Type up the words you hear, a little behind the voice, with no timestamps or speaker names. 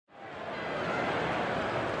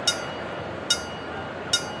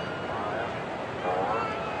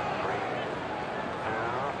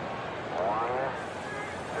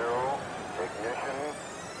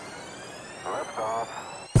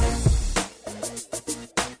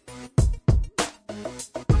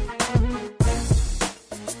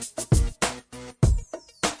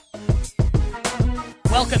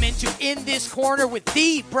in this corner with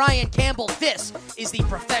the Brian Campbell. This is the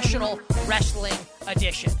professional wrestling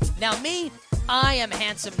edition. Now me, I am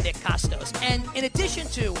handsome Nick Kostos. And in addition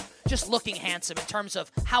to just looking handsome in terms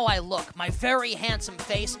of how I look, my very handsome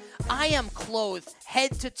face, I am clothed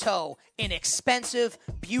head to toe in expensive,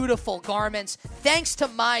 beautiful garments, thanks to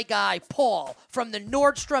my guy, Paul, from the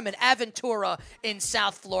Nordstrom in Aventura in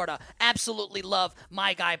South Florida. Absolutely love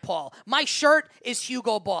my guy, Paul. My shirt is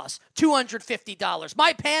Hugo Boss, $250.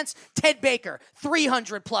 My pants, Ted Baker,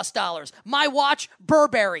 $300+. My watch,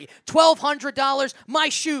 Burberry, $1,200. My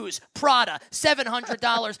shoes, Prada,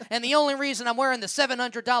 $700. And the only reason I'm wearing the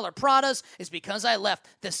 $700 Pradas is because I left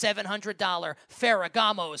the $700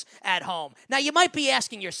 Ferragamos at home. Now, you might be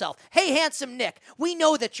asking yourself, hey, handsome Nick, we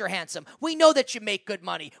know that you're handsome. We know that you make good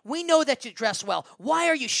money. We know that you dress well. Why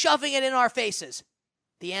are you shoving it in our faces?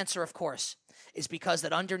 The answer, of course, is because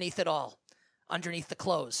that underneath it all, underneath the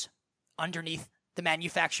clothes, underneath the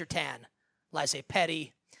manufactured tan, lies a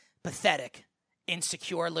petty, pathetic,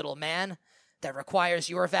 insecure little man that requires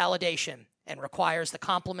your validation and requires the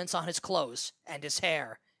compliments on his clothes and his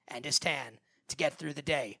hair and his tan to get through the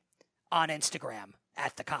day on Instagram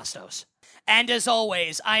at the Kostos. And as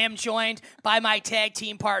always, I am joined by my tag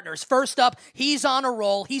team partners. First up, he's on a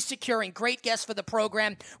roll. He's securing great guests for the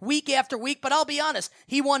program week after week, but I'll be honest,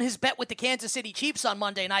 he won his bet with the Kansas City Chiefs on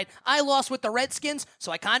Monday night. I lost with the Redskins,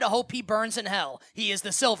 so I kind of hope he burns in hell. He is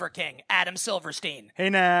the Silver King, Adam Silverstein. Hey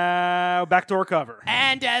now, backdoor cover.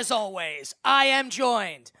 And as always, I am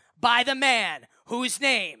joined by the man whose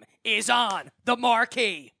name is on the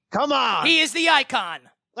marquee. Come on. He is the icon.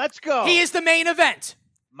 Let's go. He is the main event.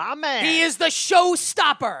 My man. He is the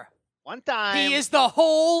showstopper. One time. He is the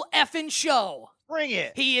whole effing show. Bring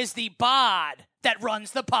it. He is the bod that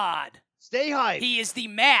runs the pod. Stay hyped. He is the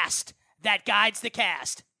mast that guides the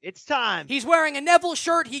cast. It's time. He's wearing a Neville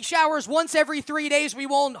shirt. He showers once every 3 days. We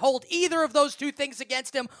won't hold either of those two things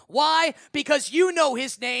against him. Why? Because you know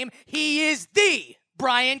his name. He is the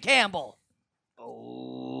Brian Campbell.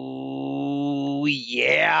 Oh,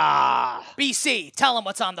 yeah. BC, tell him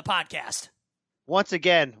what's on the podcast. Once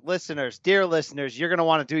again, listeners, dear listeners, you're going to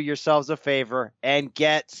want to do yourselves a favor and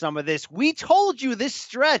get some of this. We told you this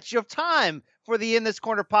stretch of time for the In This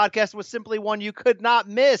Corner podcast was simply one you could not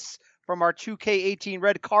miss, from our 2K18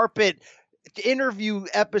 red carpet interview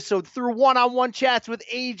episode through one-on-one chats with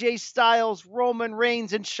AJ Styles, Roman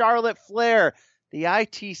Reigns, and Charlotte Flair. The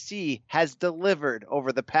ITC has delivered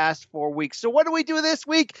over the past 4 weeks. So what do we do this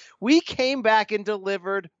week? We came back and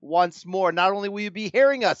delivered once more. Not only will you be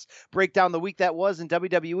hearing us break down the week that was in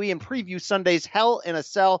WWE and preview Sunday's Hell in a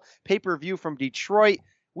Cell pay-per-view from Detroit,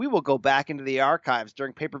 we will go back into the archives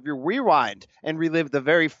during pay-per-view Rewind and relive the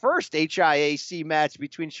very first HIAC match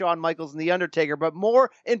between Shawn Michaels and The Undertaker. But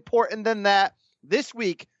more important than that, this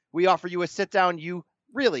week we offer you a sit-down you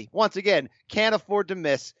really, once again, can't afford to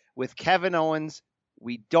miss with Kevin Owens.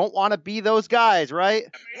 We don't want to be those guys, right?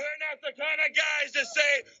 We're not the kind of guys to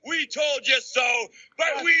say, we told you so,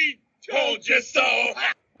 but we told you so.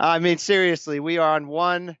 I mean, seriously, we are on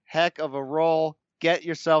one heck of a roll. Get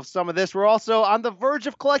yourself some of this. We're also on the verge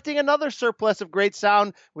of collecting another surplus of great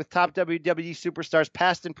sound with top WWE superstars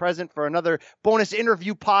past and present for another bonus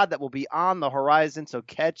interview pod that will be on the horizon, so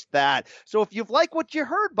catch that. So if you've liked what you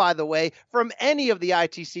heard, by the way, from any of the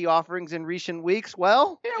ITC offerings in recent weeks,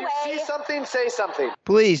 well, if you see something, say something.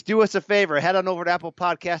 Please do us a favor. Head on over to Apple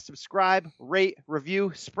Podcasts, subscribe, rate,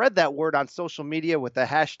 review, spread that word on social media with the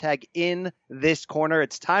hashtag #InThisCorner.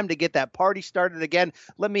 It's time to get that party started again.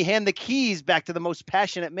 Let me hand the keys back to the most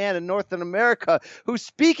passionate man in North America, who,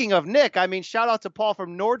 speaking of Nick, I mean, shout out to Paul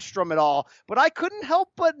from Nordstrom and all, but I couldn't help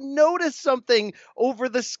but notice something over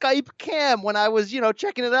the Skype cam when I was,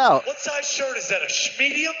 checking it out. What size shirt is that, a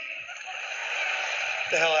medium?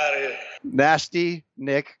 Get the hell out of here. Nasty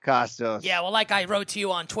Nick Kostos. Yeah, well, like I wrote to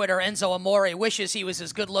you on Twitter, Enzo Amore wishes he was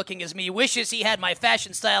as good looking as me, wishes he had my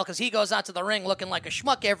fashion style, because he goes out to the ring looking like a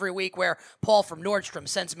schmuck every week, where Paul from Nordstrom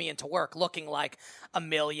sends me into work looking like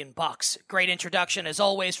 $1,000,000. Great introduction, as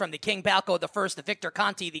always, from the King Balco the First, the Victor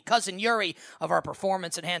Conti, the cousin Yuri of our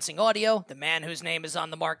performance-enhancing audio, the man whose name is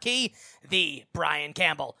on the marquee, the Brian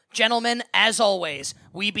Campbell. Gentlemen, as always,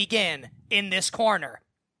 we begin in this corner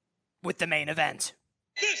with the main event.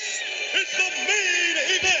 This is the main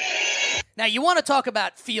event. Now, you want to talk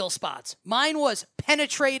about feel spots. Mine was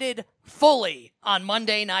penetrated fully on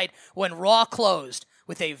Monday night when Raw closed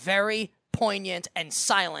with a very poignant and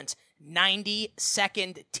silent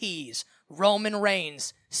 90-second tease. Roman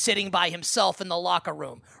Reigns sitting by himself in the locker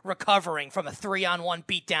room, recovering from a 3-on-1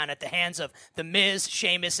 beatdown at the hands of The Miz,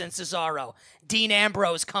 Sheamus, and Cesaro. Dean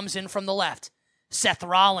Ambrose comes in from the left. Seth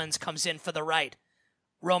Rollins comes in for the right.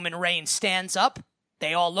 Roman Reigns stands up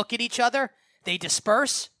They all look at each other. They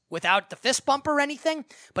disperse without the fist bump or anything,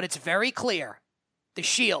 but it's very clear. The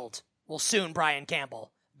Shield will soon, Brian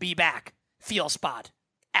Campbell, be back. Feel spot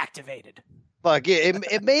activated. Look,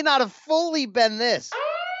 it may not have fully been this.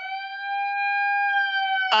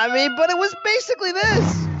 I mean, but it was basically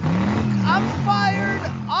this. I'm fired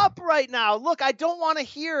up right now. Look, I don't want to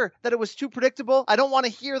hear that it was too predictable. I don't want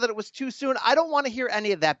to hear that it was too soon. I don't want to hear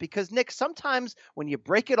any of that because, Nick, sometimes when you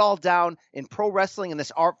break it all down in pro wrestling, in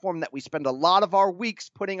this art form that we spend a lot of our weeks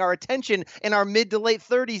putting our attention in our mid to late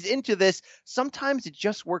 30s into this, sometimes it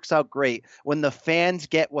just works out great when the fans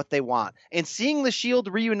get what they want. And seeing the Shield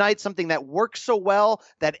reunite something that worked so well,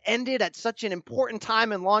 that ended at such an important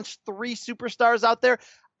time and launched 3 superstars out there,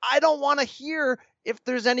 I don't want to hear if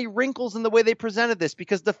there's any wrinkles in the way they presented this,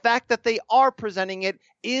 because the fact that they are presenting it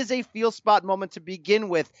is a feel spot moment to begin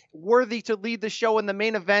with, worthy to lead the show in the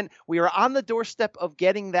main event. We are on the doorstep of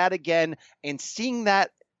getting that again, and seeing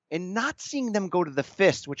that and not seeing them go to the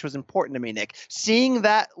fist, which was important to me, Nick. Seeing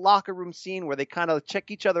that locker room scene where they kind of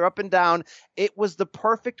check each other up and down, it was the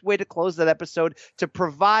perfect way to close that episode, to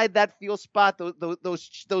provide that feel spot,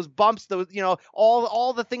 those bumps, those, you know,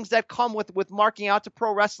 all the things that come with marking out to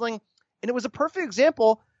pro wrestling. And it was a perfect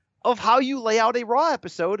example of how you lay out a Raw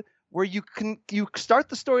episode where you start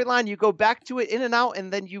the storyline, you go back to it in and out,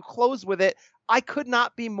 and then you close with it. I could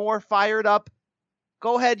not be more fired up.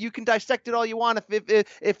 Go ahead, you can dissect it all you want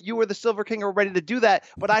if you were the Silver King or ready to do that.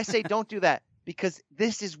 But I say don't do that, because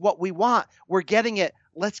this is what we want. We're getting it.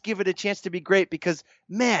 Let's give it a chance to be great, because,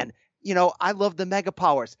 man, you know, I love the mega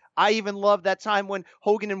powers. I even love that time when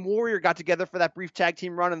Hogan and Warrior got together for that brief tag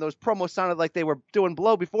team run, and those promos sounded like they were doing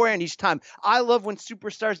blow beforehand each time. I love when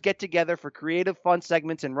superstars get together for creative, fun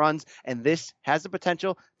segments and runs, and this has the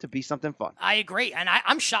potential to be something fun. I agree, and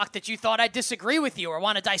I'm shocked that you thought I'd disagree with you or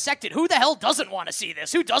want to dissect it. Who the hell doesn't want to see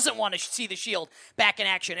this? Who doesn't want to see the Shield back in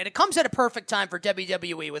action? And it comes at a perfect time for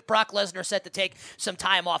WWE, with Brock Lesnar set to take some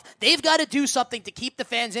time off. They've got to do something to keep the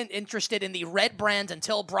fans interested in the red brand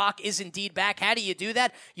until Brock is indeed back. How do you do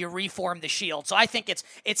that? You reform the Shield. So I think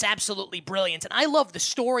it's absolutely brilliant. And I love the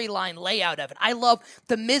storyline layout of it. I love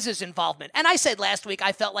the Miz's involvement. And I said last week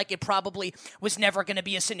I felt like it probably was never going to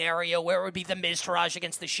be a scenario where it would be the Miz Taraj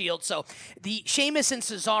against the Shield. So the Sheamus and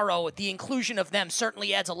Cesaro, the inclusion of them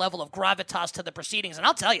certainly adds a level of gravitas to the proceedings. And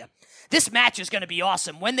I'll tell you, this match is going to be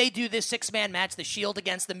awesome. When they do this 6-man match, the Shield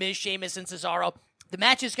against the Miz, Sheamus, and Cesaro, the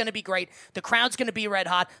match is going to be great. The crowd's going to be red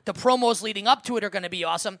hot. The promos leading up to it are going to be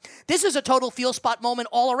awesome. This is a total feel spot moment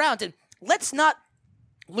all around. And let's not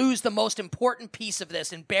lose the most important piece of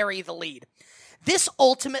this and bury the lead. This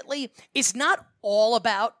ultimately is not all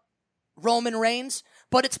about Roman Reigns,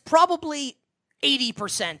 but it's probably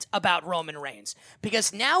 80% about Roman Reigns.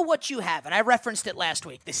 Because now what you have, and I referenced it last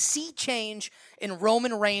week, the sea change in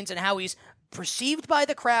Roman Reigns and how he's perceived by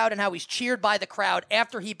the crowd and how he's cheered by the crowd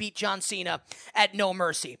after he beat John Cena at No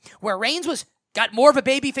Mercy, where Reigns got more of a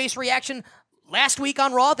babyface reaction last week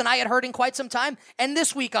on Raw than I had heard in quite some time, and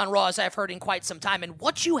this week on Raw as I've heard in quite some time. And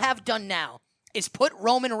what you have done now is put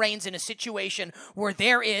Roman Reigns in a situation where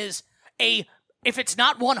there is if it's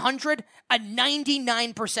not 100, a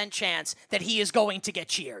 99% chance that he is going to get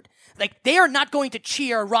cheered. Like, they are not going to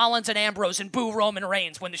cheer Rollins and Ambrose and boo Roman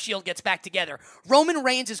Reigns when the Shield gets back together. Roman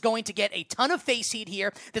Reigns is going to get a ton of face heat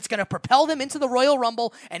here that's going to propel them into the Royal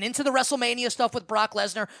Rumble and into the WrestleMania stuff with Brock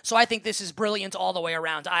Lesnar. So I think this is brilliant all the way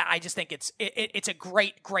around. I just think it's a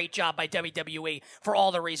great job by WWE for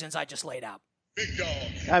all the reasons I just laid out. Big dog.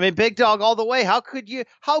 I mean, big dog all the way. How could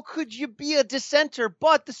you be a dissenter?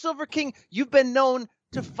 But the Silver King, you've been known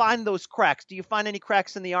to find those cracks. Do you find any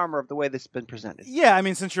cracks in the armor of the way this has been presented? Yeah, I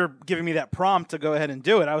mean, since you're giving me that prompt to go ahead and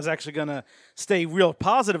do it, I was actually going to stay real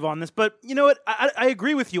positive on this. But you know what? I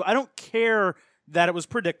agree with you. I don't care that it was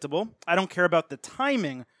predictable. I don't care about the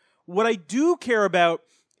timing. What I do care about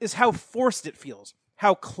is how forced it feels,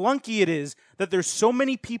 how clunky it is that there's so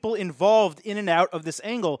many people involved in and out of this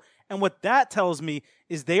angle. And what that tells me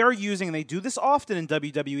is they are using, and they do this often in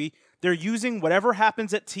WWE, they're using whatever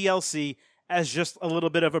happens at TLC as just a little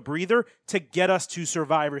bit of a breather to get us to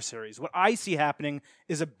Survivor Series. What I see happening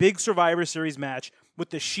is a big Survivor Series match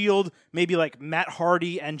with the Shield, maybe like Matt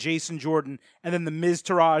Hardy and Jason Jordan, and then the Miz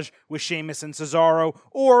Taraj with Sheamus and Cesaro,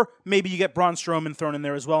 or maybe you get Braun Strowman thrown in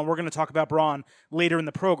there as well, and we're going to talk about Braun later in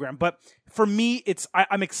the program. But for me,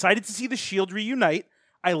 I'm excited to see the Shield reunite.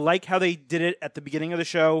 I like how they did it at the beginning of the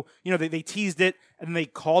show. You know, they teased it, and then they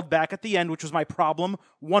called back at the end, which was my problem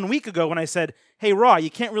 1 week ago when I said, hey, Raw,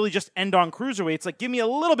 you can't really just end on cruiserweights. Like, give me a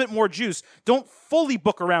little bit more juice. Don't fully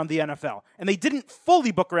book around the NFL. And they didn't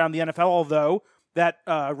fully book around the NFL, although That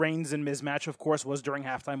Reigns and Miz match, of course, was during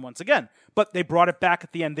halftime once again. But they brought it back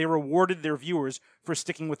at the end. They rewarded their viewers for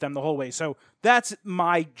sticking with them the whole way. So that's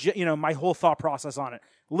my whole thought process on it.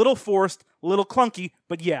 Little forced, little clunky,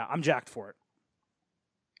 but yeah, I'm jacked for it.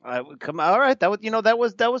 All right,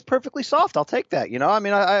 that was perfectly soft. I'll take that. I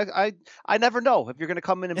mean, I never know if you're going to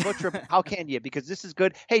come in and butcher. How can you? Because this is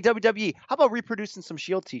good. Hey, WWE, how about reproducing some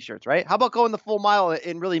Shield T-shirts? Right? How about going the full mile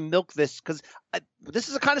and really milk this? Because this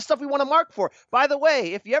is the kind of stuff we want to mark for. By the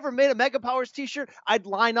way, if you ever made a Mega Powers T-shirt, I'd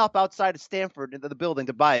line up outside of Stanford into the building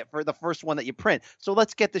to buy it for the first one that you print. So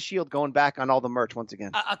let's get the Shield going back on all the merch once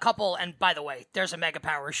again. A couple, and by the way, there's a Mega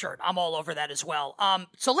Powers shirt. I'm all over that as well.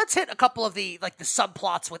 So let's hit a couple of the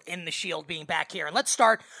subplots within the Shield being back here. And let's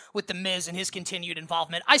start with The Miz and his continued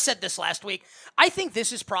involvement. I said this last week. I think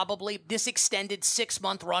this is probably this extended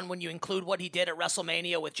 6-month run when you include what he did at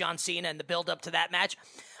WrestleMania with John Cena and the build-up to that match.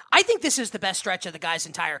 I think this is the best stretch of the guy's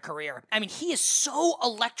entire career. I mean, he is so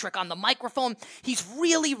electric on the microphone. He's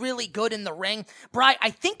really, really good in the ring. Bri,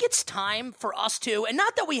 I think it's time for us to, and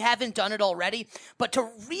not that we haven't done it already, but to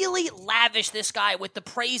really lavish this guy with the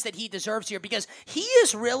praise that he deserves here, because he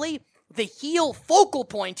is really the heel focal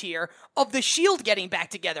point here of the Shield getting back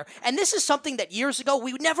together. And this is something that years ago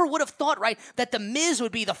we never would have thought, right? That the Miz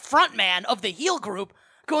would be the front man of the heel group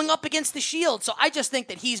going up against the Shield. So I just think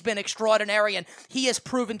that he's been extraordinary, and he has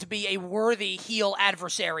proven to be a worthy heel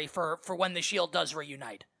adversary for when the Shield does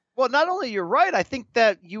reunite. Well, not only you're right, I think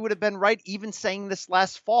that you would have been right even saying this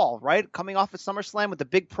last fall, right? Coming off of SummerSlam with the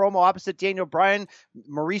big promo opposite Daniel Bryan,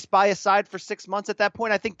 Maurice by his side for 6 months at that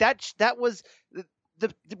point. I think that was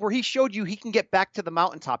where he showed you he can get back to the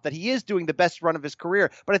mountaintop, that he is doing the best run of his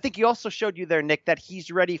career. But I think he also showed you there, Nick, that he's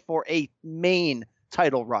ready for a main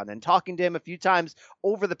title run. And talking to him a few times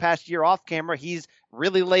over the past year off camera, he's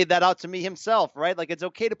really laid that out to me himself, right? Like, it's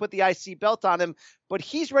okay to put the IC belt on him, but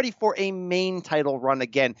he's ready for a main title run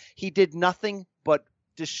again. He did nothing but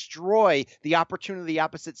destroy the opportunity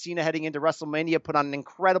opposite Cena heading into WrestleMania, put on an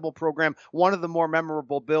incredible program, one of the more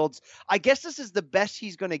memorable builds. I guess this is the best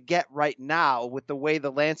he's going to get right now with the way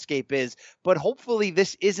the landscape is, but hopefully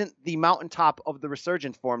this isn't the mountaintop of the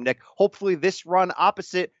resurgence for him, Nick. Hopefully this run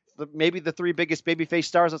opposite maybe the three biggest babyface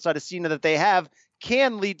stars outside of Cena that they have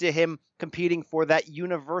can lead to him competing for that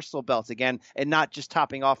universal belt again and not just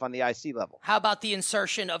topping off on the IC level. How about the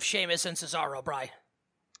insertion of Sheamus and Cesaro, Bri?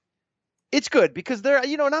 It's good because they're, and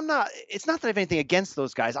it's not that I have anything against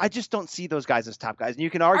those guys. I just don't see those guys as top guys. And you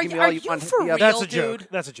can argue me all you want. For real, that's a dude? joke.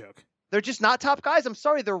 That's a joke. They're just not top guys. I'm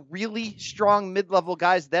sorry. They're really strong mid-level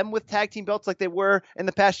guys. Them with tag team belts like they were in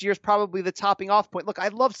the past years, probably the topping off point. Look, I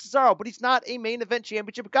love Cesaro, but he's not a main event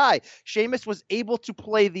championship guy. Sheamus was able to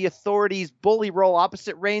play the Authority's bully role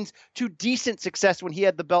opposite Reigns to decent success when he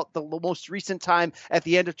had the belt the most recent time at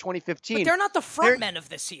the end of 2015. But they're not the front men of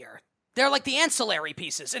this year. They're like the ancillary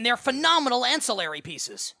pieces, and they're phenomenal ancillary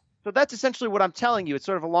pieces. So that's essentially what I'm telling you. It's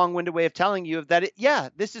sort of a long-winded way of telling you that,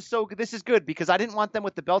 this is good because I didn't want them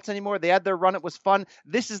with the belts anymore. They had their run. It was fun.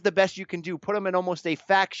 This is the best you can do. Put them in almost a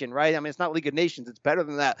faction, right? I mean, it's not League of Nations. It's better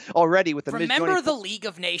than that already with the Remember the League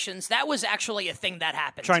of Nations? That was actually a thing that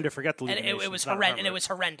happened. Trying to forget the League of Nations. It was horrendous. And it was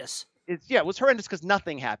horrendous. It was horrendous because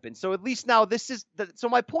nothing happened. So at least now this is so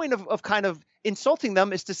my point of kind of insulting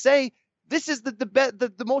them is to say, this is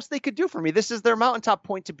the most they could do for me. This is their mountaintop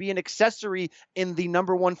point to be an accessory in the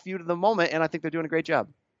number one feud of the moment, and I think they're doing a great job.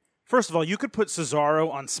 First of all, you could put Cesaro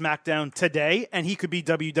on SmackDown today, and he could be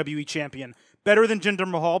WWE champion. Better than Jinder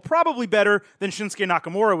Mahal, probably better than Shinsuke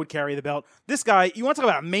Nakamura would carry the belt. This guy, you want to talk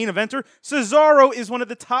about a main eventer? Cesaro is one of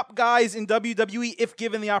the top guys in WWE if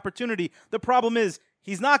given the opportunity. The problem is,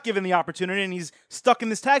 he's not given the opportunity, and he's stuck in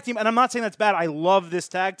this tag team. And I'm not saying that's bad. I love this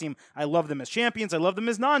tag team. I love them as champions. I love them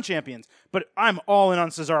as non-champions. But I'm all in on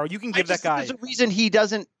Cesaro. You can give that guy. There's a reason he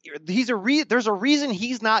doesn't. There's a reason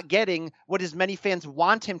he's not getting what as many fans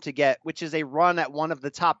want him to get, which is a run at one of the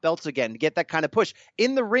top belts again. To get that kind of push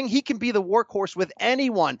in the ring, he can be the workhorse with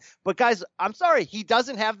anyone. But guys, I'm sorry, he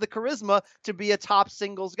doesn't have the charisma to be a top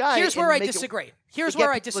singles guy. Here's where I disagree. Here's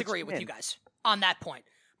where I disagree with you guys on that point.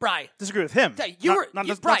 Bri, disagree with him.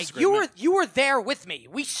 You were there with me.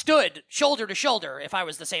 We stood shoulder to shoulder. If I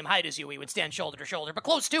was the same height as you, we would stand shoulder to shoulder, but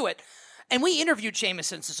close to it. And we interviewed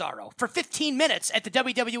Sheamus and Cesaro for 15 minutes at the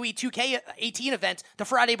WWE 2K18 event the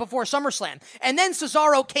Friday before SummerSlam. And then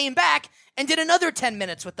Cesaro came back and did another 10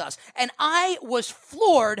 minutes with us. And I was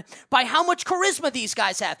floored by how much charisma these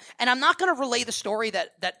guys have. And I'm not going to relay the story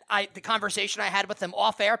the conversation I had with them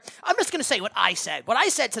off air. I'm just going to say what I said. What I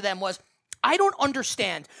said to them was, I don't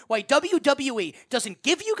understand why WWE doesn't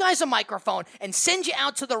give you guys a microphone and send you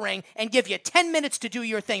out to the ring and give you 10 minutes to do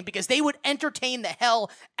your thing, because they would entertain the hell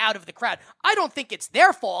out of the crowd. I don't think it's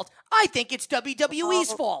their fault. I think it's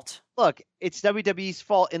WWE's fault. Look, it's WWE's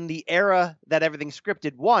fault in the era that everything's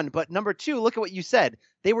scripted, one. But number two, look at what you said.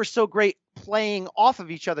 They were so great playing off of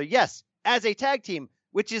each other. Yes, as a tag team,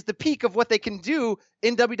 which is the peak of what they can do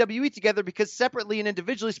in WWE together, because separately and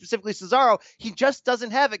individually, specifically Cesaro, he just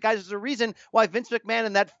doesn't have it. Guys, there's a reason why Vince McMahon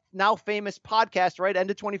in that now famous podcast, right,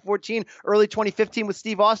 end of 2014, early 2015 with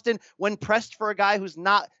Steve Austin, when pressed for a guy who's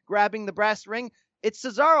not grabbing the brass ring, it's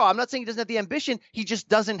Cesaro. I'm not saying he doesn't have the ambition. He just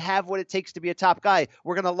doesn't have what it takes to be a top guy.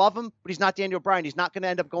 We're going to love him, but he's not Daniel Bryan. He's not going to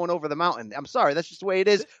end up going over the mountain. I'm sorry. That's just the way it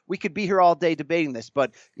is. We could be here all day debating this.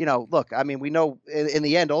 But, look, I mean, we know in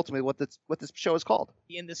the end, ultimately, what this show is called.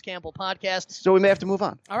 In this Campbell podcast. So we may have to move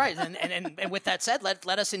on. All right. And with that said, let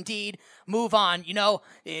us indeed move on.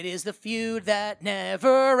 It is the feud that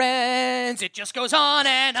never ends. It just goes on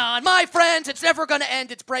and on. My friends, it's never going to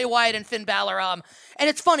end. It's Bray Wyatt and Finn Balor. And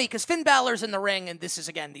it's funny because Finn Balor's in the ring, and this is,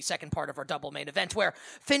 again, the second part of our double main event, where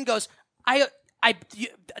Finn goes,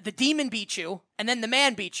 the demon beat you, and then the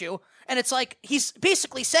man beat you. And it's like, he's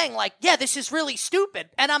basically saying, like, yeah, this is really stupid.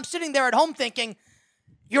 And I'm sitting there at home thinking,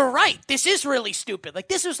 you're right. This is really stupid. Like,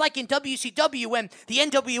 this was like in WCW when the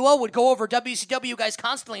NWO would go over WCW guys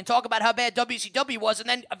constantly and talk about how bad WCW was. And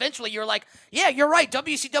then eventually you're like, yeah, you're right.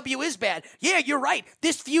 WCW is bad. Yeah, you're right.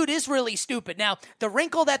 This feud is really stupid. Now, the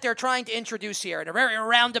wrinkle that they're trying to introduce here in a very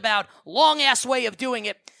roundabout, long-ass way of doing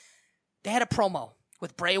it, they had a promo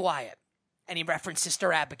with Bray Wyatt. And he referenced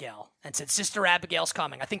Sister Abigail and said, Sister Abigail's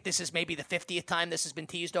coming. I think this is maybe the 50th time this has been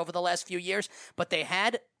teased over the last few years. But they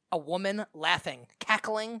had a woman laughing,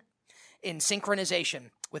 cackling in synchronization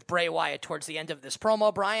with Bray Wyatt towards the end of this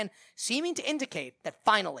promo, Brian, seeming to indicate that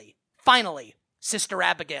finally, Sister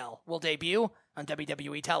Abigail will debut on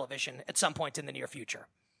WWE television at some point in the near future.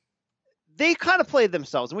 They kind of played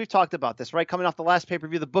themselves, and we've talked about this, right? Coming off the last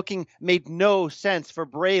pay-per-view, the booking made no sense for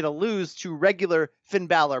Bray to lose to regular Finn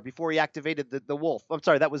Balor before he activated the Wolf. I'm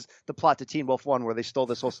sorry, that was the plot to Teen Wolf 1 where they stole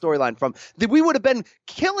this whole storyline from. We would have been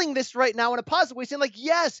killing this right now in a positive way, saying like,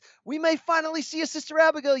 yes, we may finally see a Sister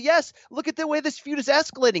Abigail. Yes, look at the way this feud is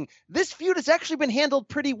escalating. This feud has actually been handled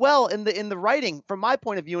pretty well in the writing from my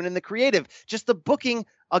point of view and in the creative. Just the booking,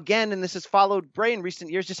 again, and this has followed Bray in recent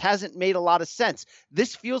years, just hasn't made a lot of sense.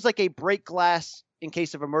 This feels like a break glass in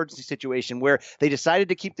case of emergency situation where they decided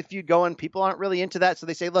to keep the feud going. People aren't really into that. So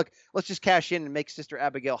they say, look, let's just cash in and make Sister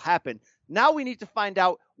Abigail happen. Now we need to find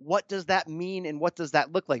out, what does that mean and what does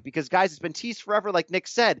that look like? Because, guys, it's been teased forever, like Nick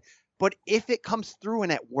said. But if it comes through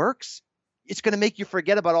and it works, it's going to make you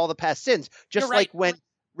forget about all the past sins. Just You're right. like when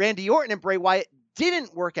Randy Orton and Bray Wyatt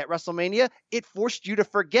didn't work at WrestleMania, it forced you to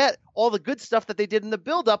forget all the good stuff that they did in the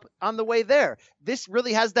build-up on the way there. This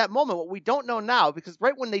really has that moment. What we don't know now, because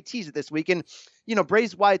right when they teased it this week, and Bray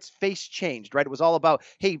Wyatt's face changed, right? It was all about,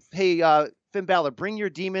 hey, Finn Balor, bring your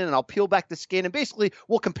demon and I'll peel back the skin, and basically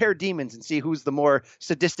we'll compare demons and see who's the more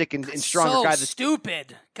sadistic and stronger so guy.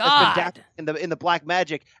 Stupid. God. In the black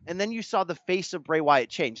magic, and then you saw the face of Bray Wyatt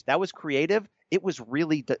change. That was creative. It was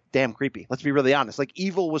really damn creepy. Let's be really honest. Like,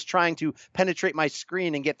 evil was trying to penetrate my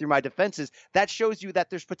screen and get through my defenses. That shows you that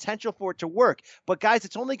there's potential for it to work. But guys,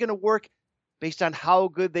 it's only going to work based on how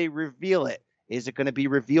good they reveal it. Is it going to be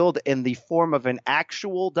revealed in the form of an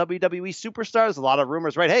actual WWE superstar? There's a lot of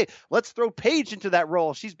rumors, right? Hey, let's throw Paige into that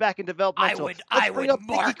role. She's back in developmental. I would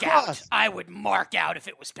mark out. I would mark out if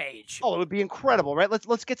it was Paige. Oh, it would be incredible, right?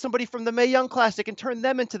 Let's get somebody from the Mae Young Classic and turn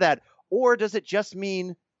them into that. Or does it just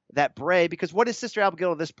mean that Bray, because what is Sister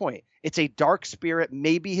Abigail at this point? It's a dark spirit,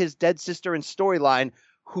 maybe his dead sister in storyline,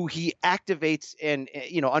 who he activates and,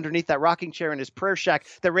 underneath that rocking chair in his prayer shack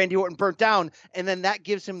that Randy Orton burnt down, and then that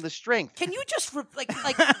gives him the strength. Can you just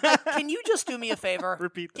can you just do me a favor?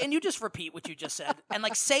 Repeat that. Can you just repeat what you just said and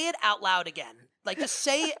say it out loud again? Just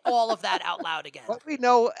say all of that out loud again. What we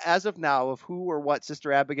know as of now of who or what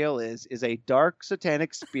Sister Abigail is a dark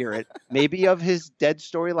satanic spirit, maybe of his dead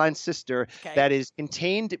storyline sister, that is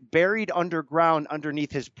contained, buried underground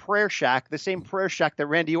underneath his prayer shack, the same prayer shack that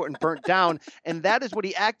Randy Orton burnt down. And that is what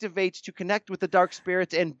he activates to connect with the dark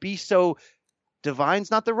spirits and be so divine's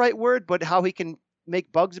not the right word, but how he can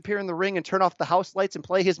make bugs appear in the ring and turn off the house lights and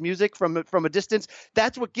play his music from a distance.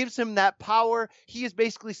 That's what gives him that power. He is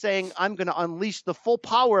basically saying, I'm going to unleash the full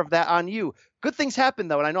power of that on you. Good things happen,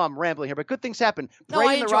 though, and I know I'm rambling here, but good things happen.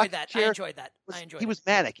 I enjoyed that. He was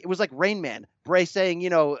manic. It was like Rain Man. Bray saying,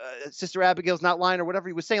 Sister Abigail's not lying or whatever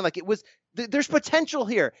he was saying. Like, it was, there's potential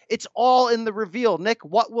here. It's all in the reveal. Nick,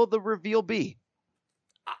 what will the reveal be?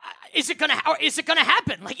 is it gonna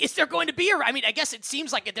happen? Like, is there going to be I mean, I guess it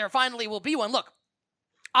seems like there finally will be one. Look,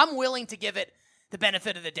 I'm willing to give it the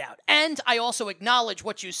benefit of the doubt. And I also acknowledge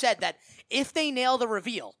what you said, that if they nail the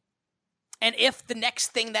reveal, and if the next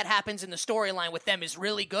thing that happens in the storyline with them is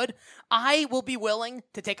really good, I will be willing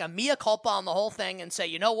to take a mea culpa on the whole thing and say,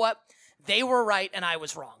 you know what? They were right and I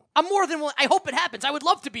was wrong. I'm more than willing. I hope it happens. I would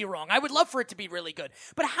love to be wrong. I would love for it to be really good.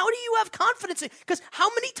 But how do you have confidence? Because how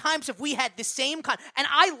many times have we had the same and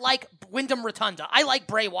I like Wyndham Rotunda. I like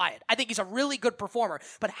Bray Wyatt. I think he's a really good performer.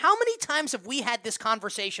 But how many times have we had this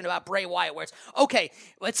conversation about Bray Wyatt where it's, okay,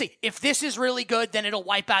 let's see, if this is really good, then it'll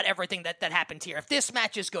wipe out everything that happened here. If this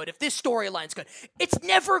match is good, if this storyline's good. It's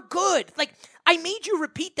never good. Like, I made you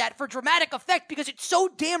repeat that for dramatic effect because it's so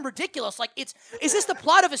damn ridiculous. Like, is this the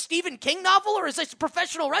plot of a Stephen King novel or is this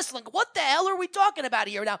professional wrestling? What the hell are we talking about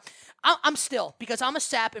here? Now, I'm still, because I'm a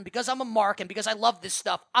sap and because I'm a mark and because I love this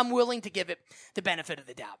stuff, I'm willing to give it the benefit of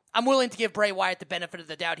the doubt. I'm willing to give Bray Wyatt the benefit of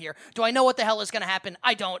the doubt here. Do I know what the hell is going to happen?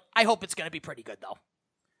 I don't. I hope it's going to be pretty good, though.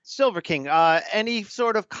 Silver King, any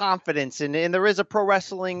sort of confidence, and there is a pro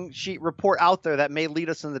wrestling sheet report out there that may lead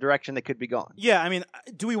us in the direction that could be going. Yeah, I mean,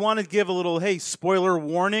 do we want to give a little, hey, spoiler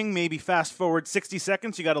warning, maybe fast forward 60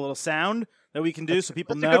 seconds, you got a little sound that we can do so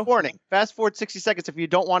people know? That's a good warning. Fast forward 60 seconds if you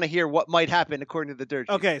don't want to hear what might happen according to the dirt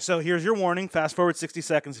sheet. Okay, so here's your warning, fast forward 60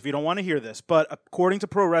 seconds if you don't want to hear this. But according to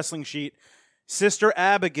Pro Wrestling Sheet, Sister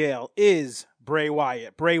Abigail is Bray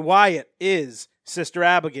Wyatt. Bray Wyatt is Sister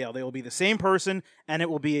Abigail. They will be the same person, and it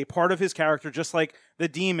will be a part of his character, just like the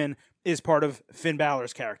Demon is part of Finn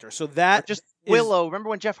Balor's character. So that just Willow. Remember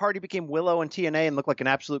when Jeff Hardy became Willow in TNA and looked like an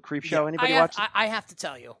absolute creep show? Anybody watch? I have to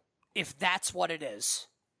tell you, if that's what it is,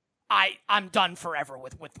 I'm done forever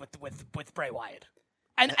with Bray Wyatt,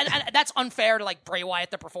 and that's unfair to like Bray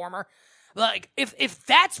Wyatt the performer. Like, if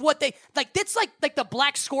that's what they like, it's like the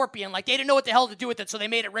Black Scorpion. Like, they didn't know what the hell to do with it, so they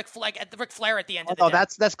made it Ric Flair at the end of the day.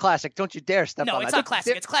 That's classic. Don't you dare step on that. No, it's not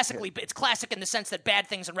classic. It's classic in the sense that bad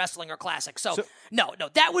things in wrestling are classic. So no,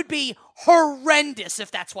 that would be horrendous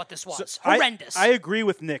if that's what this was. Horrendous. I agree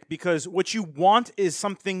with Nick, because what you want is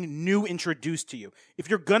something new introduced to you. If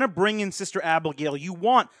you're going to bring in Sister Abigail,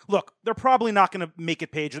 look, they're probably not going to make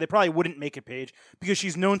it Paige, or they probably wouldn't make it Paige, because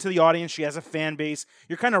she's known to the audience. She has a fan base.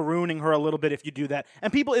 You're kind of ruining her a little bit if you do that.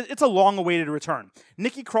 And people, it's a long-awaited return.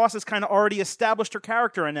 Nikki Cross has kind of already established her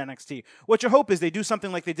character in NXT. What you hope is they do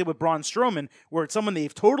something like they did with Braun Strowman, where it's someone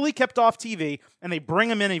they've totally kept off TV, and they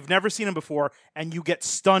bring him in, and you've never seen him before, and you get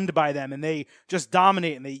stunned by them, and they just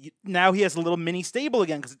dominate, and now he has a little mini stable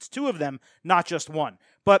again, because it's two of them, not just one.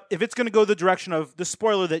 But if it's going to go the direction of the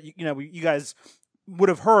spoiler that you guys would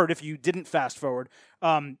have heard if you didn't fast forward,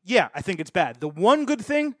 I think it's bad. The one good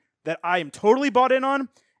thing that I am totally bought in on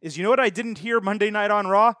is, you know what I didn't hear Monday night on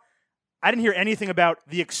Raw? I didn't hear anything about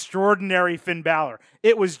the extraordinary Finn Balor.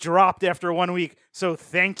 It was dropped after 1 week, so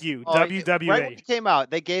thank you, WWE. Right when it came out,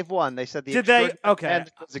 they gave one. They said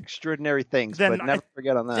was extraordinary things, then but never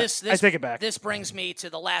forget on that. I take it back. This brings me to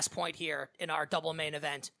the last point here in our double main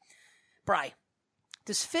event. Bri,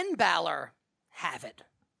 does Finn Balor have it?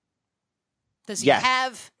 Does he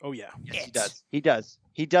have Oh, yeah. Yes, he does. He does.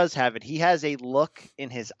 He does have it. He has a look in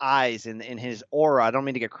his eyes and in his aura. I don't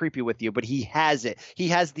mean to get creepy with you, but he has it. He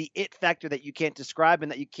has the it factor that you can't describe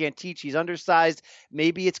and that you can't teach. He's undersized.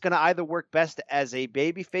 Maybe it's going to either work best as a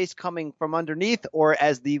babyface coming from underneath or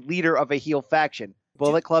as the leader of a heel faction.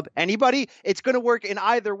 Bullet Club, anybody, it's going to work in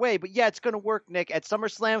either way. But yeah, it's going to work, Nick. At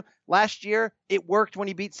SummerSlam last year, it worked when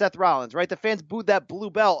he beat Seth Rollins, right? The fans booed that blue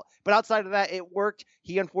belt. But outside of that, it worked.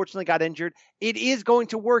 He unfortunately got injured. It is going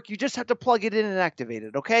to work. You just have to plug it in and activate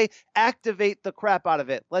it, okay? Activate the crap out of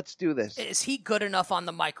it. Let's do this. Is he good enough on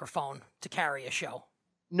the microphone to carry a show?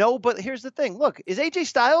 No, but here's the thing. Look, is AJ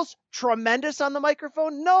Styles tremendous on the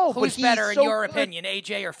microphone? No. Who's better in your opinion,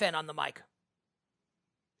 AJ or Finn on the mic?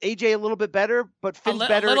 AJ a little bit better, but Finn's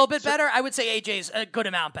better. A little bit better? I would say AJ's a good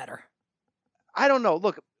amount better. I don't know.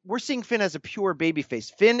 Look, we're seeing Finn as a pure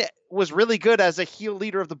babyface. Finn was really good as a heel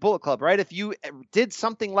leader of the Bullet Club, right? If you did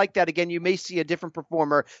something like that again, you may see a different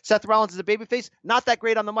performer. Seth Rollins is a babyface, not that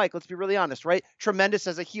great on the mic. Let's be really honest, right? Tremendous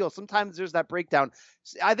as a heel. Sometimes there's that breakdown.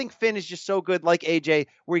 I think Finn is just so good, like AJ,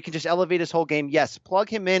 where he can just elevate his whole game. Yes, plug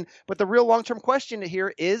him in. But the real long-term question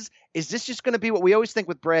here is this just going to be what we always think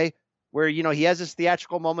with Bray, where, he has his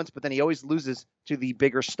theatrical moments, but then he always loses to the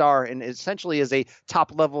bigger star and essentially is a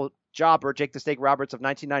top-level jobber, Jake the Snake Roberts of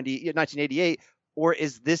 1988, or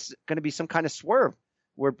is this going to be some kind of swerve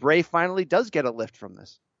where Bray finally does get a lift from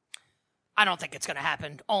this? I don't think it's going to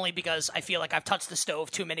happen, only because I feel like I've touched the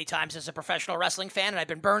stove too many times as a professional wrestling fan, and I've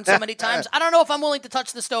been burned so many times. I don't know if I'm willing to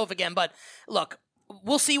touch the stove again, but look,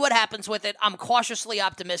 we'll see what happens with it. I'm cautiously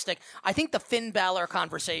optimistic. I think the Finn Balor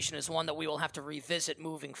conversation is one that we will have to revisit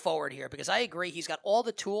moving forward here, because I agree he's got all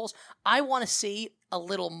the tools. I want to see a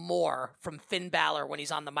little more from Finn Balor when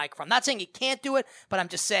he's on the microphone. I'm not saying he can't do it, but I'm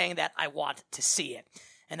just saying that I want to see it.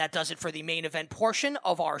 And that does it for the main event portion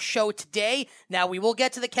of our show today. Now, we will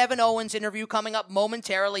get to the Kevin Owens interview coming up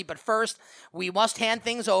momentarily, but first, we must hand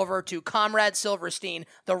things over to Comrade Silverstein,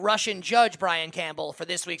 the Russian judge Brian Campbell, for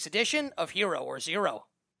this week's edition of Hero or Zero.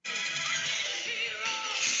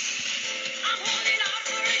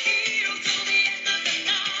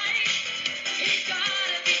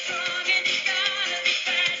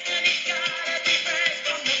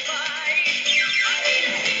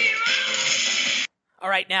 All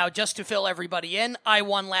right, now, just to fill everybody in, I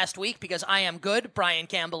won last week because I am good, Brian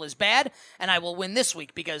Campbell is bad, and I will win this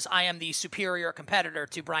week because I am the superior competitor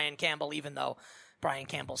to Brian Campbell, even though Brian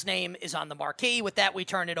Campbell's name is on the marquee. With that, we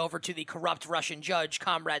turn it over to the corrupt Russian judge,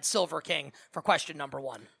 Comrade Silver King, for question number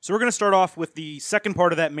 1. So we're going to start off with the second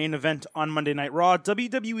part of that main event on Monday Night Raw.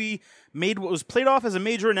 WWE made what was played off as a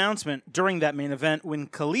major announcement during that main event when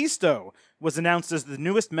Kalisto was announced as the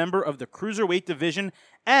newest member of the cruiserweight division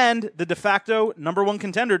and the de facto number 1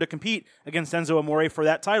 contender to compete against Enzo Amore for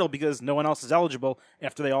that title because no one else is eligible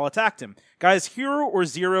after they all attacked him. Guys, hero or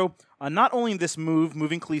zero on not only this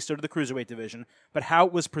moving Kalisto to the cruiserweight division, but how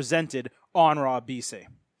it was presented on Raw BC.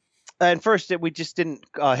 And first, we just didn't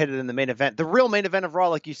hit it in the main event. The real main event of Raw,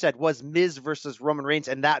 like you said, was Miz versus Roman Reigns,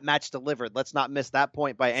 and that match delivered. Let's not miss that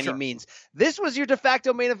point by any means. This was your de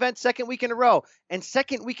facto main event second week in a row. And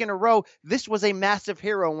second week in a row, this was a massive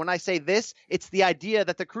hero. And when I say this, it's the idea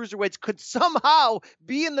that the Cruiserweights could somehow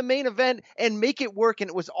be in the main event and make it work. And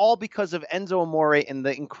it was all because of Enzo Amore and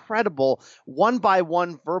the incredible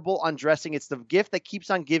one-by-one verbal undressing. It's the gift that keeps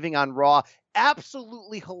on giving on Raw.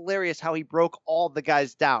 Absolutely hilarious how he broke all the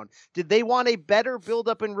guys down. Did they want a better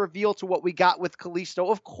build-up and reveal to what we got with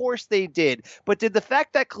Kalisto? Of course they did. But did the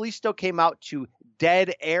fact that Kalisto came out to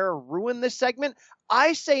dead air ruin this segment?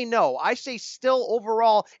 I say no. I say still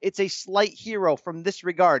overall it's a slight hero from this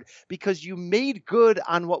regard because you made good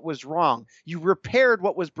on what was wrong. You repaired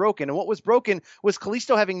what was broken. And what was broken was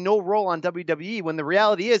Kalisto having no role on WWE when the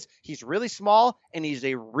reality is he's really small and he's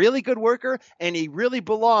a really good worker and he really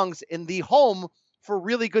belongs in the home for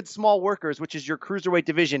really good small workers, which is your cruiserweight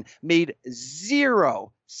division. Made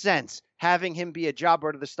 0 sense having him be a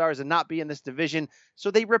jobber to the stars and not be in this division.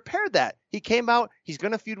 So they repaired that. He came out. He's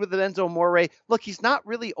going to feud with Enzo Amore. Look, he's not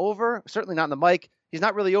really over, certainly not on the mic. He's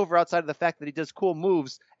not really over outside of the fact that he does cool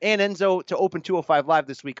moves. And Enzo, to open 205 Live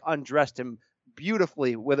this week, undressed him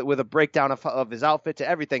beautifully with a breakdown of his outfit to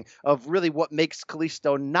everything, of really what makes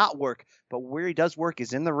Kalisto not work. But where he does work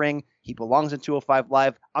is in the ring. He belongs in 205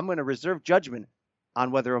 Live. I'm going to reserve judgment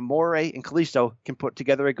on whether Amore and Kalisto can put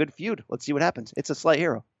together a good feud. Let's see what happens. It's a slight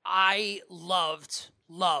hero. I loved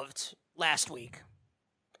last week.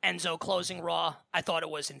 Enzo closing Raw. I thought it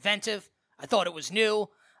was inventive. I thought it was new.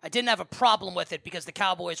 I didn't have a problem with it because the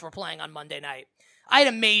Cowboys were playing on Monday night. I had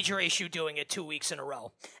a major issue doing it 2 weeks in a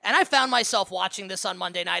row. And I found myself watching this on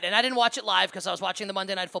Monday night, and I didn't watch it live because I was watching the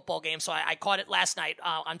Monday Night Football game, so I caught it last night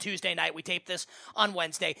on Tuesday night. We taped this on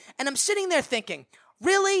Wednesday. And I'm sitting there thinking,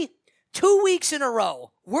 really? 2 weeks in a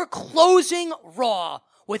row, we're closing Raw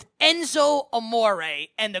with Enzo Amore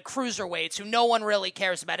and the Cruiserweights, who no one really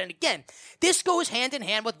cares about. And again, this goes hand in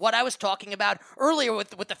hand with what I was talking about earlier with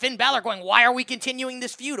the Finn Balor going, why are we continuing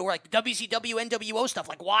this feud? Or like the WCW, NWO stuff.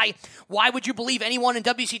 Like, why would you believe anyone in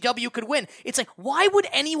WCW could win? It's like, why would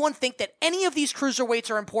anyone think that any of these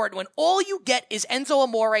Cruiserweights are important when all you get is Enzo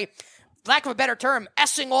Amore, lack of a better term,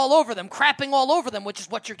 essing all over them, crapping all over them, which is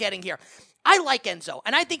what you're getting here. I like Enzo,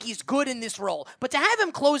 and I think he's good in this role. But to have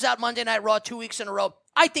him close out Monday Night Raw 2 weeks in a row,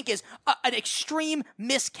 I think is an extreme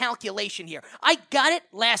miscalculation here. I got it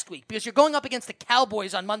last week because you're going up against the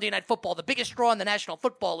Cowboys on Monday Night Football, the biggest draw in the National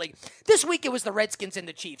Football League. This week it was the Redskins and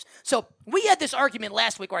the Chiefs. So we had this argument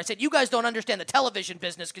last week where I said, you guys don't understand the television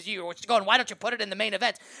business because you were going, why don't you put it in the main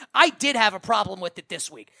event? I did have a problem with it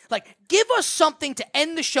this week. Like, give us something to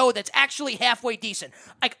end the show that's actually halfway decent.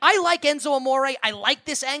 Like, I like Enzo Amore. I like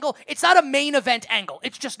this angle. It's not a main event angle.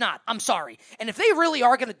 It's just not. I'm sorry. And if they really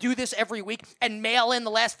are going to do this every week and mail in the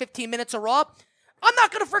last 15 minutes of Raw, I'm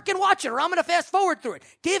not going to freaking watch it, or I'm going to fast forward through it.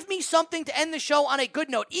 Give me something to end the show on a good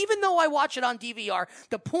note. Even though I watch it on DVR,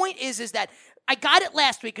 the point is that I got it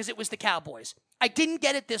last week because it was the Cowboys. I didn't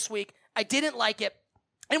get it this week. I didn't like it.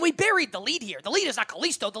 And we buried the lead here. The lead is not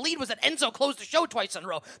Kalisto. The lead was that Enzo closed the show twice in a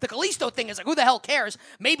row. The Kalisto thing is like, who the hell cares?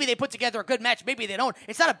 Maybe they put together a good match. Maybe they don't.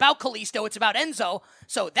 It's not about Kalisto. It's about Enzo.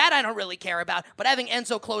 So that I don't really care about. But having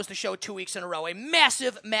Enzo close the show 2 weeks in a row, a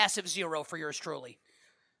massive, massive zero for yours truly.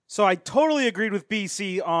 So I totally agreed with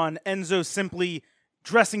BC on Enzo simply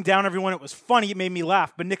dressing down everyone. It was funny. It made me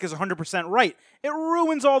laugh. But Nick is 100% right. It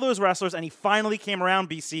ruins all those wrestlers, and he finally came around,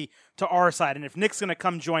 BC, to our side. And if Nick's going to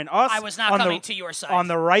come join us... I was not coming to your side. On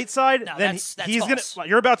the right side, no, then that's he's going to...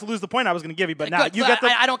 You're about to lose the point I was going to give you, but now Good. you get the...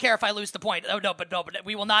 I don't care if I lose the point. But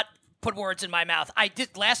we will not put words in my mouth. I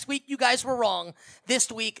did last week. You guys were wrong.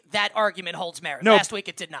 This week, that argument holds merit. No, last week,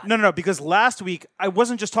 it did not. No, because last week, I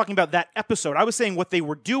wasn't just talking about that episode. I was saying what they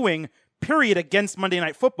were doing... period, against Monday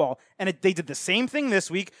Night Football, and they did the same thing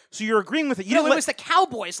this week, so you're agreeing with it. It was the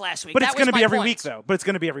Cowboys last week. But it's going to be every point. week, though. But it's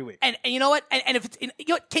going to be every week. And you know what? And if it's, you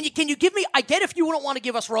know, can you give me, I get if you don't want to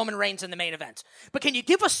give us Roman Reigns in the main event, but can you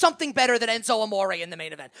give us something better than Enzo Amore in the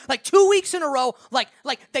main event? Like 2 weeks in a row, like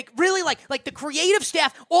they really like the creative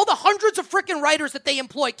staff, all the hundreds of freaking writers that they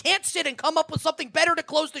employ can't sit and come up with something better to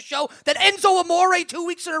close the show than Enzo Amore 2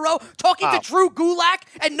 weeks in a row talking to Drew Gulak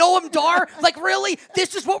and Noam Dar. Like really?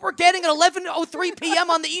 This is what we're getting at 11:03 p.m.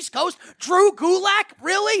 on the East Coast? Drew Gulak?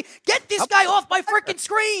 Really? Get this guy off my freaking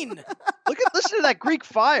screen. Listen to that Greek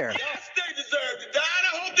fire. Yes, they deserve to die.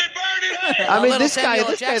 I hope they burn it. I mean, this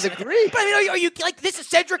guy's a Greek. But I mean, are you like, this is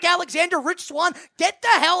Cedric Alexander, Rich Swann? Get the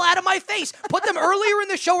hell out of my face. Put them earlier in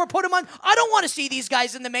the show or put them on. I don't want to see these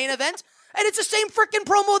guys in the main event. And it's the same freaking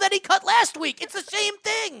promo that he cut last week. It's the same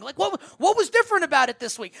thing. Like, what was different about it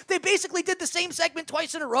this week? They basically did the same segment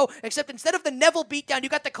twice in a row, except instead of the Neville beatdown, you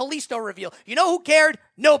got the Kalisto reveal. You know who cared?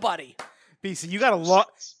 Nobody. BC, you got a lot.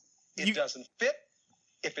 It doesn't fit.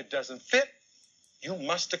 If it doesn't fit, you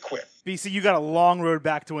must acquit. BC, you got a long road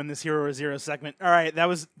back to win this Hero or Zero segment. All right,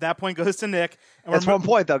 that point goes to Nick. And that's 1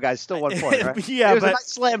 point, though, guys. Still 1 point, right? Yeah, it was but a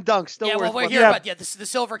nice slam dunk. Still yeah, worth well, we're one. here, but the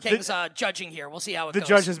Silver King's judging here. We'll see how it goes. The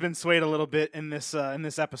judge has been swayed a little bit in this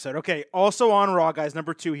episode. Okay, also on Raw, guys,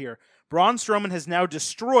 number 2 here. Braun Strowman has now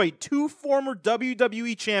destroyed 2 former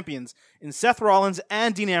WWE champions in Seth Rollins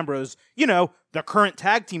and Dean Ambrose, you know, the current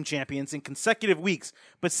tag team champions, in consecutive weeks,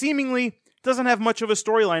 but seemingly doesn't have much of a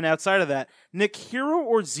storyline outside of that. Nick, hero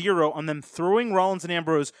or zero on them throwing Rollins and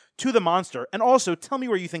Ambrose to the monster? And also, tell me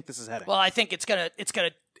where you think this is heading. Well, I think it's gonna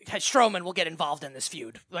Strowman will get involved in this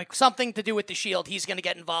feud. Like something to do with the Shield, he's gonna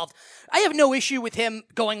get involved. I have no issue with him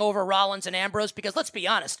going over Rollins and Ambrose because let's be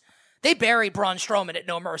honest, they buried Braun Strowman at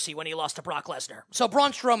No Mercy when he lost to Brock Lesnar. So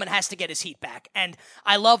Braun Strowman has to get his heat back. And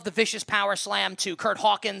I love the vicious power slam to Kurt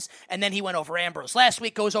Hawkins, and then he went over Ambrose. Last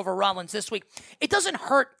week goes over Rollins this week. It doesn't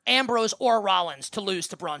hurt Ambrose or Rollins to lose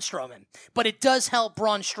to Braun Strowman, but it does help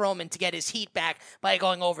Braun Strowman to get his heat back by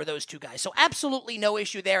going over those two guys. So absolutely no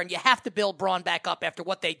issue there, and you have to build Braun back up after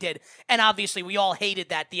what they did. And obviously we all hated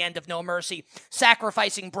that, the end of No Mercy,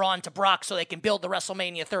 sacrificing Braun to Brock so they can build the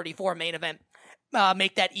WrestleMania 34 main event.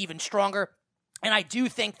 Make that even stronger. And I do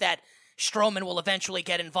think that Strowman will eventually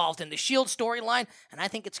get involved in the Shield storyline, and I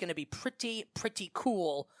think it's going to be pretty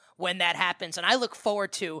cool when that happens. And I look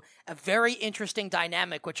forward to a very interesting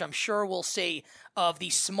dynamic, which I'm sure we'll see, of the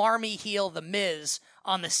smarmy heel, The Miz,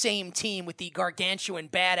 on the same team with the gargantuan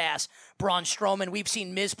badass Braun Strowman. We've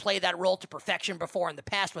seen Miz play that role to perfection before in the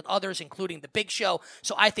past with others, including The Big Show.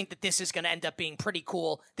 So I think that this is going to end up being pretty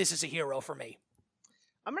cool. This is a hero for me.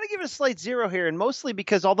 I'm going to give it a slight zero here, and mostly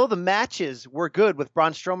because although the matches were good with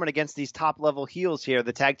Braun Strowman against these top-level heels here,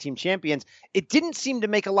 the tag team champions, it didn't seem to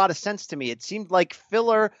make a lot of sense to me. It seemed like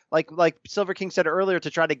filler, like Silver King said earlier,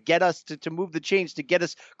 to try to get us to move the chains, to get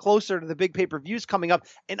us closer to the big pay-per-views coming up.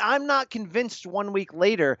 And I'm not convinced 1 week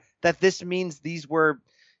later that this means these were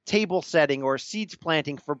table setting or seeds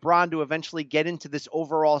planting for Braun to eventually get into this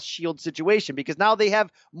overall Shield situation, because now they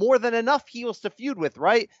have more than enough heels to feud with,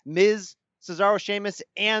 right? Miz, Cesaro, Sheamus,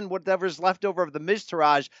 and whatever's left over of the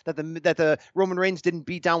Miztourage that the Roman Reigns didn't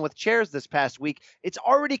beat down with chairs this past week. It's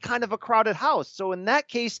already kind of a crowded house. So in that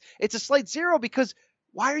case, it's a slight zero, because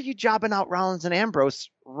why are you jobbing out Rollins and Ambrose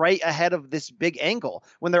right ahead of this big angle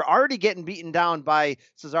when they're already getting beaten down by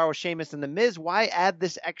Cesaro, Sheamus, and The Miz? Why add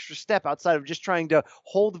this extra step outside of just trying to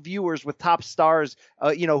hold viewers with top stars,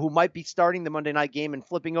 who might be starting the Monday night game and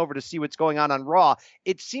flipping over to see what's going on Raw?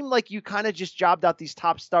 It seemed like you kind of just jobbed out these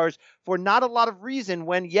top stars for not a lot of reason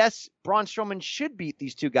when, yes, Braun Strowman should beat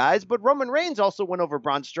these two guys, but Roman Reigns also went over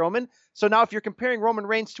Braun Strowman. So now if you're comparing Roman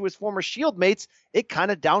Reigns to his former Shield mates, it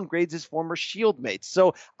kind of downgrades his former Shield mates.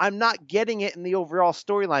 So I'm not getting it in the overall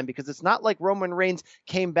storyline, because it's not like Roman Reigns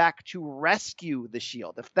came back to rescue the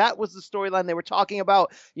Shield. If that was the storyline they were talking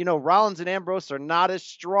about, Rollins and Ambrose are not as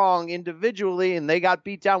strong individually and they got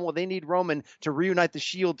beat down, well, they need Roman to reunite the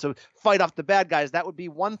Shield to fight off the bad guys. That would be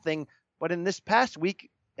one thing. But in this past week,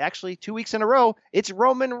 actually 2 weeks in a row, it's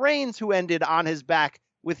Roman Reigns who ended on his back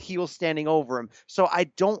with heels standing over him. So I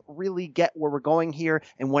don't really get where we're going here.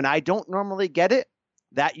 And when I don't normally get it,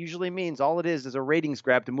 that usually means all it is a ratings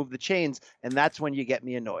grab to move the chains, and that's when you get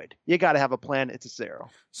me annoyed. You got to have a plan. It's a 0.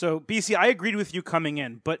 So, BC, I agreed with you coming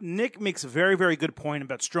in, but Nick makes a very, very good point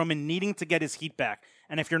about Strowman needing to get his heat back.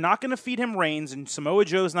 And if you're not going to feed him Reigns and Samoa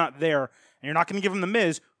Joe's not there, and you're not going to give him The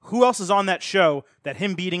Miz, who else is on that show that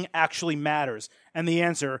him beating actually matters? And the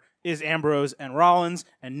answer is Ambrose and Rollins,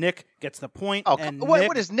 and Nick gets the point. Oh, and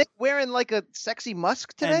what is Nick wearing, like a sexy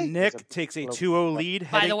musk today? And Nick takes a 2-0 lead.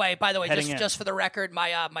 By the way, just for the record,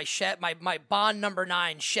 my Bond number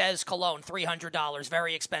 9 Chez cologne, $300,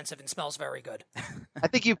 very expensive and smells very good. I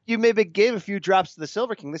think you maybe gave a few drops to the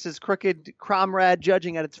Silver King. This is crooked comrade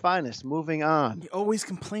judging at its finest. Moving on. You always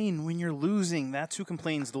complain when you're losing. That's who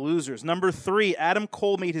complains, the losers. Number 3, Adam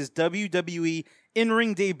Cole made his WWE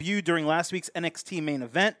in-ring debut during last week's NXT main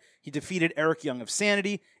event. He defeated Eric Young of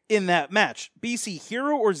Sanity in that match. BC,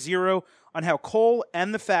 hero or zero on how Cole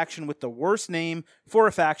and the faction with the worst name for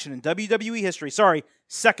a faction in WWE history,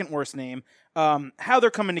 second worst name, how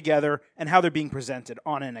they're coming together and how they're being presented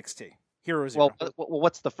on NXT. Hero or zero. Well,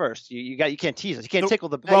 what's the first? You can't tease us. You can't tickle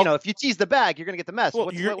the bag. If you tease the bag, you're going to get the mess.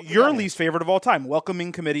 Well, your least favorite of all time.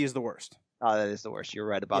 Welcoming committee is the worst. Oh, that is the worst. You're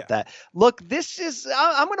right about that. Look,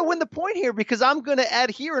 I'm going to win the point here because I'm going to add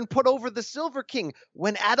here and put over the Silver King.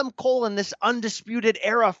 When Adam Cole in this Undisputed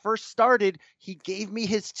Era first started, he gave me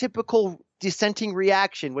his typical dissenting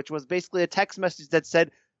reaction, which was basically a text message that said,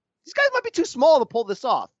 these guys might be too small to pull this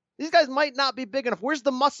off. These guys might not be big enough. Where's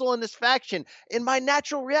the muscle in this faction? And my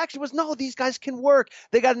natural reaction was, no, these guys can work.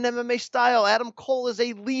 They got an MMA style. Adam Cole is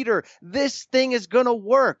a leader. This thing is going to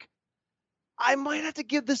work. I might have to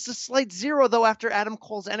give this a slight 0, though, after Adam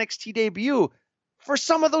Cole's NXT debut. For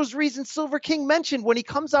some of those reasons Silver King mentioned, when he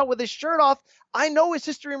comes out with his shirt off, I know his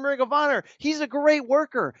history in Ring of Honor. He's a great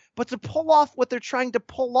worker. But to pull off what they're trying to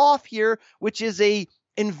pull off here, which is a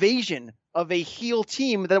invasion of a heel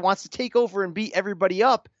team that wants to take over and beat everybody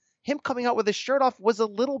up, him coming out with his shirt off was a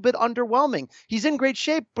little bit underwhelming. He's in great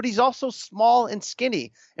shape, but he's also small and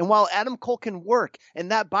skinny. And while Adam Cole can work,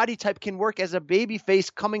 and that body type can work as a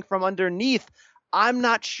babyface coming from underneath, I'm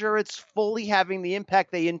not sure it's fully having the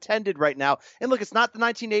impact they intended right now. And look, it's not the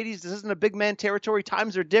 1980s. This isn't a big man territory.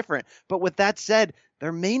 Times are different. But with that said,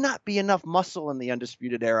 there may not be enough muscle in the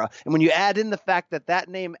Undisputed Era. And when you add in the fact that that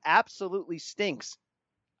name absolutely stinks,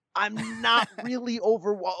 I'm not really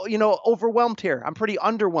overwhelmed here. I'm pretty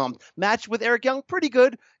underwhelmed. Match with Eric Young, pretty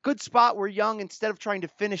good. Good spot where Young, instead of trying to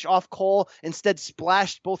finish off Cole, instead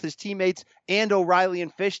splashed both his teammates and O'Reilly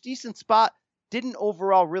and Fish. Decent spot. Didn't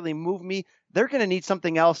overall really move me. They're going to need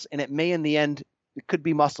something else, and it may in the end, it could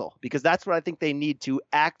be muscle, because that's what I think they need to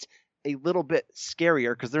act a little bit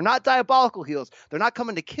scarier, because they're not diabolical heels. They're not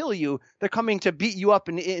coming to kill you. They're coming to beat you up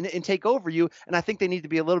and take over you. And I think they need to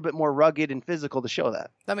be a little bit more rugged and physical to show that.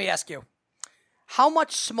 Let me ask you, how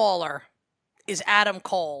much smaller is Adam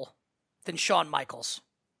Cole than Shawn Michaels?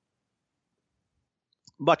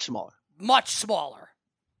 Much smaller. Much smaller.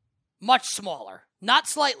 Much smaller. Not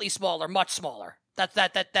slightly smaller, much smaller.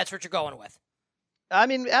 That's what you're going with. I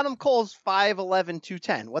mean, Adam Cole's 5'11",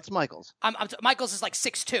 210. What's Michaels? Michaels is like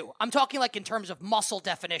 6'2". I'm talking like in terms of muscle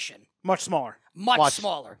definition. Much smaller. Much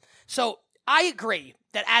smaller. So I agree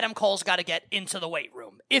that Adam Cole's got to get into the weight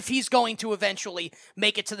room if he's going to eventually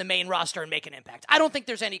make it to the main roster and make an impact. I don't think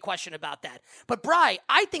there's any question about that. But, Bri,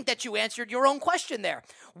 I think that you answered your own question there.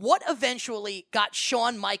 What eventually got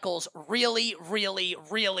Shawn Michaels really, really,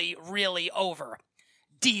 really, really over?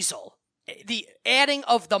 Diesel. The adding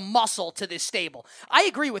of the muscle to this stable. I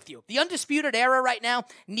agree with you. The Undisputed Era right now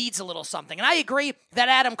needs a little something. And I agree that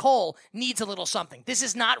Adam Cole needs a little something. This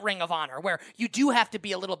is not Ring of Honor, where you do have to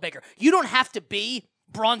be a little bigger. You don't have to be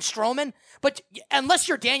Braun Strowman, but unless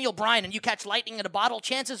you're Daniel Bryan and you catch lightning in a bottle,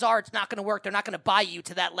 chances are it's not going to work. They're not going to buy you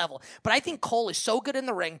to that level. But I think Cole is so good in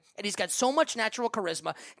the ring, and he's got so much natural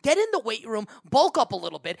charisma. Get in the weight room, bulk up a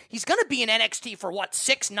little bit. He's going to be in NXT for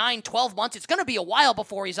 6, 9, 12 months. It's going to be a while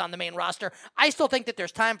before he's on the main roster. I still think that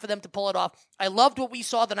there's time for them to pull it off. I loved what we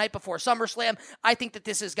saw the night before SummerSlam. I think that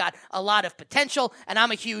this has got a lot of potential, and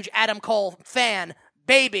I'm a huge Adam Cole fan,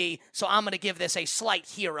 baby, so I'm going to give this a slight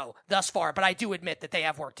hero thus far, but I do admit that they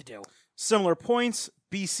have work to do. Similar points.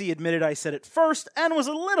 BC admitted I said it first and was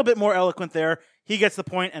a little bit more eloquent there. He gets the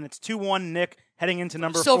point, and it's 2-1 Nick heading into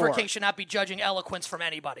number 4. Silver King should not be judging eloquence from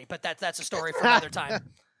anybody, but that's a story for another time.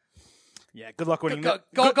 Yeah, good luck winning.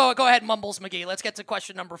 Go ahead, Mumbles McGee. Let's get to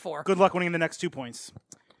question number 4. Good luck winning the next 2 points.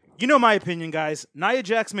 You know my opinion, guys. Nia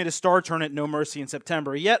Jax made a star turn at No Mercy in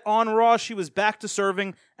September, yet on Raw, she was back to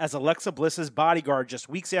serving as Alexa Bliss's bodyguard just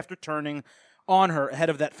weeks after turning on her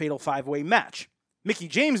ahead of that fatal 5-way match. Mickie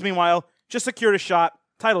James, meanwhile, just secured a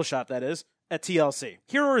title shot that is, at TLC.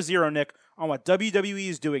 Hero or zero, Nick, on what WWE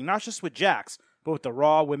is doing, not just with Jax, but with the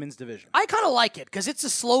Raw Women's Division. I kind of like it because it's a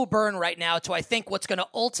slow burn right now to, I think, what's going to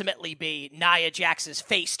ultimately be Nia Jax's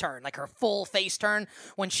face turn, like her full face turn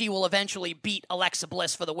when she will eventually beat Alexa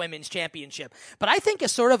Bliss for the Women's Championship. But I think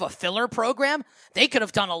as sort of a filler program, they could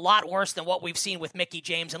have done a lot worse than what we've seen with Mickie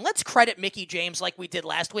James. And let's credit Mickie James like we did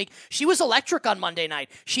last week. She was electric on Monday night.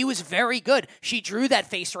 She was very good. She drew that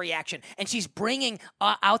face reaction, and she's bringing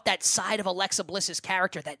out that side of Alexa Bliss's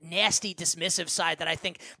character, that nasty, dismissive side that I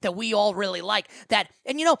think that we all really like.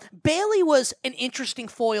 And Bayley was an interesting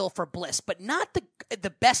foil for Bliss, but not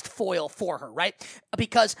the best foil for her, right?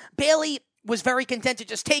 Because Bayley was very content to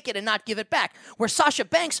just take it and not give it back, where Sasha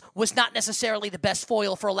Banks was not necessarily the best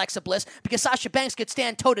foil for Alexa Bliss because Sasha Banks could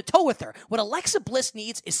stand toe-to-toe with her. What Alexa Bliss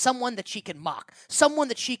needs is someone that she can mock, someone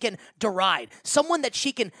that she can deride, someone that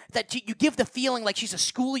you give the feeling like she's a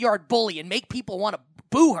schoolyard bully and make people want to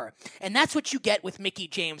boo her. And that's what you get with Mickie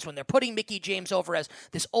James when they're putting Mickie James over as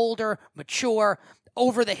this older, mature,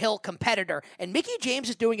 over-the-hill competitor. And Mickie James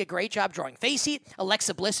is doing a great job drawing face heat.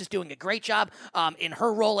 Alexa Bliss is doing a great job in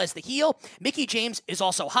her role as the heel. Mickie James is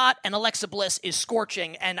also hot, and Alexa Bliss is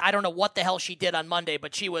scorching. And I don't know what the hell she did on Monday,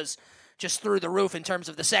 but she was just through the roof in terms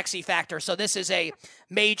of the sexy factor. So this is a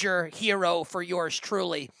major hero for yours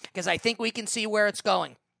truly, because I think we can see where it's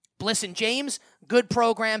going. Bliss and James, good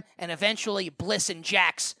program, and eventually Bliss and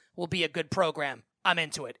Jax will be a good program. I'm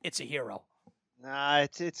into it. It's a hero. Nah,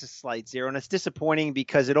 it's a slight zero, and it's disappointing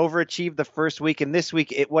because it overachieved the first week, and this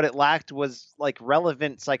week what it lacked was like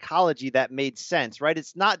relevant psychology that made sense, right?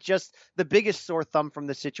 It's not just the biggest sore thumb from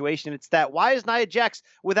the situation. It's that why is Nia Jax,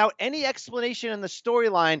 without any explanation in the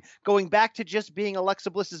storyline, going back to just being Alexa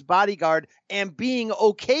Bliss's bodyguard and being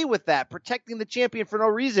okay with that, protecting the champion for no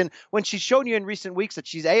reason when she's shown you in recent weeks that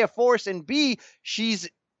she's A, a force, and B, she's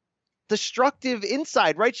destructive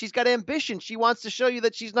inside, right? She's got ambition. She wants to show you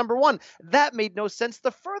that she's number one. That made no sense.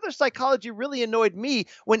 The further psychology really annoyed me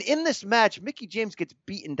when in this match, Mickie James gets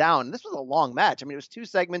beaten down. This was a long match. I mean, it was 2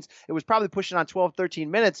 segments. It was probably pushing on 12,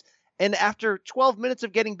 13 minutes. And after 12 minutes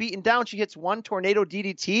of getting beaten down, she hits one tornado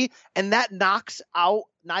DDT, and that knocks out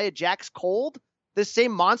Nia Jax cold. This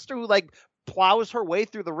same monster who plows her way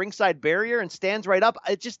through the ringside barrier and stands right up.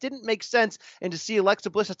 It just didn't make sense. And to see Alexa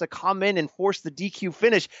Bliss have to come in and force the DQ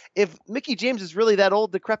finish. If Mickie James is really that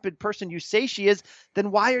old, decrepit person you say she is, then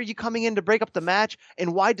why are you coming in to break up the match?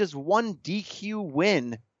 And why does one DQ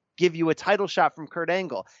win give you a title shot from Kurt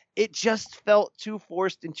Angle? It just felt too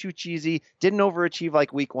forced and too cheesy. Didn't overachieve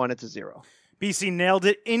like week one. It's a zero. BC nailed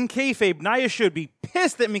it. In kayfabe, Nia should be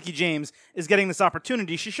pissed that Mickie James is getting this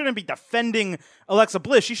opportunity. She shouldn't be defending Alexa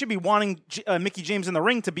Bliss. She should be wanting Mickie James in the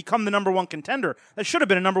ring to become the number one contender. That should have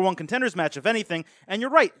been a number one contenders match, if anything. And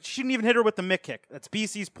you're right. She didn't even hit her with the Mick kick. That's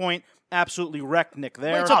BC's point. Absolutely wrecked Nick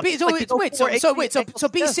there. So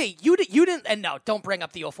BC, you didn't, and no, don't bring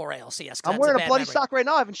up the 04 ALCS. I'm wearing a bloody sock right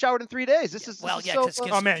now. I haven't showered in 3 days.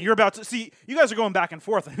 Oh man, you're about to see. You guys are going back and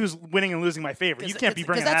forth on who's winning and losing my favorite. You can't be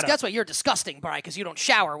bringing that up. That's why you're disgusting, Brian, because you don't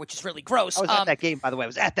shower, which is really gross. I was at that game, by the way. I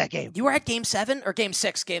was at that game. You were at Game 7 or Game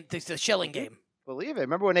 6? The Schilling game. Believe it.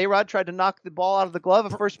 Remember when A-Rod tried to knock the ball out of the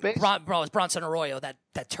glove at first base? It was Bronson Arroyo, that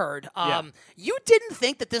turd. You didn't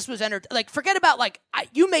think that this was forget about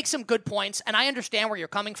you make some good points, and I understand where you're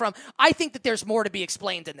coming from. I think that there's more to be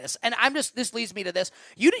explained in this, and this leads me to this.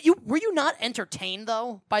 Were you not entertained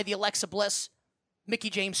though by the Alexa Bliss Mickie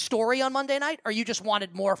James story on Monday night, or you just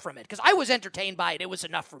wanted more from it? Because I was entertained by it. It was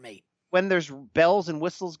enough for me. When there's bells and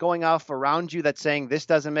whistles going off around you that's saying, this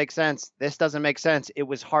doesn't make sense, it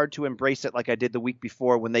was hard to embrace it like I did the week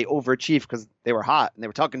before when they overachieved because they were hot and they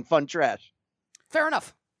were talking fun trash. Fair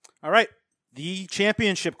enough. All right. The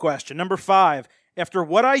championship question, number 5. After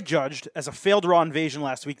what I judged as a failed Raw invasion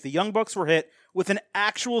last week, the Young Bucks were hit with an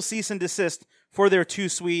actual cease and desist for their too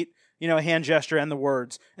sweet, hand gesture and the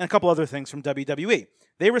words, and a couple other things from WWE.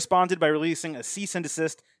 They responded by releasing a cease and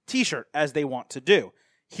desist t-shirt, as they want to do.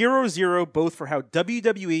 Hero zero, both for how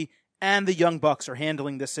WWE and the Young Bucks are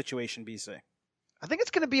handling this situation, BC. I think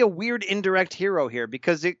it's going to be a weird indirect hero here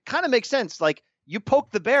because it kind of makes sense. Like, you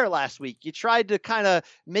poked the bear last week. You tried to kind of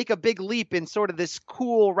make a big leap in sort of this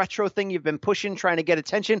cool retro thing you've been pushing, trying to get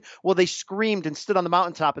attention. Well, they screamed and stood on the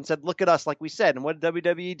mountaintop and said, look at us, like we said. And what did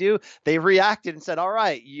WWE do? They reacted and said, all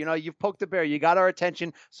right, you've poked the bear. You got our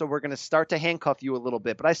attention, so we're going to start to handcuff you a little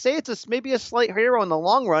bit. But I say it's maybe a slight hero in the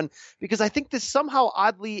long run because I think this somehow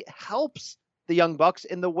oddly helps the Young Bucks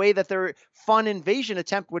in the way that their fun invasion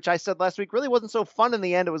attempt, which I said last week really wasn't so fun in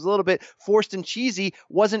the end, it was a little bit forced and cheesy,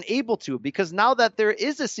 wasn't able to, because now that there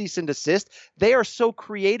is a cease and desist, they are so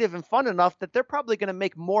creative and fun enough that they're probably going to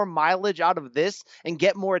make more mileage out of this and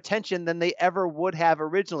get more attention than they ever would have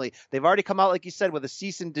originally. They've already come out, like you said, with a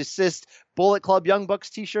cease and desist Bullet Club Young Bucks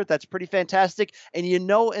t-shirt. That's pretty fantastic. And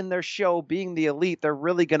in their show, being the Elite, they're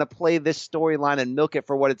really going to play this storyline and milk it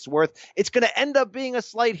for what it's worth. It's going to end up being a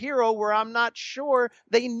slight hero where I'm not sure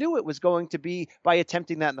they knew it was going to be by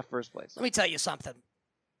attempting that in the first place. Let me tell you something.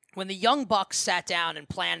 When the Young Bucks sat down and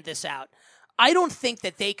planned this out, I don't think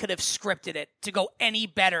that they could have scripted it to go any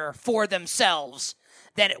better for themselves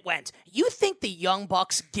than it went. You think the Young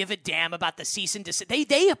Bucks give a damn about the cease and desist?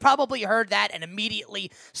 They probably heard that and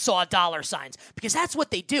immediately saw dollar signs, because that's what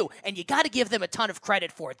they do, and you got to give them a ton of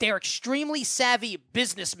credit for it. They're extremely savvy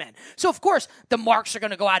businessmen. So of course the marks are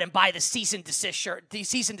going to go out and buy the cease and desist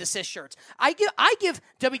shirts. I give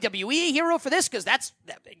WWE a hero for this, because that's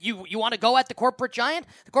you want to go at the corporate giant.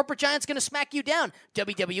 The corporate giant's going to smack you down.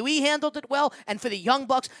 WWE handled it well, and for the Young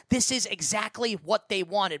Bucks, this is exactly what they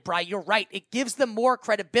wanted. Bri, you're right. It gives them more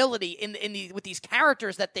credibility with these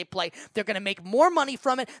characters that they play. They're going to make more money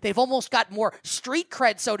from it. They've almost got more street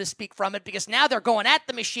cred, so to speak, from it, because now they're going at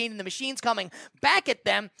the machine and the machine's coming back at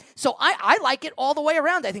them. So I like it all the way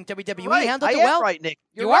around. I think WWE handled it well. Right, Nick.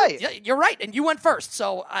 You're right. You're right, and you went first.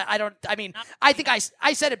 So I think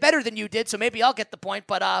I said it better than you did, so maybe I'll get the point.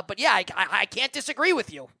 But yeah, I can't disagree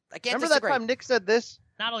with you. I can't Remember disagree. that time Nick said this?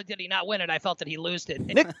 Not only did he not win it, I felt that he lost it.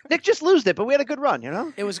 Nick just lost it, but we had a good run,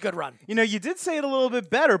 It was a good run. You did say it a little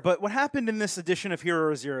bit better, but what happened in this edition of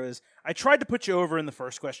Hero Zero is I tried to put you over in the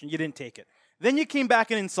first question. You didn't take it. Then you came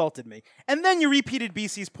back and insulted me. And then you repeated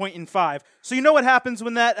BC's point in 5. So you know what happens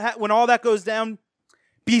when all that goes down?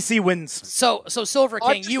 BC wins. So Silver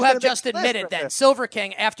King, you have just admitted that Silver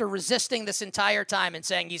King, after resisting this entire time and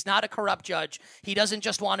saying he's not a corrupt judge, he doesn't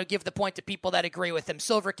just want to give the point to people that agree with him.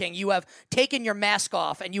 Silver King, you have taken your mask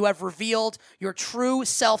off and you have revealed your true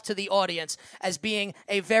self to the audience as being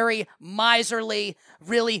a very miserly,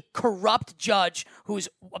 really corrupt judge who's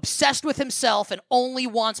obsessed with himself and only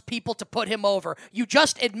wants people to put him over. You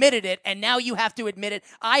just admitted it, and now you have to admit it.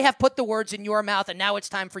 I have put the words in your mouth, and now it's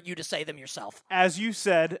time for you to say them yourself. As you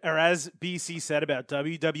said, or as BC said about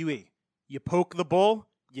WWE, you poke the bull,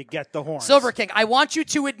 you get the horns. Silver King, I want you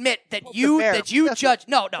to admit that you judge.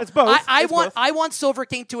 No. It's both. I want Silver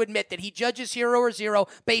King to admit that he judges Hero or Zero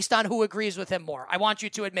based on who agrees with him more. I want you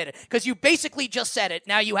to admit it, because you basically just said it.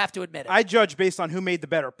 Now you have to admit it. I judge based on who made the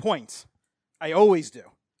better points. I always do,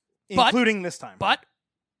 including this time. But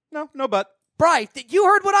no but. Bri, you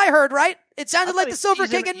heard what I heard, right? It sounded like the Silver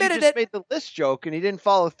King admitted it. He made the list joke and he didn't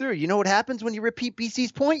follow through. You know what happens when you repeat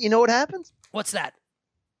BC's point? You know what happens? What's that?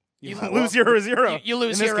 You lose Hero or Zero. You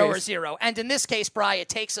lose Hero or Zero. And in this case, Bri, it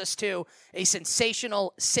takes us to a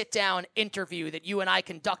sensational sit-down interview that you and I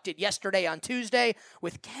conducted yesterday on Tuesday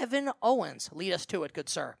with Kevin Owens. Lead us to it, good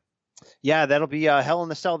sir. Yeah, that'll be Hell in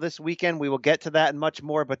the Cell this weekend. We will get to that and much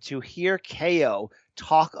more. But to hear KO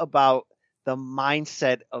talk about the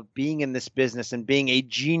mindset of being in this business and being a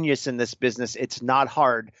genius in this business, it's not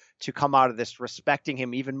hard to come out of this respecting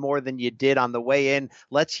him even more than you did on the way in.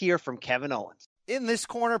 Let's hear from Kevin Owens. In this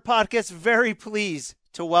corner podcast, very pleased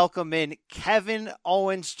to welcome in Kevin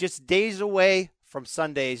Owens, just days away from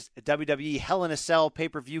Sunday's WWE Hell in a Cell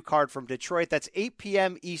pay-per-view card from Detroit. That's 8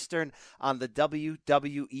 p.m. Eastern on the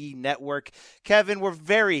WWE Network. Kevin, we're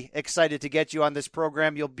very excited to get you on this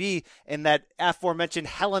program. You'll be in that aforementioned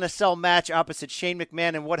Hell in a Cell match opposite Shane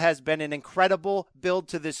McMahon in what has been an incredible build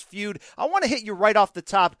to this feud. I want to hit you right off the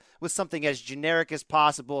top with something as generic as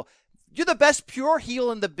possible. You're the best pure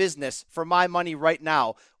heel in the business for my money right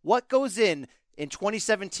now. What goes in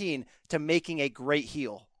 2017 to making a great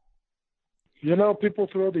heel? People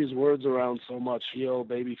throw these words around so much: heel,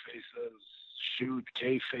 baby faces, shoot,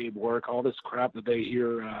 kayfabe work, all this crap that they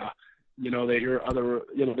hear. They hear other,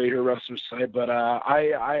 they hear wrestlers say. But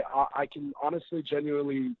I can honestly,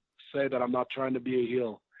 genuinely say that I'm not trying to be a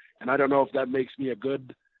heel, and I don't know if that makes me a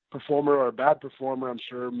good performer or a bad performer. I'm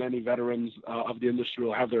sure many veterans of the industry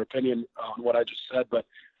will have their opinion on what I just said, but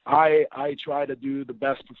I try to do the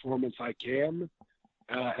best performance I can,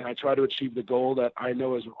 and I try to achieve the goal that I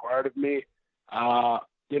know is required of me.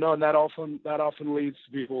 And that often leads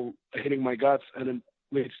to people hitting my guts, and it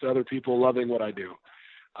leads to other people loving what I do.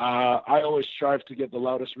 I always strive to get the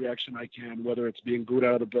loudest reaction I can, whether it's being booed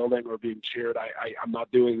out of the building or being cheered. I'm not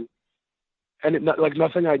doing, and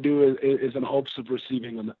nothing I do is in hopes of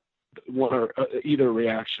receiving one or either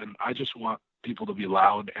reaction. I just want people to be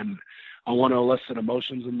loud, and I want to elicit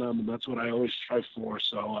emotions in them, and that's what I always strive for.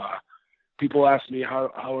 So, people ask me, how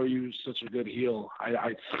are you such a good heel?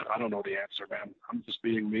 I don't know the answer, man. I'm just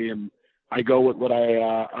being me, and I go with what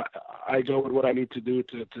I go with what I need to do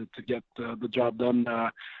to get the job done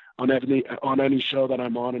on any show that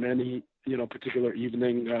I'm on in any particular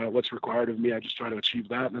evening. What's required of me, I just try to achieve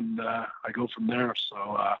that, and I go from there.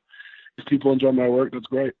 So if people enjoy my work, that's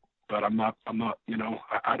great. but I'm not, you know,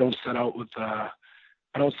 I don't set out with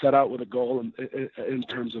a goal in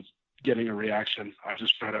terms of getting a reaction. I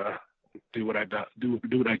just try to do what I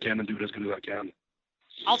can and do it as good as I can.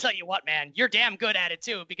 I'll tell you what, man, you're damn good at it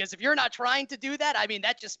too, because if you're not trying to do that, I mean,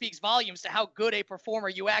 that just speaks volumes to how good a performer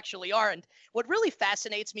you actually are. And what really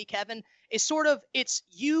fascinates me, Kevin, is sort of it's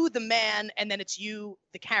you, the man, and then it's you,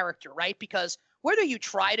 the character, right? Because whether you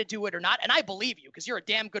try to do it or not, and I believe you because you're a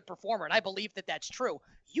damn good performer, and I believe that that's true,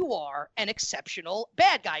 you are an exceptional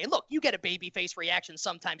bad guy. And look, you get a babyface reaction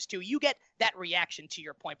sometimes too. You get that reaction to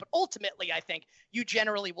your point. But ultimately, I think you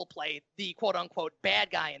generally will play the quote-unquote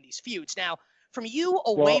bad guy in these feuds. Now, from you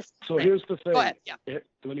away from... So here's the thing. Go ahead. Yeah.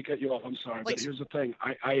 Let me cut you off. I'm sorry. Please. But here's the thing.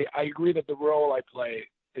 I agree that the role I play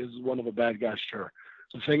is one of a bad guy, sure.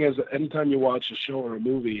 The thing is, anytime you watch a show or a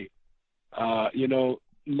movie, you know,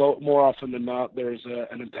 more often than not, there's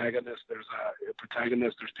an antagonist, there's a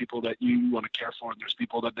protagonist, there's people that you want to care for, and there's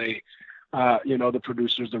people that they, you know, the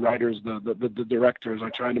producers, the writers, the directors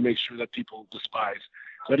are trying to make sure that people despise.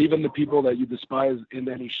 But even the people that you despise in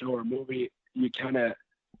any show or movie, you kind of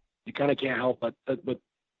can't help but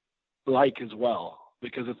like as well,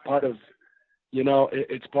 because it's part of, you know,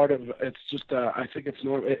 it's just, I think it's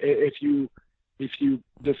normal. If you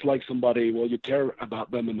dislike somebody, well, you care about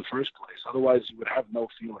them in the first place. Otherwise, you would have no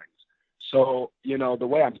feelings. So, you know, the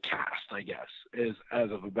way I'm cast, I guess, is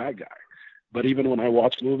as of a bad guy. But even when I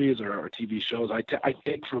watch movies or TV shows, I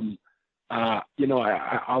take from, you know,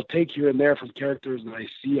 I'll take here and there from characters that I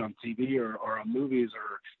see on TV or on movies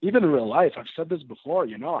or even in real life. I've said this before,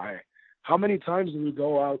 you know, how many times do we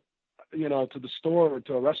go out, you know, to the store or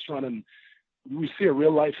to a restaurant and we see a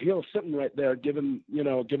real life heel sitting right there giving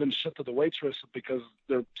shit to the waitress because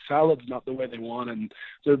their salad's not the way they want and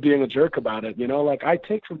they're being a jerk about it. You know, like I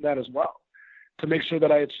take from that as well to make sure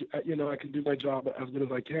that I can do my job as good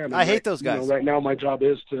as I can. And I hate those guys. You know, right now my job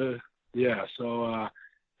is to, so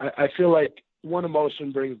I feel like one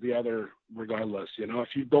emotion brings the other regardless. You know, if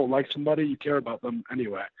you don't like somebody, you care about them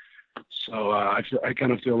anyway. So I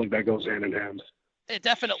kind of feel like that goes hand in hand. It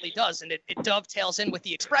definitely does, and it dovetails in with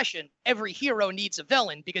the expression, every hero needs a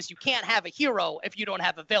villain, because you can't have a hero if you don't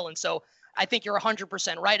have a villain. So I think you're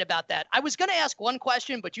 100% right about that. I was going to ask one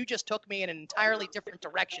question, but you just took me in an entirely different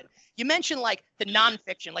direction. You mentioned like the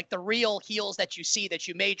nonfiction, like the real heels that you see that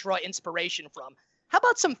you may draw inspiration from. How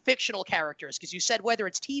about some fictional characters? Because you said whether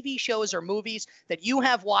it's TV shows or movies that you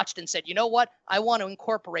have watched and said, you know what, I want to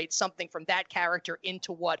incorporate something from that character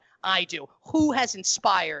into what I do. Who has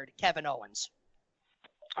inspired Kevin Owens?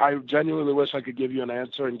 I genuinely wish I could give you an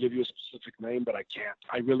answer and give you a specific name, but I can't.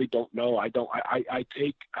 I really don't know. I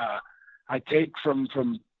take from,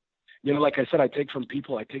 you know, like I said, I take from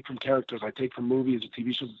people, I take from characters, I take from movies and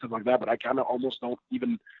TV shows and stuff like that, but I kind of almost don't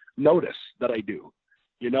even notice that I do.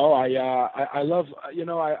 You know, I love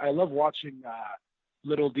watching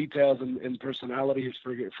little details and personalities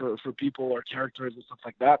for people or characters and stuff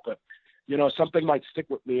like that. But, you know, something might stick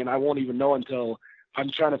with me and I won't even know until I'm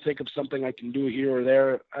trying to think of something I can do here or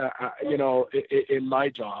there, you know, in my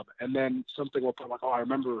job. And then something will come like, oh, I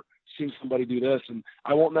remember seeing somebody do this. And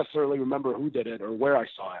I won't necessarily remember who did it or where I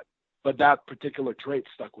saw it, but that particular trait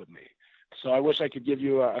stuck with me. So I wish I could give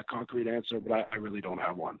you a concrete answer, but I really don't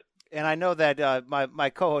have one. And I know that my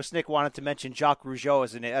co-host Nick wanted to mention Jacques Rougeau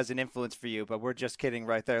as an influence for you, but we're just kidding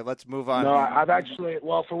right there. Let's move on. No, I've actually,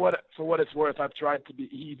 well, for what it's worth, I've tried to be.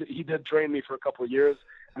 He did train me for a couple of years,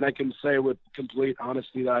 and I can say with complete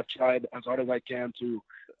honesty that I've tried as hard as I can to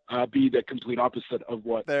be the complete opposite of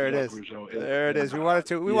what There Jacques Rougeau is. There it is. We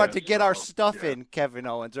wanted to get our stuff in, Kevin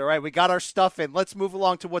Owens. All right, we got our stuff in. Let's move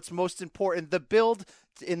along to what's most important. The build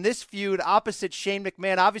in this feud opposite Shane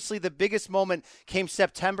McMahon. Obviously, the biggest moment came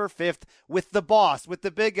September 5th with the boss, with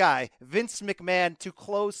the big guy, Vince McMahon, to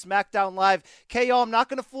close SmackDown Live. KO, I'm not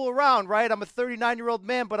going to fool around, right? I'm a 39-year-old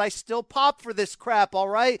man, but I still pop for this crap, all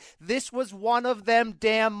right? This was one of them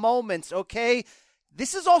damn moments, okay?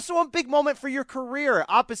 This is also a big moment for your career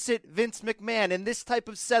opposite Vince McMahon in this type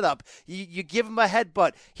of setup. You give him a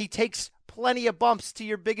headbutt. He takes plenty of bumps to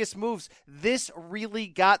your biggest moves. This really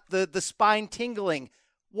got the spine tingling.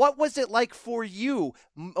 What was it like for you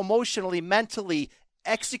emotionally, mentally,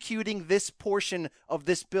 executing this portion of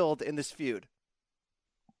this build in this feud?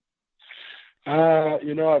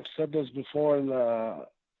 You know, I've said this before, and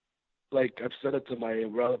I've said it to my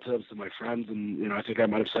relatives, to my friends, and, you know, I think I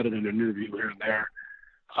might have said it in an interview here and there.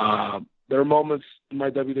 There are moments in my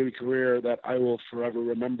WWE career that I will forever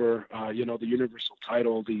remember. You know, the Universal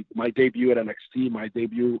title, my debut at NXT, my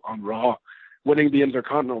debut on Raw, winning the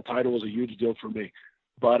Intercontinental title was a huge deal for me.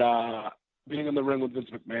 But being in the ring with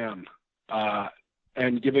Vince McMahon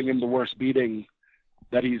and giving him the worst beating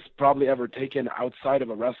that he's probably ever taken outside of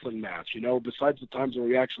a wrestling match. You know, besides the times where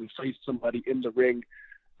we actually faced somebody in the ring,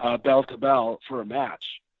 bell to bell for a match.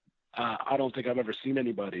 I don't think I've ever seen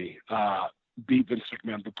anybody beat Vince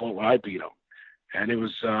McMahon to the point where I beat him. And it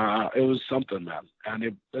was something, man.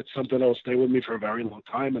 And it's something that will stay with me for a very long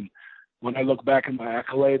time. And when I look back at my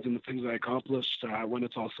accolades and the things I accomplished, when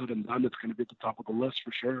it's all said and done, it's going to be at the top of the list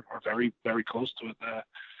for sure, or very, very close to it,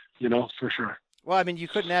 for sure. Well, I mean, you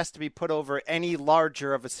couldn't ask to be put over any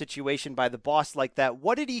larger of a situation by the boss like that.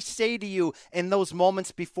 What did he say to you in those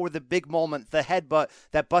moments before the big moment, the headbutt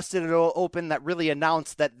that busted it all open, that really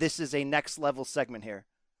announced that this is a next-level segment here?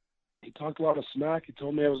 He talked a lot of smack. He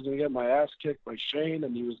told me I was going to get my ass kicked by Shane,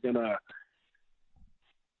 and he was going to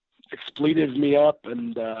expletive me up.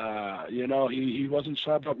 And, he wasn't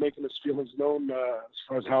shy about making his feelings known as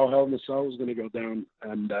far as how Hell in a Cell was going to go down.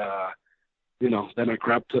 And, then I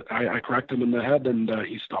cracked him in the head, and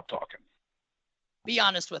he stopped talking. Be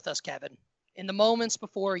honest with us, Kevin. In the moments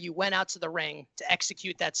before you went out to the ring to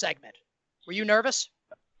execute that segment, were you nervous?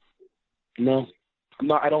 No, I'm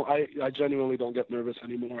not. I genuinely don't get nervous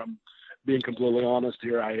anymore. I'm being completely honest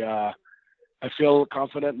here. I feel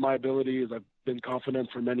confident in my abilities. I've been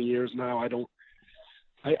confident for many years now.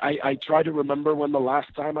 I try to remember when the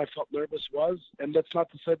last time I felt nervous was, and that's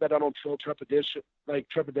not to say that I don't feel trepidation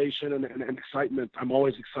and excitement. I'm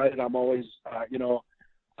always excited. I'm always,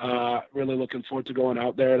 really looking forward to going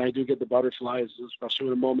out there, and I do get the butterflies, especially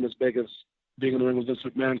when a moment as big as being in the ring with Vince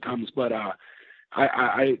McMahon comes. But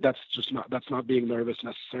that's not being nervous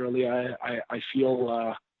necessarily. I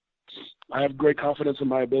feel I have great confidence in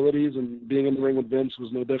my abilities, and being in the ring with Vince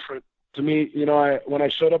was no different. To me, when I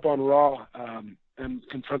showed up on Raw and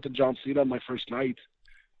confronted John Cena on my first night,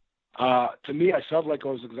 to me, I felt like I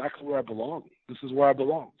was exactly where I belong. This is where I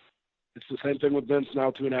belong. It's the same thing with Vince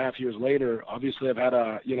now, 2.5 years later. Obviously, I've had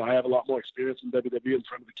I have a lot more experience in WWE in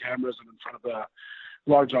front of the cameras and in front of the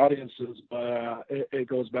large audiences, but it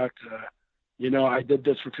goes back to, I did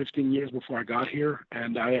this for 15 years before I got here,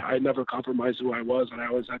 and I never compromised who I was, and I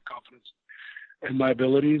always had confidence in my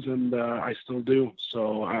abilities, and I still do.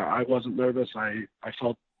 So I wasn't nervous. I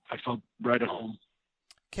felt right at home.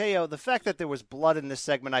 KO, the fact that there was blood in this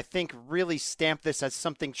segment, I think, really stamped this as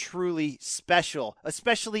something truly special,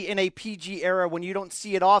 especially in a PG era when you don't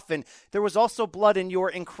see it often. There was also blood in your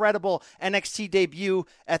incredible NXT debut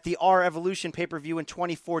at the R Evolution pay-per-view in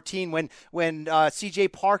 2014 when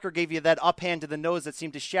CJ Parker gave you that uphand to the nose that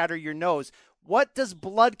seemed to shatter your nose. What does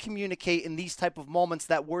blood communicate in these type of moments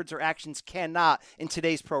that words or actions cannot in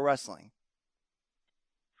today's pro wrestling?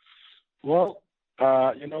 Well,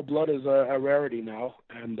 blood is a rarity now,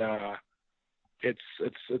 and it's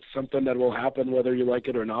something that will happen whether you like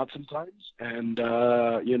it or not sometimes. And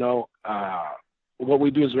what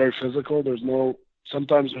we do is very physical.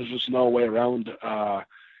 Sometimes there's just no way around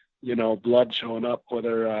blood showing up.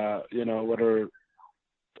 Whether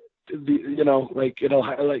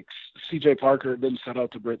like CJ Parker didn't set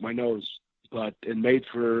out to break my nose, but it made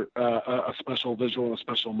for a special visual and a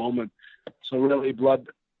special moment. So really, blood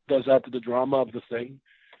does add to the drama of the thing.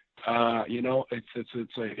 It's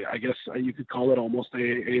I guess you could call it almost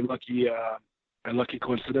a lucky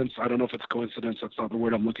coincidence. I don't know if it's coincidence. That's not the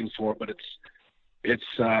word I'm looking for, but it's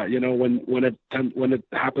when it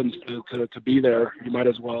happens to be there, you might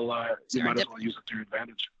as well use it to your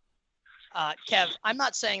advantage. Kev, I'm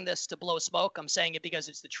not saying this to blow smoke. I'm saying it because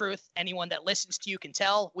it's the truth. Anyone that listens to you can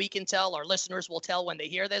tell. We can tell. Our listeners will tell when they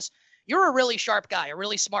hear this. You're a really sharp guy, a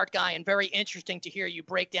really smart guy, and very interesting to hear you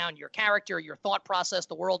break down your character, your thought process,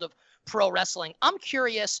 the world of pro wrestling. I'm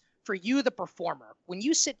curious, for you, the performer, when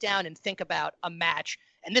you sit down and think about a match,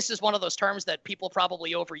 and this is one of those terms that people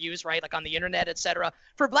probably overuse, right? Like on the internet, etc.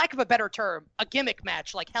 For lack of a better term, a gimmick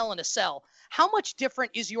match like Hell in a Cell. How much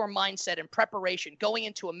different is your mindset and preparation going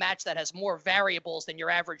into a match that has more variables than your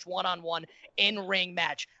average one-on-one in-ring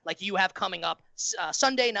match like you have coming up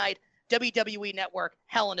Sunday night, WWE Network,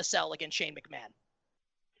 Hell in a Cell against Shane McMahon?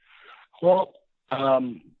 Well,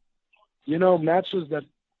 matches that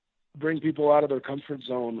bring people out of their comfort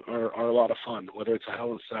zone are a lot of fun, whether it's a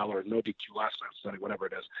Hell in a Cell or no DQ last man standing, whatever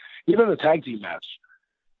it is. Even a tag team match.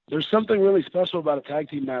 There's something really special about a tag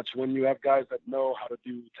team match when you have guys that know how to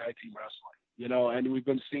do tag team wrestling, and we've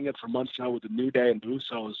been seeing it for months now with the New Day and the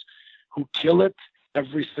Usos, who kill it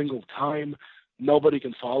every single time. Nobody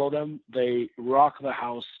can follow them. They rock the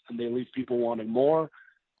house and they leave people wanting more.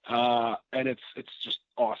 And it's just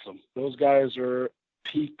awesome. Those guys are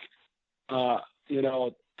peak,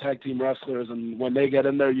 tag team wrestlers. And when they get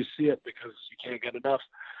in there, you see it because you can't get enough.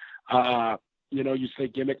 You say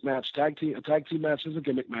gimmick match, a tag team match is a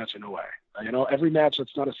gimmick match in a way. Every match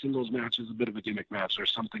that's not a singles match is a bit of a gimmick match or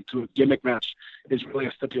something to it. Gimmick match is really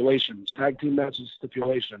a stipulation. Tag team match is a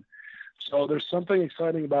stipulation. So there's something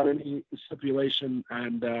exciting about any stipulation,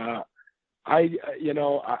 and I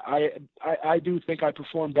do think I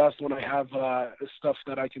perform best when I have stuff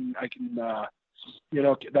that I can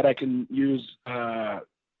that I can use.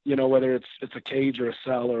 Whether it's a cage or a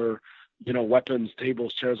cell or weapons,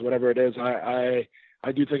 tables, chairs, whatever it is. I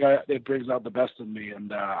do think it brings out the best in me,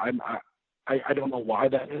 and I don't know why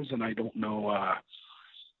that is, and I don't know.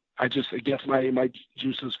 It gets my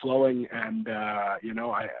juices flowing, and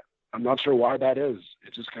I'm not sure why that is.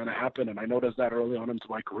 It just kind of happened, and I noticed that early on into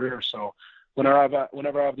my career. So whenever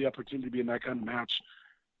I have the opportunity to be in that kind of match,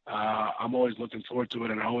 I'm always looking forward to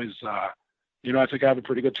it, and I always, I think I have a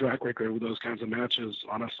pretty good track record with those kinds of matches.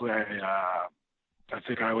 Honestly, I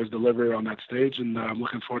think I always deliver on that stage, and I'm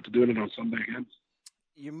looking forward to doing it on Sunday again.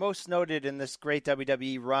 You're most noted in this great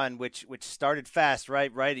WWE run, which started fast,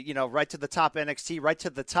 right to the top NXT, right to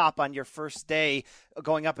the top on your first day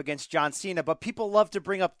going up against John Cena. But people love to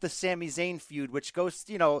bring up the Sami Zayn feud, which goes,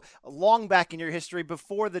 long back in your history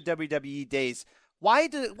before the WWE days. Why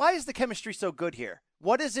is the chemistry so good here?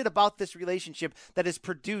 What is it about this relationship that has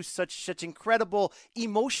produced such incredible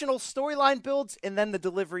emotional storyline builds and then the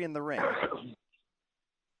delivery in the ring?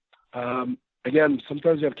 Again,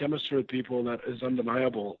 sometimes you have chemistry with people that is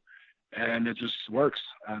undeniable, and it just works.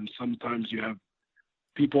 And sometimes you have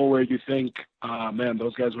people where you think, man,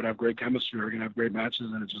 those guys would have great chemistry or going to have great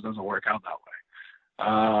matches, and it just doesn't work out that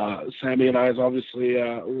way. Sami and I is obviously,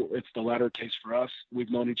 it's the latter case for us.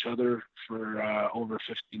 We've known each other for over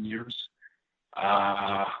 15 years,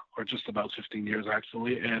 or just about 15 years,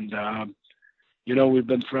 actually. And, we've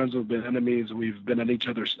been friends, we've been enemies, we've been at each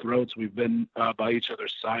other's throats, we've been by each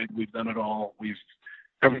other's side, we've done it all.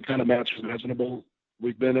 Every kind of match imaginable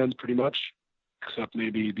we've been in, pretty much, except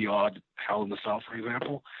maybe the odd Hell in the Cell, for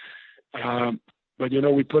example. But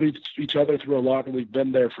we put each other through a lot, and we've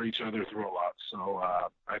been there for each other through a lot. So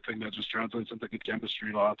I think that just translates into good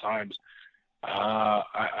chemistry a lot of times.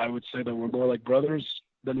 I would say that we're more like brothers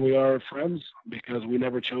than we are friends, because we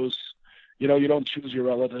never chose. You don't choose your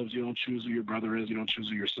relatives. You don't choose who your brother is. You don't choose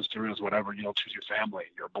who your sister is, whatever. You don't choose your family.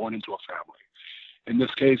 You're born into a family. In this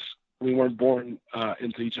case, we weren't born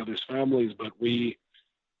into each other's families, but we,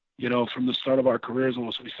 from the start of our careers,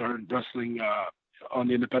 once we started wrestling on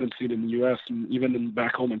the independent scene in the U.S. and even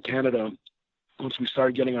back home in Canada, once we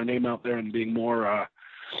started getting our name out there and being more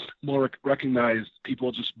recognized,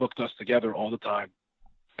 people just booked us together all the time.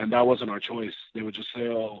 And that wasn't our choice. They would just say,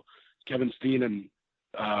 oh, Kevin Steen and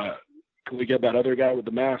can we get that other guy with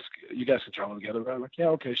the mask? You guys can travel together. I'm like, yeah,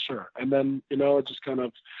 okay, sure. And then, it just kind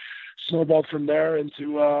of snowballed from there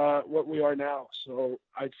into what we are now. So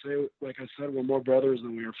I'd say, like I said, we're more brothers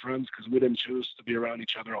than we are friends, because we didn't choose to be around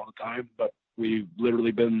each other all the time. But we've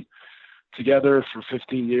literally been together for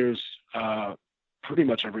 15 years, pretty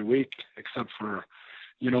much every week, except for,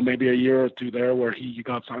 maybe a year or two there where he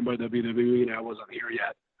got signed by WWE and I wasn't here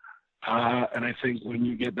yet. And I think when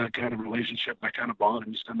you get that kind of relationship, that kind of bond,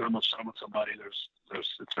 and you spend that much time with somebody,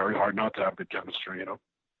 it's very hard not to have good chemistry,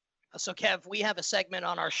 So, Kev, we have a segment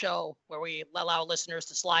on our show where we allow listeners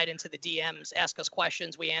to slide into the DMs, ask us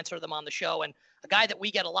questions. We answer them on the show. And a guy that we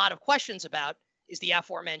get a lot of questions about is the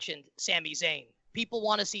aforementioned Sami Zayn. People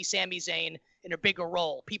want to see Sami Zayn in a bigger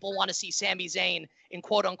role. People want to see Sami Zayn in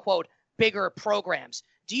quote-unquote bigger programs.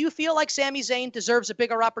 Do you feel like Sami Zayn deserves a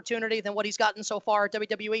bigger opportunity than what he's gotten so far at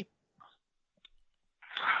WWE?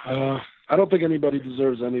 I don't think anybody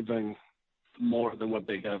deserves anything more than what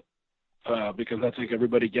they get, because I think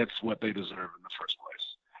everybody gets what they deserve in the first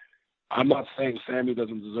place. I'm not saying Sami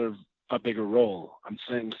doesn't deserve a bigger role. I'm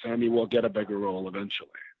saying Sami will get a bigger role eventually.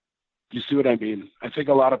 You see what I mean? I think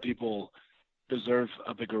a lot of people deserve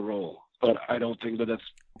a bigger role, but I don't think that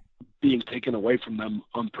that's being taken away from them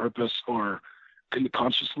on purpose or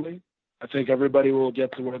consciously. I think everybody will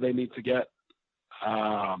get to where they need to get.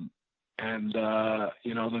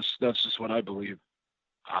 That's just what I believe.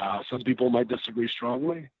 Some people might disagree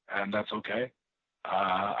strongly, and that's okay.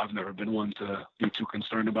 I've never been one to be too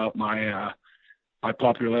concerned about my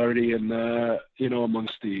popularity and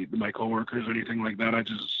amongst my coworkers or anything like that.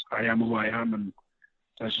 I am who I am, and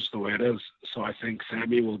that's just the way it is. So I think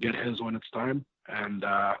Sami will get his when it's time. And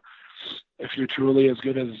if you're truly as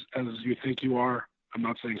good as you think you are, I'm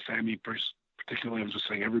not saying Sami particularly, I'm just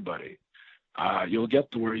saying everybody. You'll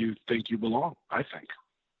get to where you think you belong. I think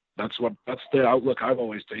that's the outlook I've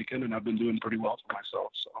always taken, and I've been doing pretty well for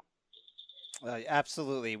myself. So,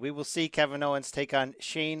 absolutely, we will see Kevin Owens take on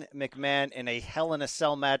Shane McMahon in a Hell in a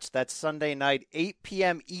Cell match. That's Sunday night, 8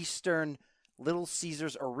 p.m. Eastern, Little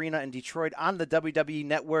Caesars Arena in Detroit on the WWE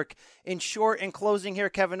Network. In short, in closing here,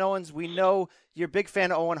 Kevin Owens, we know you're a big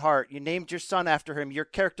fan of Owen Hart. You named your son after him. Your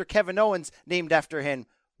character, Kevin Owens, named after him.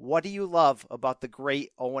 What do you love about the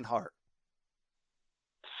great Owen Hart?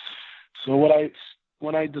 So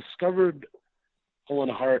when I discovered Owen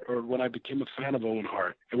Hart, or when I became a fan of Owen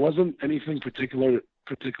Hart, it wasn't anything particular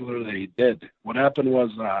that he did. What happened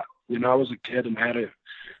was, I was a kid and had a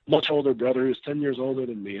much older brother who was 10 years older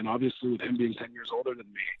than me, and obviously with him being 10 years older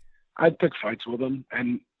than me, I'd pick fights with him,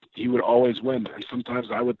 and he would always win. And sometimes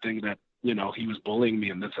I would think that, he was bullying me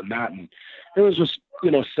and this and that, and it was just,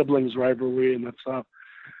 siblings rivalry and that stuff.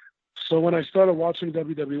 So when I started watching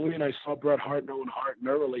WWE and I saw Bret Hart and Owen Hart and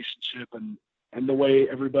their relationship and the way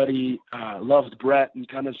everybody loved Bret and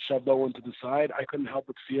kind of shoved Owen to the side, I couldn't help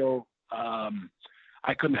but feel a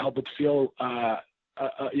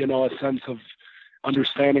sense of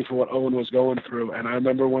understanding for what Owen was going through. And I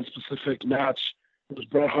remember one specific match. It was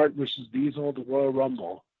Bret Hart versus Diesel, the Royal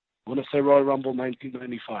Rumble. I want to say Royal Rumble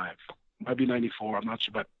 1995. Might be 94. I'm not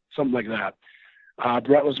sure, but something like that.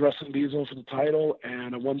 Bret was wrestling Diesel for the title,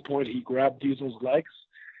 and at one point he grabbed Diesel's legs,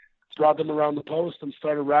 brought them around the post, and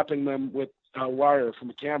started wrapping them with wire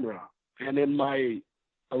from a camera. And in my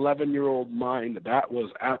 11-year-old mind, that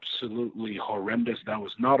was absolutely horrendous. That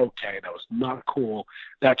was not okay. That was not cool.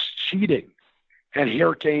 That's cheating. And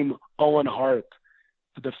here came Owen Hart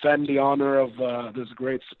to defend the honor of this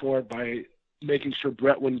great sport by making sure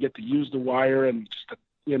Bret wouldn't get to use the wire. And just,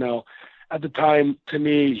 at the time, to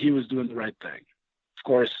me, he was doing the right thing. Of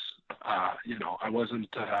course, I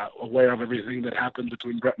wasn't aware of everything that happened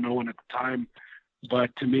between Bret and Owen at the time,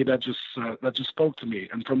 but to me, that just spoke to me.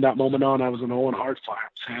 And from that moment on, I was an Owen Hart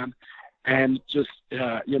fan, and just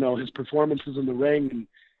his performances in the ring and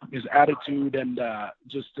his attitude and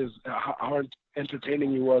just how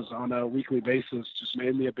entertaining he was on a weekly basis just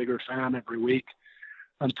made me a bigger fan every week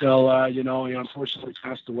until he unfortunately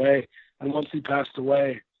passed away. And once he passed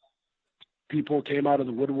away, people came out of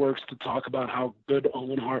the woodworks to talk about how good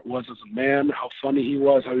Owen Hart was as a man, how funny he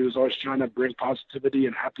was, how he was always trying to bring positivity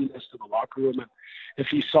and happiness to the locker room. And if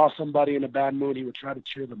he saw somebody in a bad mood, he would try to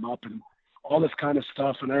cheer them up and all this kind of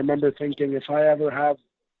stuff. And I remember thinking, if I ever have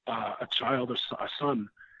a child or a son,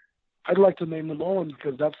 I'd like to name them Owen,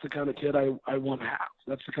 because that's the kind of kid I want to have.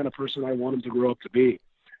 That's the kind of person I want him to grow up to be.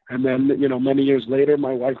 And then, many years later,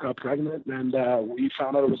 my wife got pregnant, and we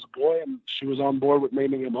found out it was a boy, and she was on board with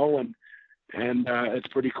naming him Owen. And it's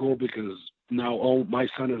pretty cool because now my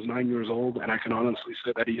son is 9 years old, and I can honestly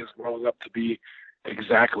say that he is growing up to be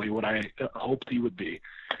exactly what I hoped he would be.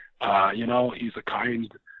 He's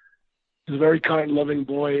a very kind, loving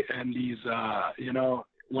boy, and he's,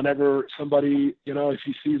 whenever somebody, if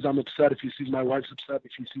he sees I'm upset, if he sees my wife's upset,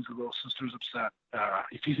 if he sees her little sister's upset,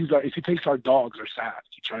 if he thinks our dogs are sad,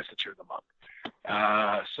 he tries to cheer them up.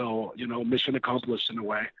 So, mission accomplished in a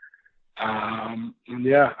way. And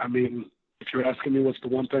yeah, I mean, if you're asking me what's the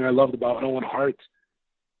one thing I loved about Owen Hart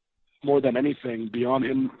more than anything, beyond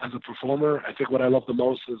him as a performer, I think what I love the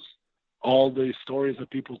most is all the stories that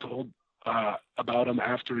people told about him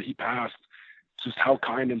after he passed, just how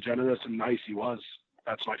kind and generous and nice he was.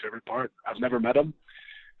 That's my favorite part. I've never met him,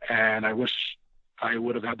 and I wish I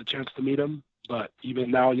would have had the chance to meet him. But even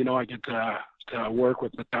now, I get to work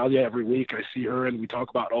with Natalia every week. I see her, and we talk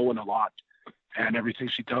about Owen a lot. And everything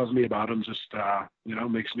she tells me about him just,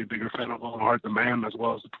 makes me a bigger fan of Owen Hart, the man, as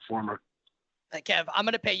well as the performer. Kev, I'm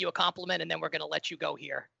going to pay you a compliment, and then we're going to let you go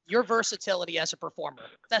here. Your versatility as a performer,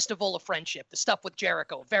 Festival of Friendship, the stuff with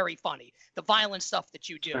Jericho, very funny. The violent stuff that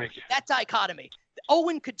you do, that dichotomy.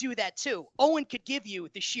 Owen could do that too. Owen could give you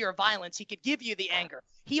the sheer violence. He could give you the anger.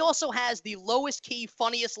 He also has the lowest key,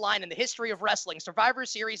 funniest line in the history of wrestling, Survivor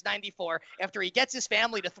Series 94. After he gets his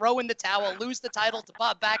family to throw in the towel, lose the title to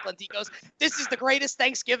Bob Backlund, he goes, "This is the greatest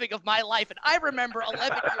Thanksgiving of my life." And I remember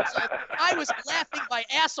 11 years old, I was laughing my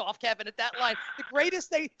ass off, Kevin, at that line. The greatest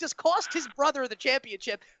thing, just cost his brother the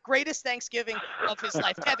championship. Greatest Thanksgiving of his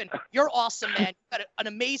life. Kevin, you're awesome, man. You've got an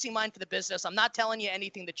amazing mind for the business. I'm not telling you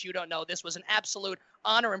anything that you don't know. This was an absolute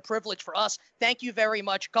honor and privilege for us. Thank you very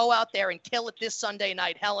much. Go out there and kill it this Sunday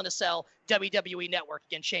night. Hell in a Cell, WWE Network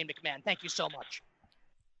against Shane McMahon. Thank you so much.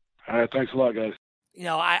 All right. Thanks a lot, guys.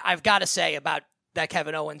 I've got to say about that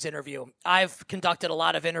Kevin Owens interview, I've conducted a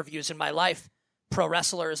lot of interviews in my life, pro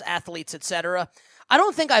wrestlers, athletes, etc. I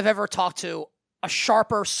don't think I've ever talked to a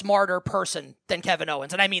sharper, smarter person than Kevin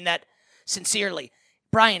Owens. And I mean that sincerely.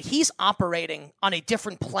 Brian, he's operating on a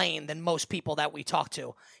different plane than most people that we talk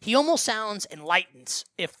to. He almost sounds enlightened,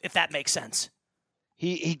 if that makes sense.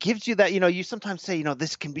 He gives you that, you sometimes say,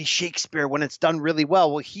 this can be Shakespeare when it's done really well.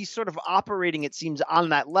 Well, he's sort of operating, it seems, on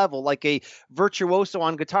that level, like a virtuoso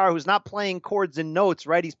on guitar who's not playing chords and notes,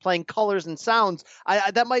 right? He's playing colors and sounds.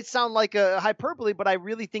 That might sound like a hyperbole, but I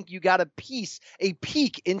really think you got a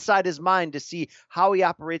peek inside his mind to see how he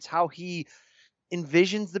operates, how he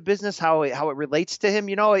envisions the business, how it relates to him.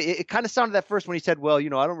 It kind of sounded at first when he said, well, I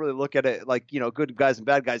don't really look at it like, good guys and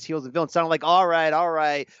bad guys, heels and villains. Sounded like, all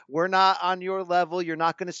right, we're not on your level. You're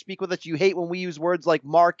not going to speak with us. You hate when we use words like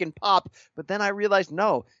mark and pop. But then I realized,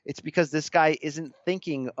 no, it's because this guy isn't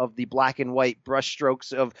thinking of the black and white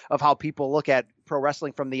brushstrokes of how people look at pro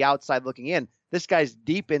wrestling from the outside looking in. This guy's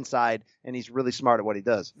deep inside, and he's really smart at what he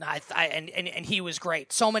does. And he was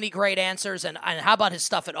great. So many great answers. And how about his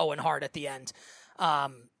stuff at Owen Hart at the end?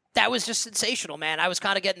 That was just sensational, man. I was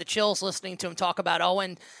kind of getting the chills listening to him talk about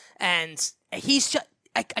Owen, and he's just,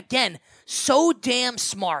 again, so damn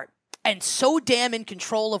smart and so damn in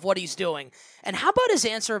control of what he's doing. And how about his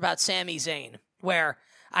answer about Sami Zayn, where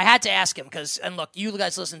I had to ask him, and look, you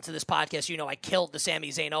guys listen to this podcast, I killed the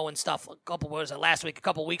Sami Zayn Owen stuff a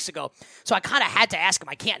couple weeks ago. So I kind of had to ask him.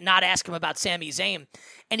 I can't not ask him about Sami Zayn.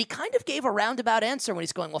 And he kind of gave a roundabout answer when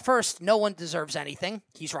he's going, well, first, no one deserves anything.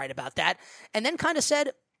 He's right about that. And then kind of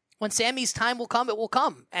said, when Sammy's time will come, it will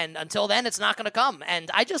come. And until then, it's not going to come. And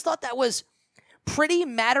I just thought that was pretty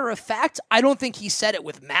matter of fact. I don't think he said it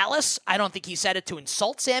with malice. I don't think he said it to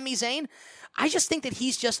insult Sami Zayn. I just think that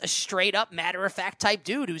he's just a straight up matter of fact type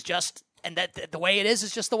dude who's just, and that the way it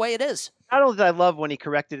is just the way it is. Not only did I love when he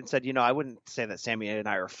corrected and said, I wouldn't say that Sami and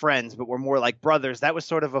I are friends, but we're more like brothers. That was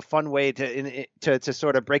sort of a fun way to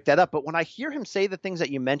sort of break that up. But when I hear him say the things that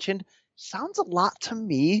you mentioned, sounds a lot to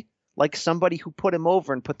me like somebody who put him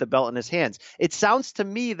over and put the belt in his hands. It sounds to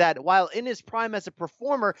me that while in his prime as a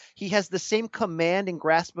performer, he has the same command and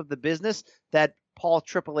grasp of the business that Paul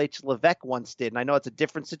Triple H Levesque once did. And I know it's a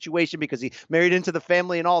different situation because he married into the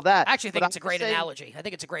family and all that. I actually think it's a great analogy. I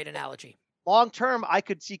think it's a great analogy. Long term, I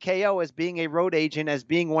could see KO as being a road agent, as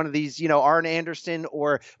being one of these, Arn Anderson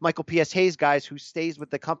or Michael P.S. Hayes guys who stays with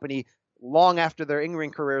the company long after their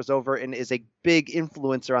in-ring career is over and is a big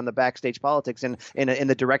influencer on the backstage politics and in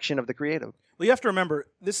the direction of the creative. Well, you have to remember,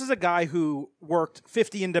 this is a guy who worked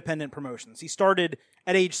 50 independent promotions. He started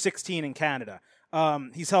at age 16 in Canada.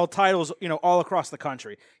 He's held titles, all across the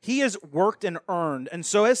country. He has worked and earned, and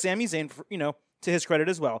so has Sami Zayn, to his credit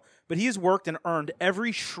as well, but he has worked and earned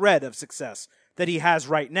every shred of success that he has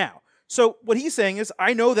right now. So what he's saying is,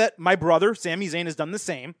 I know that my brother, Sami Zayn, has done the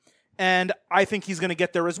same, and I think he's going to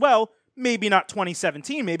get there as well. Maybe not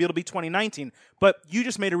 2017, maybe it'll be 2019, but you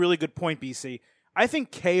just made a really good point, BC. I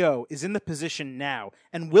think KO is in the position now,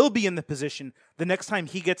 and will be in the position the next time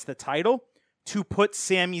he gets the title, to put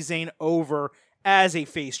Sami Zayn over as a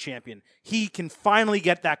face champion. He can finally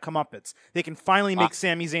get that comeuppance. They can finally make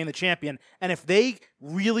Sami Zayn the champion. And if they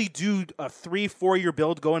really do a 3-4 year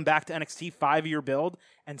build going back to NXT 5-year build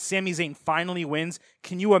and Sami Zayn finally wins,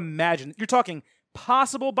 can you imagine? You're talking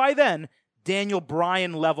possible by then Daniel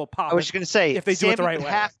Bryan level pop. I was going to say, if they do it the right way,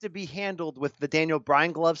 would have to be handled with the Daniel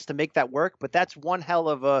Bryan gloves to make that work. But that's one hell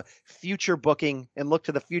of a future booking, and look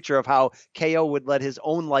to the future of how KO would let his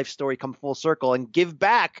own life story come full circle and give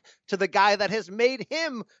back to the guy that has made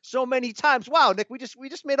him so many times. Wow, Nick, we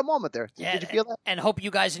just made a moment there. Yeah, did you feel that? And hope you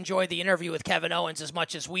guys enjoyed the interview with Kevin Owens as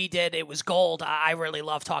much as we did. It was gold. I really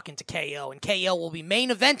love talking to KO, and KO will be main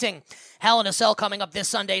eventing Hell in a Cell coming up this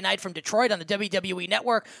Sunday night from Detroit on the WWE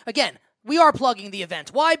Network. Again, we are plugging the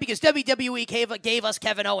event. Why? Because WWE gave us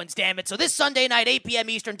Kevin Owens, damn it. So this Sunday night, 8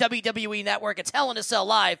 p.m. Eastern, WWE Network. It's Hell in a Cell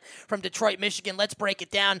live from Detroit, Michigan. Let's break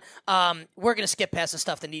it down. We're going to skip past the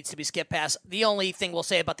stuff that needs to be skipped past. The only thing we'll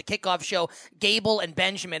say about the kickoff show, Gable and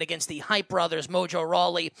Benjamin against the Hype Brothers, Mojo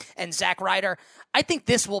Rawley and Zack Ryder. I think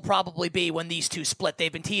this will probably be when these two split.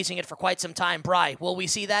 They've been teasing it for quite some time. Bri, will we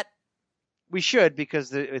see that? We should,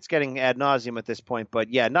 because it's getting ad nauseum at this point. But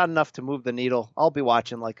yeah, not enough to move the needle. I'll be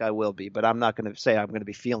watching like I will be, but I'm not going to say I'm going to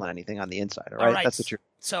be feeling anything on the inside. All right? That's the truth.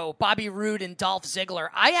 So Bobby Roode and Dolph Ziggler.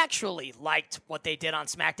 I actually liked what they did on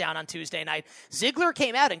SmackDown on Tuesday night. Ziggler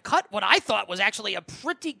came out and cut what I thought was actually a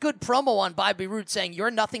pretty good promo on Bobby Roode, saying,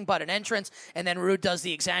 "You're nothing but an entrance." And then Roode does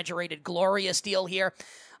the exaggerated glorious deal here.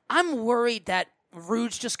 I'm worried that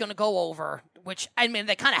Roode's just going to go over, which, I mean,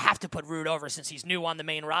 they kind of have to put Roode over since he's new on the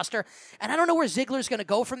main roster. And I don't know where Ziggler's going to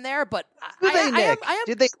go from there, but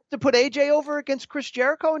Did they have to put AJ over against Chris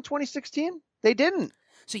Jericho in 2016? They didn't.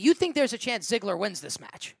 So you think there's a chance Ziggler wins this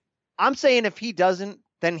match? I'm saying if he doesn't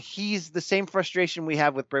then he's the same frustration we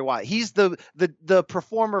have with Bray Wyatt. He's the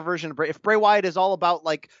performer version of Bray. If Bray Wyatt is all about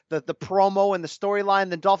like the promo and the storyline,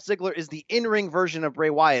 then Dolph Ziggler is the in-ring version of Bray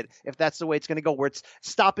Wyatt, if that's the way it's going to go, where it's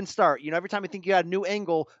stop and start. Every time you think you got a new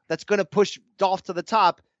angle that's going to push Dolph to the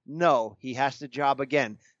top, no, he has to job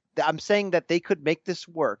again. I'm saying that they could make this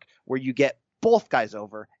work where you get both guys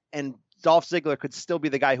over and Dolph Ziggler could still be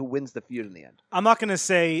the guy who wins the feud in the end. I'm not going to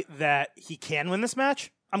say that he can win this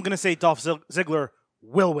match. I'm going to say Dolph Ziggler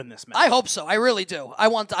will win this match. I hope so. I really do. I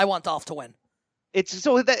want Dolph to win. It's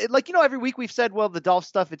so that, like, every week we've said, well, the Dolph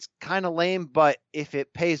stuff, it's kind of lame, but if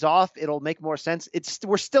it pays off, it'll make more sense.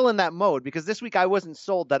 We're still in that mode because this week I wasn't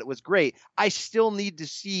sold that it was great. I still need to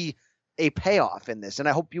see a payoff in this, and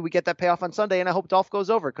I hope we get that payoff on Sunday, and I hope Dolph goes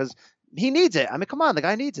over because he needs it. I mean, come on, the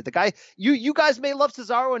guy needs it. The guy, you guys may love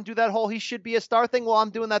Cesaro and do that whole he should be a star thing. Well, I'm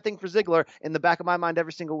doing that thing for Ziggler in the back of my mind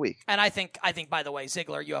every single week. And I think by the way,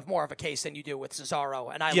 Ziggler, you have more of a case than you do with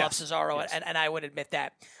Cesaro, and I love Cesaro, and I would admit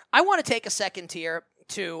that. I want to take a second here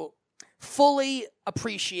to fully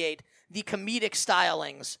appreciate the comedic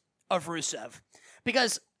stylings of Rusev,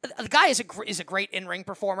 because the guy is a great in-ring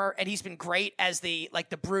performer, and he's been great as the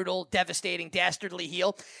brutal, devastating, dastardly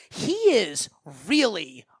heel. He is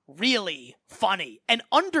really, really funny and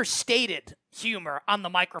understated humor on the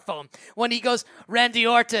microphone when he goes, Randy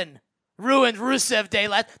Orton ruined Rusev Day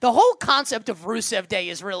the whole concept of Rusev Day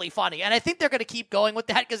is really funny, and I think they're going to keep going with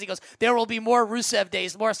that because he goes, there will be more Rusev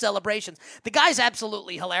Days, more celebrations. The guy's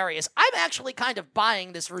absolutely hilarious. I'm actually kind of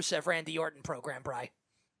buying this Rusev Randy Orton program, Bri.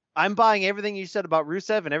 I'm buying everything you said about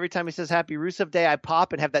Rusev, and every time he says Happy Rusev Day, I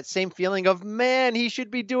pop and have that same feeling of, man, he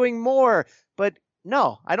should be doing more. But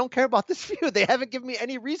no, I don't care about this feud. They haven't given me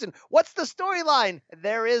any reason. What's the storyline?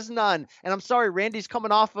 There is none. And I'm sorry, Randy's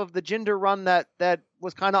coming off of the Jinder run that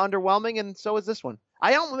was kind of underwhelming, and so is this one.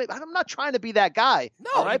 I'm not trying to be that guy.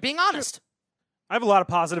 No, you're being honest. I have a lot of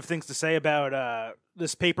positive things to say about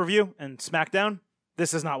this pay-per-view and SmackDown.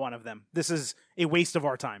 This is not one of them. This is a waste of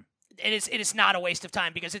our time. It is not a waste of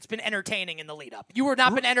time because it's been entertaining in the lead up. You were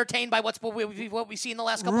not been entertained by what we see in the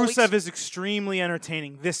last couple of weeks. Rusev is extremely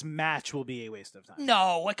entertaining. This match will be a waste of time.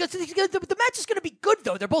 No, because the match is going to be good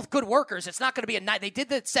though. They're both good workers. It's not going to be They did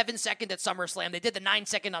the 7-second at SummerSlam. They did the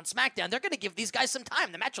 9-second on SmackDown. They're going to give these guys some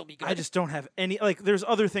time. The match will be good. I just don't have any There's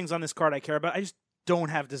other things on this card I care about. I just don't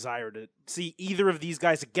have desire to see either of these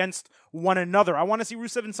guys against one another. I want to see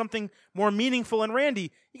Rusev in something more meaningful. And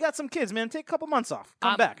Randy, you got some kids, man. Take a couple months off.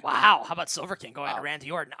 Come back. Wow. How about Silver King going to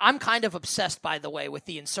Randy Orton? I'm kind of obsessed, by the way, with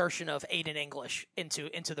the insertion of Aiden English into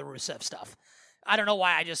the Rusev stuff. I don't know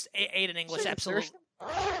why. Aiden English absolutely.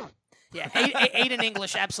 Yeah, Aiden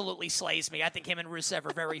English absolutely slays me. I think him and Rusev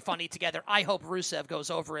are very funny together. I hope Rusev goes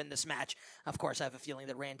over in this match. Of course, I have a feeling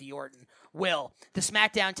that Randy Orton will. The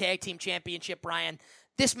SmackDown Tag Team Championship, Brian,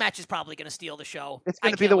 this match is probably going to steal the show. It's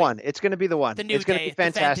going to be the one. It's going to be the one. The New Day going to be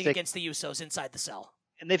fantastic against the Usos inside the cell.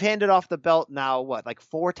 And they've handed off the belt now,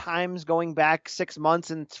 4 times going back 6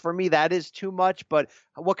 months? And for me, that is too much. But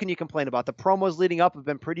what can you complain about? The promos leading up have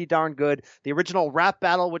been pretty darn good. The original rap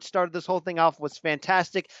battle, which started this whole thing off, was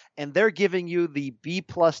fantastic. And they're giving you the B+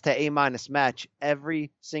 to A- match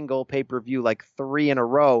every single pay-per-view, 3 in a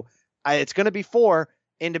row. It's going to be 4.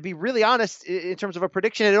 And to be really honest, in terms of a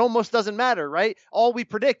prediction, it almost doesn't matter, right? All we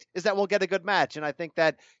predict is that we'll get a good match. And I think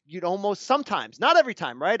that you'd almost sometimes, not every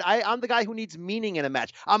time, right? I'm the guy who needs meaning in a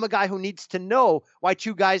match. I'm a guy who needs to know why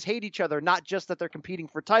two guys hate each other, not just that they're competing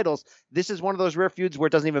for titles. This is one of those rare feuds where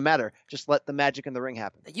it doesn't even matter. Just let the magic in the ring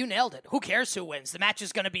happen. You nailed it. Who cares who wins? The match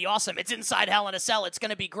is going to be awesome. It's inside Hell in a Cell. It's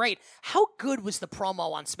going to be great. How good was the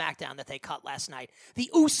promo on SmackDown that they cut last night?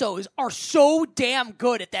 The Usos are so damn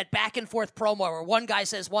good at that back and forth promo where one guy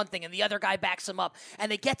says one thing and the other guy backs him up.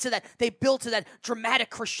 And they get to that, they build to that dramatic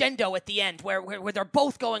crescendo at the end where they're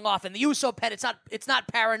both going off. And the Uso pet, it's not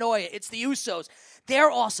paranoia, it's the Usos.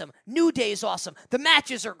 They're awesome. New Day is awesome. The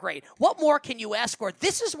matches are great. What more can you ask for?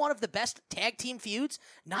 This is one of the best tag team feuds,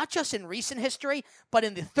 not just in recent history, but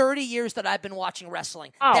in the 30 years that I've been watching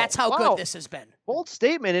wrestling. That's how good this has been. Bold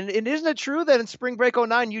statement. And isn't it true that in Spring Break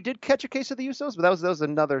 09, you did catch a case of the Usos? But that was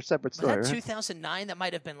another separate story. Was that right? 2009? That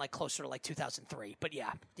might have been closer to 2003. But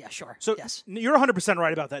yeah, sure. So yes. You're 100%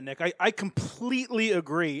 right about that, Nick. I completely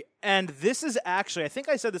agree. And this is actually, I think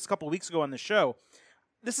I said this a couple of weeks ago on the show,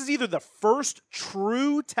 this is either the first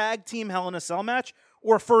true tag team Hell in a Cell match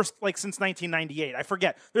or first since 1998. I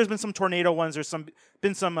forget. There's been some tornado ones. There's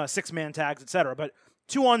been some 6-man tags, etc. But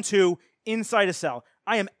 2-on-2 inside a cell.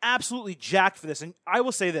 I am absolutely jacked for this. And I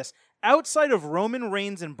will say this. Outside of Roman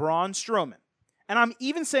Reigns and Braun Strowman, and I'm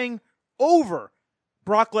even saying over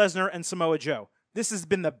Brock Lesnar and Samoa Joe, this has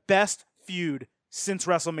been the best feud since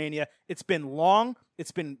WrestleMania. It's been long.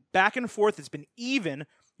 It's been back and forth. It's been even.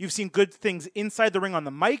 You've seen good things inside the ring on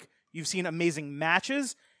the mic. You've seen amazing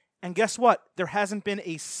matches. And guess what? There hasn't been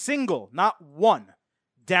a single, not one,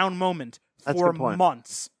 down moment for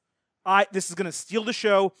months. This is going to steal the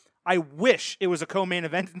show. I wish it was a co-main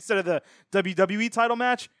event instead of the WWE title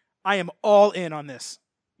match. I am all in on this.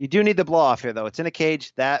 You do need the blow-off here, though. It's in a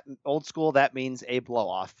cage. That old school, that means a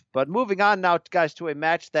blow-off. But moving on now, guys, to a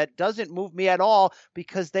match that doesn't move me at all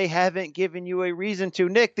because they haven't given you a reason to.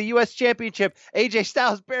 Nick, the U.S. Championship, AJ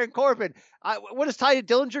Styles, Baron Corbin. What is Ty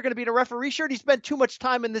Dillinger going to be in a referee shirt? He spent too much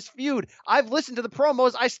time in this feud. I've listened to the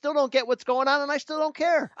promos. I still don't get what's going on, and I still don't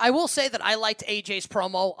care. I will say that I liked AJ's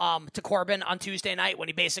promo to Corbin on Tuesday night when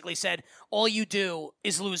he basically said, all you do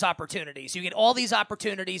is lose opportunities. You get all these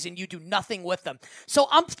opportunities, and you do nothing with them. So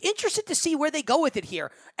I'm interested to see where they go with it here.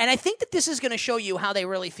 And I think that this is going to show you how they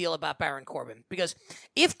really feel about Baron Corbin. Because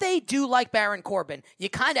if they do like Baron Corbin, you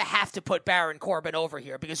kind of have to put Baron Corbin over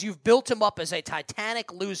here because you've built him up as a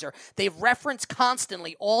titanic loser. They've reference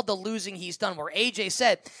constantly all the losing he's done, where AJ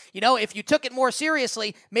said, if you took it more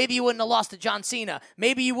seriously, maybe you wouldn't have lost to John Cena.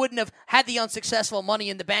 Maybe you wouldn't have had the unsuccessful Money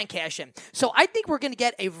in the Bank cash-in. So I think we're going to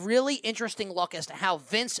get a really interesting look as to how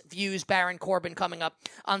Vince views Baron Corbin coming up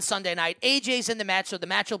on Sunday night. AJ's in the match, so the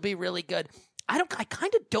match will be really good. I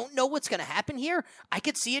kind of don't know what's going to happen here. I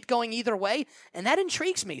could see it going either way, and that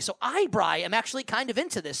intrigues me. So Bri, am actually kind of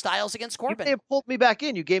into this, Styles against Corbin. You may have pulled me back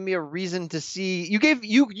in. You gave me a reason to see.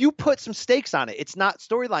 You put some stakes on it. It's not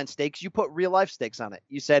storyline stakes. You put real life stakes on it.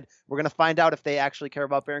 You said we're going to find out if they actually care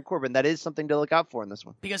about Baron Corbin. That is something to look out for in this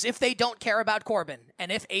one. Because if they don't care about Corbin,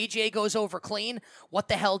 and if AJ goes over clean, what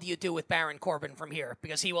the hell do you do with Baron Corbin from here?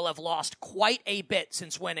 Because he will have lost quite a bit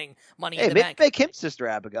since winning Money in the Bank. Make him Sister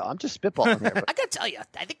Abigail. I'm just spitballing here. I got to tell you,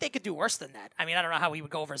 I think they could do worse than that. I mean, I don't know how he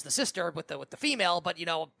would go over as the sister with the female, but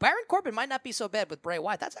Baron Corbin might not be so bad with Bray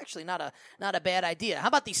Wyatt. That's actually not a bad idea. How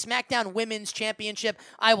about the SmackDown Women's Championship?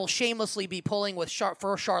 I will shamelessly be pulling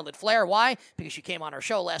for Charlotte Flair. Why? Because she came on our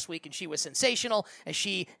show last week and she was sensational as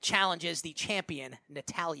she challenges the champion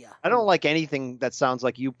Natalya. I don't like anything that sounds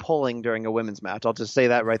like you pulling during a women's match. I'll just say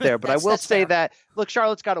that right there. But I will say that look,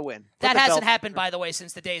 Charlotte's got to win. That hasn't happened, by the way,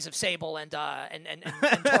 since the days of Sable and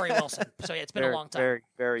Tori Wilson. So yeah, it's been a long time. Very,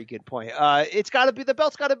 very good point. It's got to be the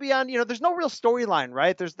belt's got to be on. There's no real storyline,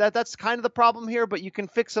 right? That's kind of the problem here, but you can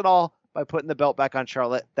fix it all by putting the belt back on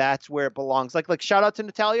Charlotte. That's where it belongs. Like shout out to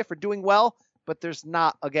Natalya for doing well, but there's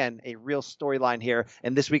not, again, a real storyline here.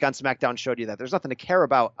 And this week on SmackDown showed you that there's nothing to care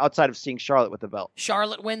about outside of seeing Charlotte with the belt.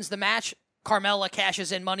 Charlotte wins the match. Carmella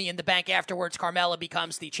cashes in Money in the Bank afterwards. Carmella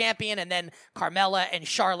becomes the champion, and then Carmella and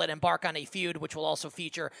Charlotte embark on a feud, which will also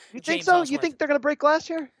feature James James so? Ellsworth. You think they're going to break glass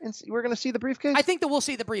here, and we're going to see the briefcase? I think that we'll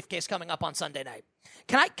see the briefcase coming up on Sunday night.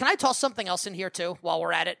 Can I toss something else in here too while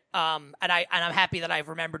we're at it? And I'm happy that I've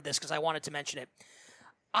remembered this because I wanted to mention it.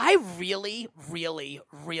 I really, really,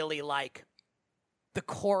 really like the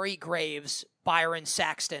Corey Graves, Byron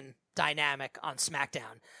Saxton dynamic on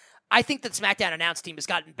SmackDown. I think that SmackDown announce team has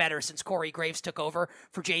gotten better since Corey Graves took over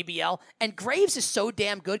for JBL. And Graves is so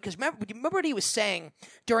damn good because remember what he was saying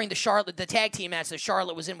during the tag team match that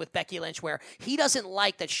Charlotte was in with Becky Lynch, where he doesn't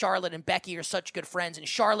like that Charlotte and Becky are such good friends and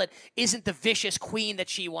Charlotte isn't the vicious queen that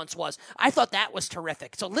she once was. I thought that was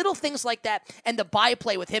terrific. So little things like that and the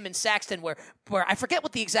byplay with him and Saxton where I forget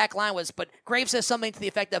what the exact line was, but Graves says something to the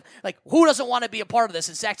effect of, like, who doesn't want to be a part of this?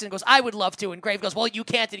 And Saxton goes, I would love to. And Graves goes, well, you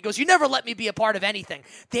can't. And he goes, you never let me be a part of anything.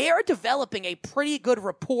 They are developing a pretty good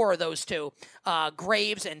rapport, those two,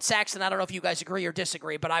 Graves and Saxton. I don't know if you guys agree or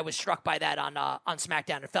disagree, but I was struck by that on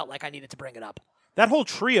SmackDown and felt like I needed to bring it up. That whole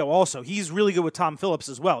trio also, he's really good with Tom Phillips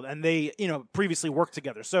as well, and they, previously worked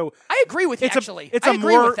together. So I agree with you, actually. I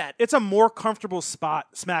agree with that. It's a more comfortable spot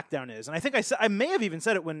SmackDown is. And I think I may have even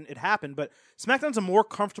said it when it happened, but SmackDown's a more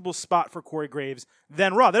comfortable spot for Corey Graves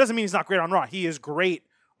than Raw. That doesn't mean he's not great on Raw. He is great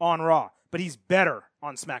on Raw, but he's better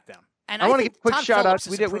on SmackDown. And I want to give a quick Tom shout out.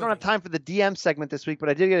 Phillips We don't have time for the DM segment this week, but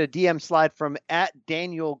I did get a DM slide from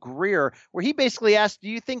 @Daniel Greer where he basically asked, do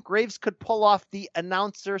you think Graves could pull off the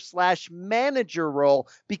announcer/manager role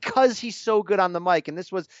because he's so good on the mic? And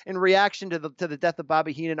this was in reaction to the death of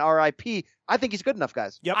Bobby Heenan, RIP. I think he's good enough,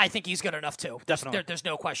 guys. Yep. I think he's good enough, too. Definitely. There's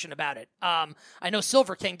no question about it. I know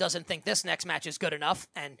Silver King doesn't think this next match is good enough,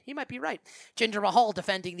 and he might be right. Jinder Mahal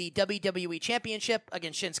defending the WWE Championship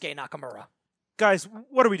against Shinsuke Nakamura. Guys,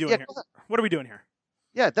 what are we doing here? What are we doing here?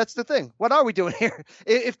 Yeah, that's the thing. What are we doing here?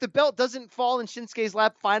 If the belt doesn't fall in Shinsuke's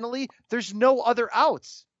lap finally, there's no other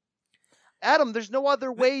outs. Adam, there's no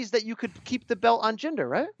other ways that you could keep the belt on Jinder,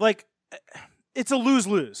 right? Like, it's a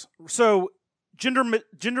lose-lose. So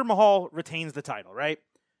Jinder Mahal retains the title, right?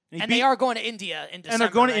 And they are going to India in December. And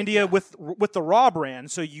they're going to right? India with the Raw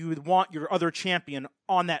brand, so you would want your other champion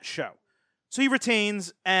on that show. So he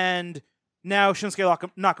retains, and now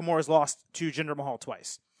Shinsuke Nakamura has lost to Jinder Mahal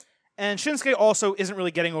twice. And Shinsuke also isn't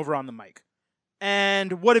really getting over on the mic.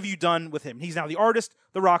 And what have you done with him? He's now the artist,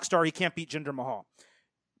 the rock star. He can't beat Jinder Mahal.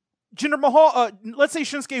 Let's say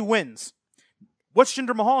Shinsuke wins. What's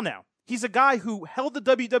Jinder Mahal now? He's a guy who held the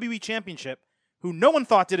WWE Championship, who no one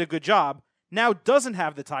thought did a good job, now doesn't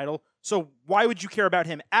have the title. So why would you care about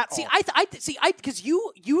him at all? Because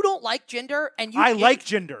you don't like Jinder, and I like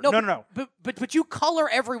Jinder. No. But you color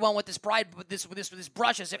everyone with this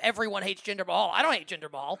brush as if everyone hates Jinder Mahal. I don't hate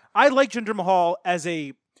Jinder Mahal. I like Jinder Mahal as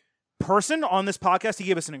a person on this podcast. He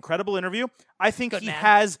gave us an incredible interview. I think he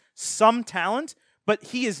has some talent, but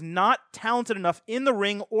he is not talented enough in the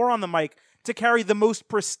ring or on the mic to carry the most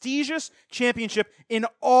prestigious championship in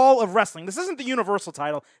all of wrestling. This isn't the Universal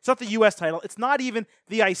title. It's not the U.S. title. It's not even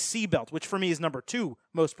the IC belt, which for me is number 2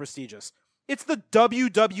 most prestigious. It's the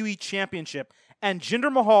WWE Championship, and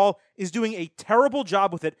Jinder Mahal is doing a terrible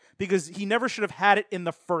job with it because he never should have had it in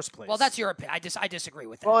the first place. Well, that's your opinion. I disagree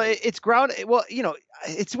with that. Well,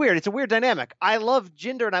 it's weird. It's a weird dynamic. I love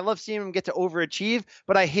Jinder, and I love seeing him get to overachieve,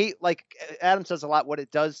 but I hate, like Adam says a lot, what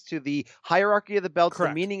it does to the hierarchy of the belts,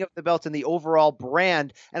 Correct. The meaning of the belts, and the overall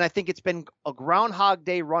brand. And I think it's been a Groundhog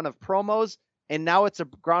Day run of promos, and now it's a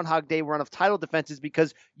Groundhog Day run of title defenses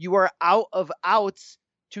because you are out of outs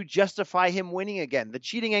to justify him winning again. The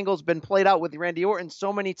cheating angle's been played out with Randy Orton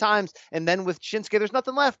so many times, and then with Shinsuke, there's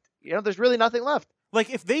nothing left. There's really nothing left. Like,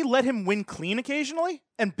 if they let him win clean occasionally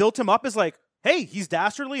and built him up as like, hey, he's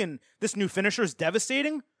dastardly and this new finisher is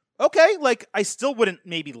devastating, okay, like, I still wouldn't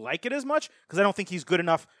maybe like it as much because I don't think he's good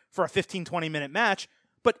enough for a 15, 20-minute match.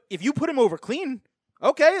 But if you put him over clean,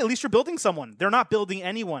 okay, at least you're building someone. They're not building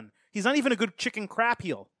anyone. He's not even a good chicken crap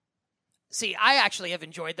heel. See, I actually have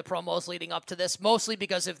enjoyed the promos leading up to this, mostly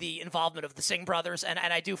because of the involvement of the Singh brothers, and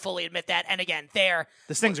I do fully admit that. And again,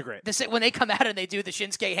 the Sings are great. When they come out and they do the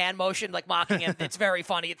Shinsuke hand motion, like mocking him, it's very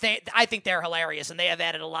funny. I think they're hilarious, and they have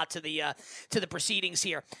added a lot to the proceedings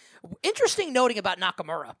here. Interesting noting about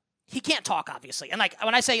Nakamura. He can't talk, obviously. And like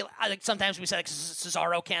when I say, like sometimes we say like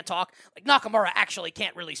Cesaro can't talk, like Nakamura actually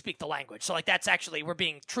can't really speak the language. So like that's actually, we're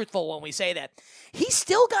being truthful when we say that. He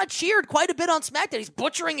still got cheered quite a bit on SmackDown. He's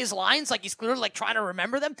butchering his lines, like he's clearly like trying to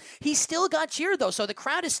remember them. He still got cheered though, so the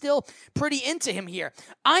crowd is still pretty into him here.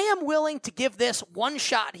 I am willing to give this one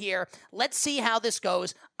shot here. Let's see how this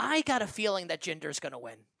goes. I got a feeling that Jinder's going to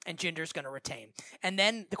win and Jinder's going to retain. And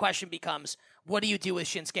then the question becomes, what do you do with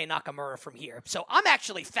Shinsuke Nakamura from here? So I'm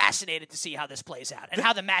actually fascinated to see how this plays out and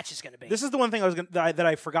how the match is going to be. This is the one thing that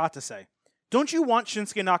I forgot to say. Don't you want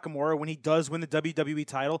Shinsuke Nakamura, when he does win the WWE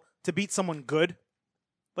title, to beat someone good?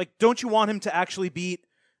 Like, don't you want him to actually beat,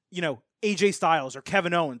 AJ Styles or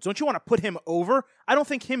Kevin Owens? Don't you want to put him over? I don't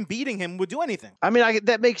think him beating him would do anything. I mean,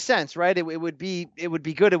 that makes sense, right? It would be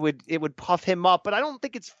good. It would puff him up, but I don't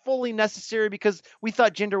think it's fully necessary because we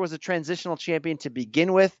thought Jinder was a transitional champion to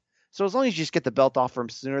begin with. So as long as you just get the belt off him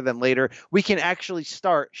sooner than later, we can actually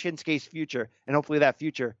start Shinsuke's future, and hopefully that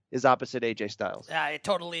future is opposite AJ Styles. I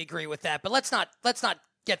totally agree with that, but let's not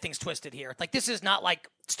get things twisted here. Like, this is not like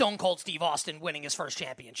Stone Cold Steve Austin winning his first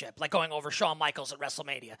championship, like going over Shawn Michaels at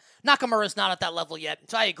WrestleMania. Nakamura's not at that level yet,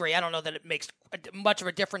 so I agree. I don't know that it makes much of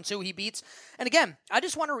a difference who he beats. And again, I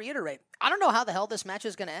just want to reiterate, I don't know how the hell this match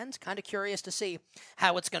is going to end. Kind of curious to see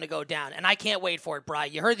how it's going to go down, and I can't wait for it,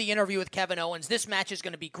 Brian. You heard the interview with Kevin Owens. This match is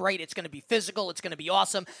going to be great. It's going to be physical. It's going to be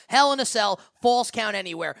awesome. Hell in a Cell, Falls Count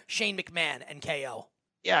Anywhere, Shane McMahon, and KO.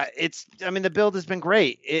 Yeah, the build has been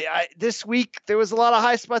great. This week, there was a lot of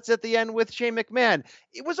high spots at the end with Shane McMahon.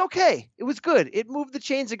 It was okay. It was good. It moved the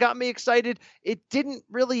chains. It got me excited. It didn't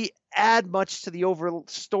really add much to the overall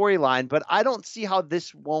storyline, but I don't see how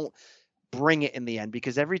this won't bring it in the end,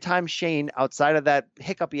 because every time Shane, outside of that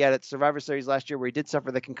hiccup he had at Survivor Series last year where he did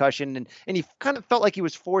suffer the concussion, and he kind of felt like he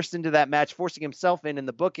was forced into that match, forcing himself in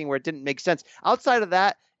the booking where it didn't make sense. Outside of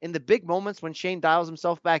that, in the big moments when Shane dials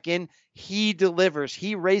himself back in, he delivers.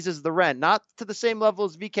 He raises the rent, not to the same level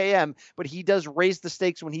as VKM, but he does raise the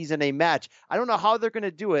stakes when he's in a match. I don't know how they're going to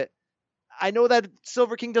do it. I know that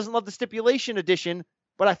Silver King doesn't love the stipulation edition,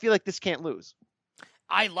 but I feel like this can't lose.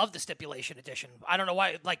 I love the stipulation edition. I don't know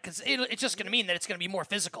why, because it's just going to mean that it's going to be more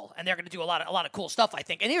physical, and they're going to do a lot of cool stuff, I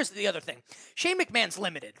think. And here's the other thing. Shane McMahon's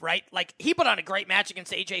limited, right? Like, he put on a great match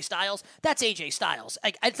against AJ Styles. That's AJ Styles.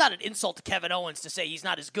 Like, it's not an insult to Kevin Owens to say he's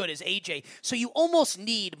not as good as AJ. So you almost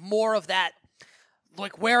need more of that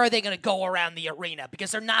like, where are they going to go around the arena?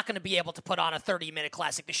 Because they're not going to be able to put on a 30-minute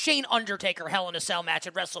classic. The Shane Undertaker Hell in a Cell match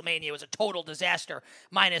at WrestleMania was a total disaster,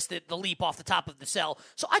 minus the leap off the top of the cell.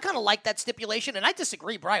 So I kind of like that stipulation, and I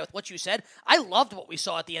disagree, Brian, with what you said. I loved what we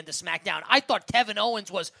saw at the end of SmackDown. I thought Kevin Owens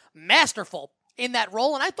was masterful in that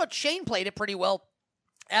role, and I thought Shane played it pretty well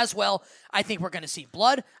as well. I think we're going to see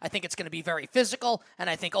blood. I think it's going to be very physical, and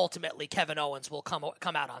I think ultimately Kevin Owens will come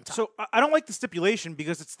out on top. So I don't like the stipulation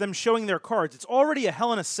because it's them showing their cards. It's already a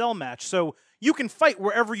Hell in a Cell match, so you can fight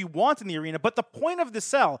wherever you want in the arena, but the point of the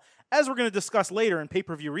cell, as we're going to discuss later in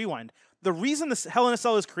Pay-Per-View Rewind, the reason this Hell in a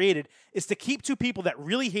Cell is created is to keep two people that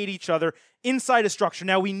really hate each other inside a structure.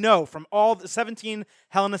 Now, we know from all the 17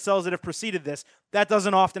 Hell in a Cells that have preceded this, that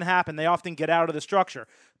doesn't often happen. They often get out of the structure.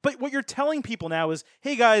 But what you're telling people now is,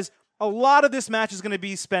 hey, guys, a lot of this match is going to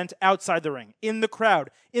be spent outside the ring, in the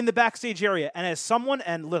crowd, in the backstage area. And as someone,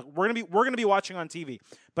 and look, we're going to be watching on TV,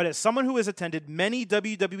 but as someone who has attended many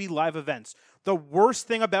WWE live events, the worst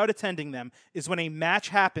thing about attending them is when a match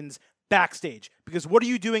happens backstage. Because what are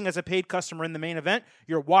you doing as a paid customer in the main event?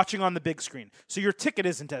 You're watching on the big screen. So your ticket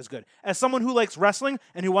isn't as good. As someone who likes wrestling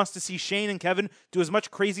and who wants to see Shane and Kevin do as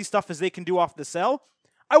much crazy stuff as they can do off the cell,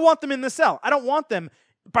 I want them in the cell. I don't want them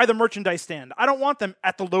by the merchandise stand. I don't want them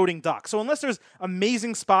at the loading dock. So unless there's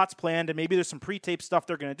amazing spots planned and maybe there's some pre-tape stuff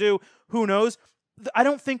they're going to do, who knows? I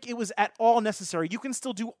don't think it was at all necessary. You can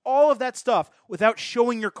still do all of that stuff without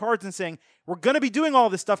showing your cards and saying, we're going to be doing all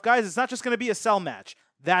this stuff, guys. It's not just going to be a cell match.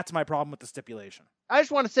 That's my problem with the stipulation. I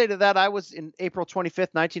just want to say to that, I was in April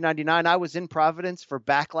 25th, 1999. I was in Providence for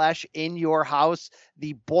Backlash in your house,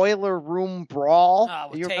 the Boiler Room Brawl.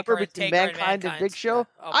 You remember between Mankind and Big Show? Yeah.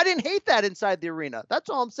 Oh. I didn't hate that inside the arena.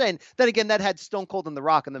 That's all I'm saying. Then again, that had Stone Cold and The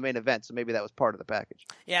Rock in the main event, so maybe that was part of the package.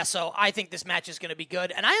 Yeah, so I think this match is going to be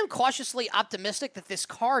good, and I am cautiously optimistic that this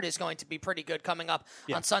card is going to be pretty good coming up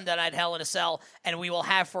on Sunday Night Hell in a Cell, and we will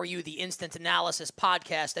have for you the instant analysis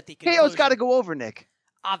podcast at the conclusion. KO's got to go over, Nick.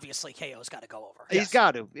 Obviously, KO's got to go over. He's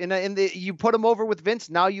got to. You put him over with Vince.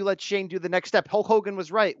 Now you let Shane do the next step. Hulk Hogan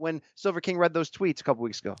was right when Silver King read those tweets a couple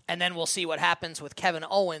weeks ago. And then we'll see what happens with Kevin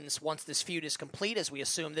Owens once this feud is complete, as we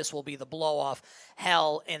assume this will be the blow-off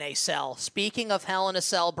Hell in a Cell. Speaking of Hell in a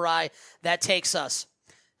Cell, Bri, that takes us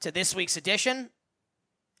to this week's edition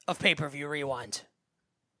of Pay-Per-View Rewind.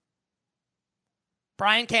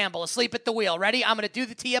 Brian Campbell, asleep at the wheel. Ready? I'm going to do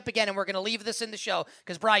the tee up again, and we're going to leave this in the show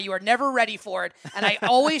because, Brian, you are never ready for it. And I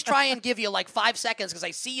always try and give you like 5 seconds because I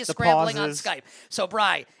see you scrambling on Skype. So,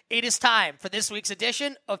 Brian, it is time for this week's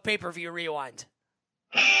edition of Pay-Per-View Rewind.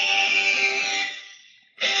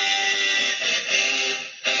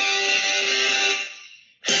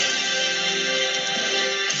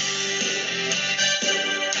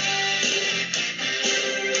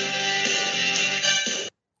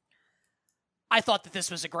 I thought that this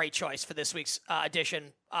was a great choice for this week's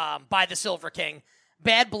edition by the Silver King.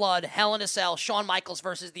 Bad Blood, Hell in a Cell, Shawn Michaels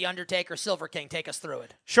versus The Undertaker. Silver King, take us through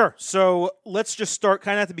it. Sure. So let's just start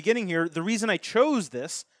kind of at the beginning here. The reason I chose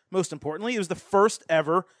this, most importantly, it was the first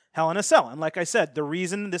ever Hell in a Cell. And like I said, the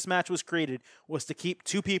reason this match was created was to keep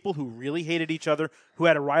two people who really hated each other, who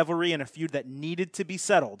had a rivalry and a feud that needed to be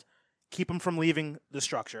settled, keep them from leaving the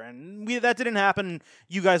structure. And that didn't happen.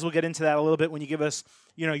 You guys will get into that a little bit when you give us,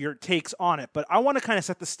 your takes on it. But I want to kind of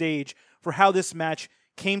set the stage for how this match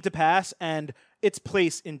came to pass and its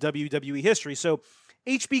place in WWE history. So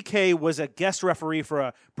HBK was a guest referee for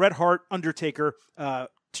a Bret Hart Undertaker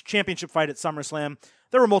championship fight at SummerSlam.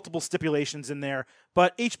 There were multiple stipulations in there,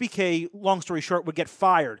 but HBK, long story short, would get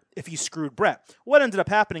fired if he screwed Bret. What ended up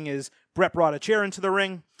happening is Bret brought a chair into the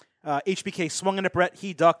ring. HBK swung into Bret,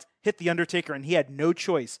 he ducked, hit The Undertaker, and he had no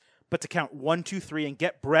choice but to count 1, 2, 3 and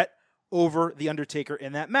get Bret over The Undertaker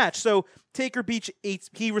in that match. So Taker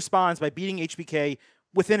he responds by beating HBK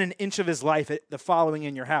within an inch of his life at the following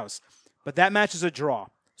In Your House. But that match is a draw.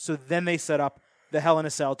 So then they set up the Hell in a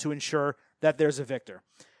Cell to ensure that there's a victor.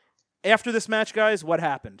 After this match, guys, what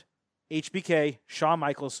happened? HBK, Shawn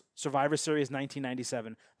Michaels, Survivor Series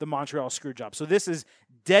 1997, the Montreal Screwjob. So this is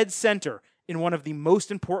dead center in one of the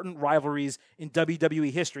most important rivalries in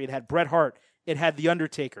WWE history. It had Bret Hart, it had The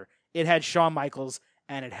Undertaker, it had Shawn Michaels,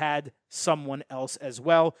 and it had someone else as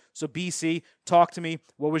well. So BC, talk to me.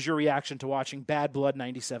 What was your reaction to watching Bad Blood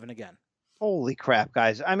 97 again? Holy crap,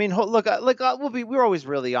 guys. I mean, look, we're always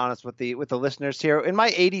really honest with the listeners here. In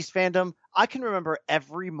my 80s fandom, I can remember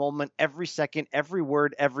every moment, every second, every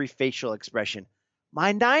word, every facial expression.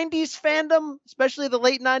 My 90s fandom, especially the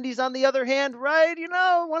late 90s on the other hand, right?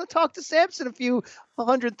 I want to talk to Samson a few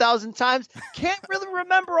 100,000 times. Can't really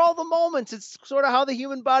remember all the moments. It's sort of how the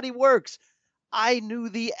human body works. I knew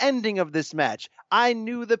the ending of this match. I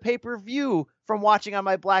knew the pay-per-view from watching on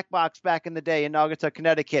my black box back in the day in Naugatuck,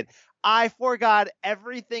 Connecticut. I forgot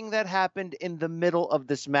everything that happened in the middle of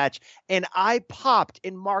this match, and I popped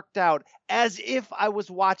and marked out as if I was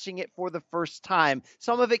watching it for the first time.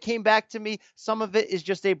 Some of it came back to me. Some of it is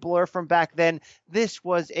just a blur from back then. This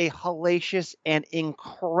was a hellacious and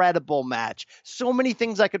incredible match. So many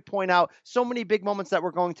things I could point out, so many big moments that we're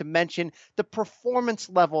going to mention. The performance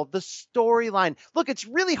level, the storyline. Look, it's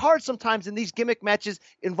really hard sometimes in these gimmick matches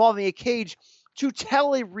involving a cage to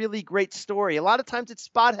tell a really great story. A lot of times it's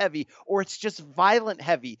spot heavy or it's just violent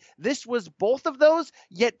heavy. This was both of those,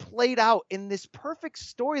 yet played out in this perfect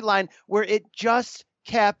storyline where it just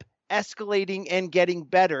kept escalating and getting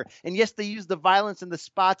better. And yes, they used the violence and the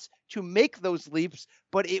spots to make those leaps,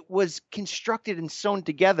 but it was constructed and sewn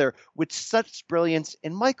together with such brilliance.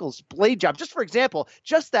 And Michael's blade job, just for example,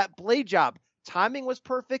 just that blade job, timing was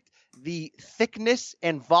perfect. The thickness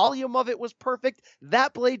and volume of it was perfect.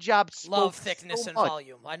 That blade job spoke love thickness so and much.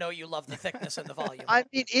 volume. I know you love the thickness and the volume. I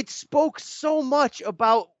mean, it spoke so much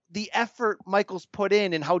about the effort Michaels put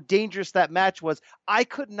in and how dangerous that match was. I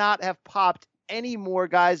could not have popped any more,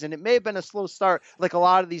 guys, and it may have been a slow start like a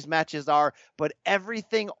lot of these matches are, but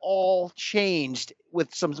everything all changed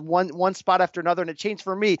with some one spot after another, and it changed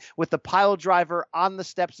for me with the pile driver on the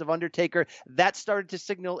steps of Undertaker. That started to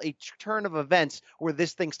signal a turn of events where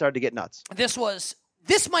this thing started to get nuts.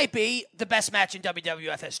 This might be the best match in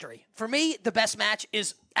WWF history. For me, the best match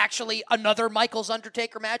is actually another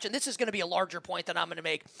Michaels-Undertaker match, and this is going to be a larger point that I'm going to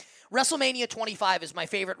make. WrestleMania 25 is my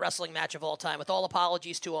favorite wrestling match of all time, with all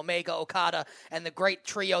apologies to Omega, Okada, and the great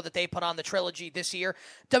trio that they put on the trilogy this year.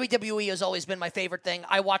 WWE has always been my favorite thing.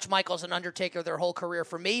 I watch Michaels and Undertaker their whole career.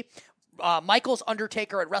 For me, Michaels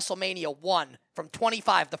Undertaker at WrestleMania 1 from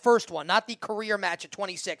 25, the first one, not the career match at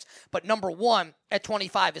 26, but number 1 at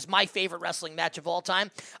 25 is my favorite wrestling match of all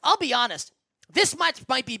time. I'll be honest, this match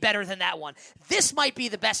might be better than that one. This might be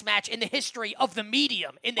the best match in the history of the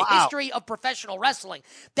medium, in the history of professional wrestling.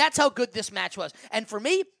 That's how good this match was. And for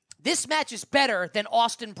me, this match is better than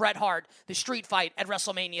Austin Bret Hart, the street fight at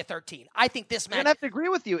WrestleMania 13. I think this match... I'm going to have to agree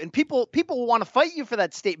with you, and people will want to fight you for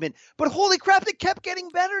that statement, but holy crap, it kept getting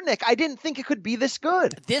better, Nick. I didn't think it could be this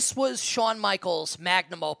good. This was Shawn Michaels'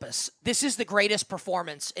 magnum opus. This is the greatest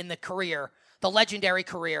performance in the career, the legendary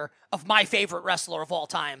career of my favorite wrestler of all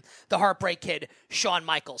time, the Heartbreak Kid, Shawn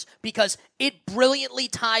Michaels, because it brilliantly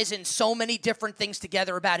ties in so many different things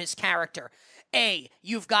together about his character.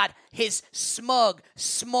 You've got his smug,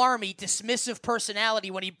 smarmy, dismissive personality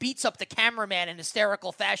when he beats up the cameraman in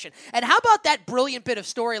hysterical fashion. And how about that brilliant bit of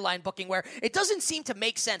storyline booking where it doesn't seem to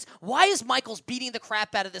make sense? Why is Michaels beating the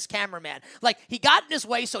crap out of this cameraman? Like, he got in his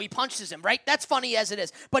way, so he punches him, right? That's funny as it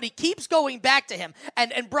is. But he keeps going back to him.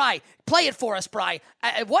 And Bry, play it for us, Bry.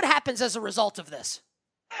 What happens as a result of this?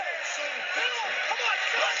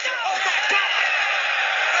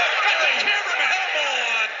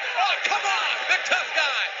 Tough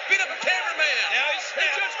guy. Beat up a cameraman. Now he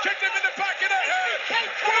just kicked him in the back of the head.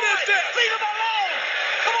 What is this? Leave him alone.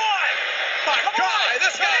 Come on. My God,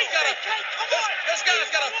 this guy's got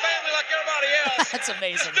a family like everybody else. That's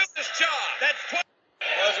amazing. Just do this job. That's well,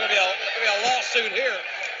 there's going to be a lawsuit here.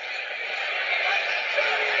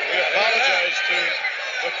 We apologize to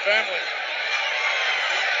the family.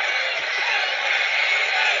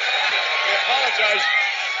 We apologize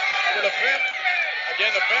to the family.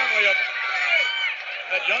 Again, the family of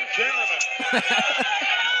that young cameraman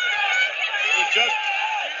who just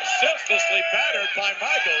senselessly battered by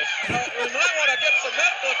Michaels. You know, we might want to get some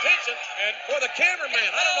medical attention and for the cameraman.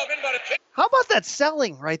 I don't know if anybody can. How about that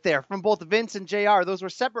selling right there from both Vince and JR? Those were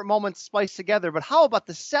separate moments spliced together, but how about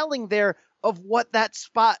the selling there of what that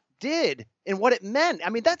spot did and what it meant? I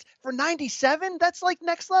mean, that's for 97, that's like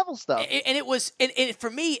next level stuff. And it was, for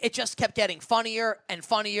me, it just kept getting funnier and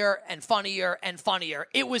funnier and funnier and funnier.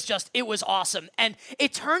 It was awesome. And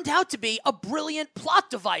it turned out to be a brilliant plot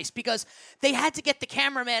device because they had to get the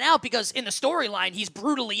cameraman out because in the storyline, he's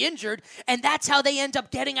brutally injured. And that's how they end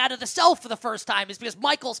up getting out of the cell for the first time is because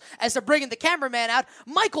Michaels, as they're bringing the cameraman out,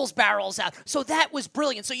 Michaels barrels out. So that was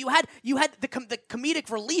brilliant. So you had the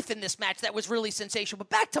comedic relief in this match that was really sensational. But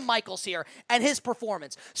back to Michaels here and his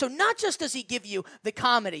performance. So not just does he give you the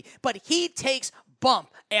comedy, but he takes bump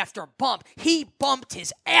after bump. He bumped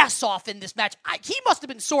his ass off in this match. He must have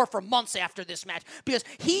been sore for months after this match because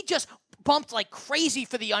he just bumped like crazy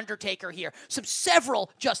for The Undertaker here.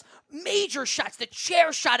 Several just major shots. The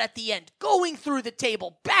chair shot at the end, going through the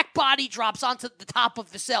table, back body drops onto the top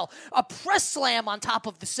of the cell, a press slam on top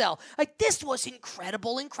of the cell. Like, this was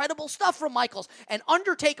incredible stuff from Michaels. And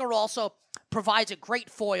Undertaker also provides a great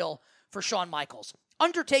foil for Shawn Michaels.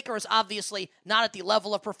 Undertaker is obviously not at the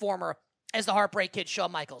level of performer as the Heartbreak Kid,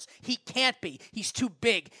 Shawn Michaels. He can't be. He's too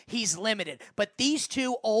big. He's limited. But these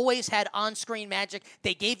two always had on-screen magic.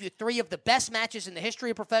 They gave you 3 of the best matches in the history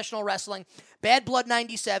of professional wrestling. Bad Blood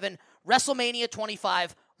 97, WrestleMania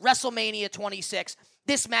 25, WrestleMania 26.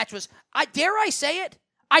 This match was, dare I say it?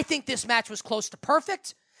 I think this match was close to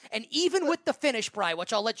perfect. And even with the finish, Bri,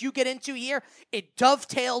 which I'll let you get into here, it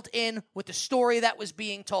dovetailed in with the story that was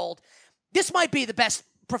being told. This might be the best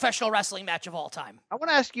professional wrestling match of all time. I want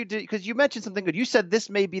to ask you, because you mentioned something good. You said this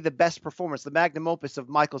may be the best performance, the magnum opus of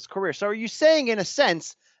Michaels' career. So are you saying, in a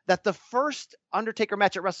sense, that the first Undertaker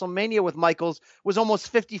match at WrestleMania with Michaels was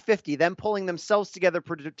almost 50-50, them pulling themselves together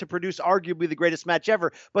to produce arguably the greatest match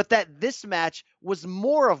ever, but that this match was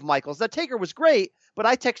more of Michaels? That Taker was great, but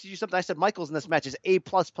I texted you something. I said Michaels in this match is A+++++,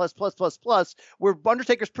 where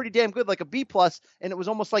Undertaker's pretty damn good, like a B+, and it was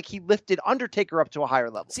almost like he lifted Undertaker up to a higher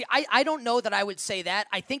level. See, I don't know that I would say that.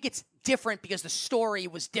 I think it's different because the story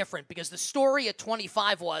was different, because the story at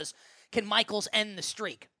 25 was, can Michaels end the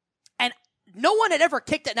streak? And no one had ever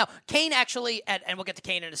kicked it. Now, Kane actually, and we'll get to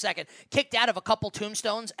Kane in a second, kicked out of a couple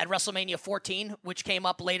tombstones at WrestleMania 14, which came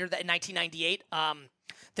up later in 1998,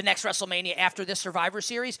 the next WrestleMania after this Survivor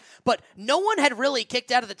Series. But no one had really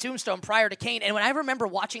kicked out of the tombstone prior to Kane. And when I remember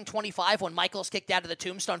watching 25, when Michaels kicked out of the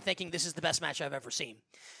tombstone, thinking this is the best match I've ever seen.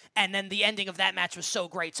 And then the ending of that match was so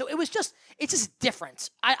great. So it's just different.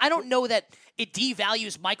 I don't know that it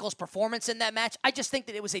devalues Michaels' performance in that match. I just think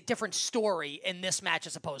that it was a different story in this match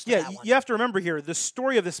as opposed to that one. You have to remember here, the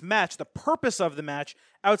story of this match, the purpose of the match,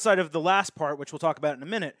 outside of the last part, which we'll talk about in a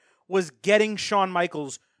minute, was getting Shawn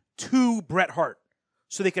Michaels to Bret Hart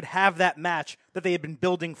so they could have that match that they had been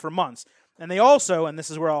building for months. And they also, and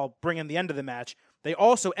this is where I'll bring in the end of the match, they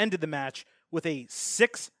also ended the match with a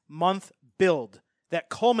 6-month build that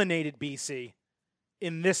culminated, BC,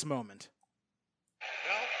 in this moment.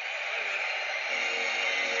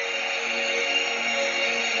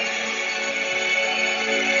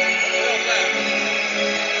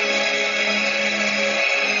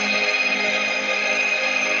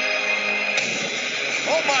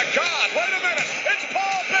 Oh my God, wait a minute, it's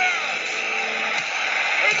Paul Bear!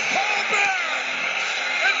 It's Paul Bear!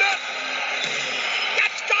 And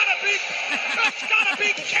that's gotta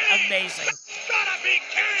be Kane! Amazing. That's gotta be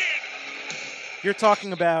Kane! You're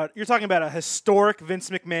talking about a historic Vince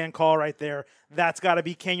McMahon call right there. That's got to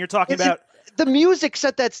be Kane. You're talking about the music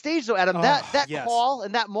set that stage, though, Adam. That yes. call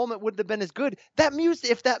and that moment wouldn't have been as good. That music,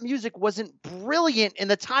 if that music wasn't brilliant in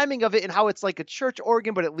the timing of it and how it's like a church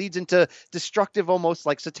organ, but it leads into destructive, almost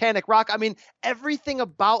like satanic rock. I mean, everything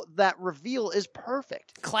about that reveal is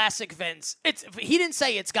perfect. Classic Vince. He didn't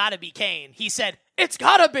say it's got to be Kane. He said it's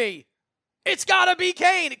got to be. It's gotta be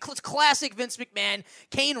Kane. It's classic Vince McMahon.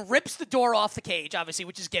 Kane rips the door off the cage, obviously,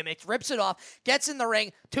 which is gimmicked, rips it off, gets in the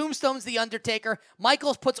ring, tombstones the Undertaker.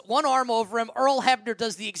 Michaels puts one arm over him. Earl Hebner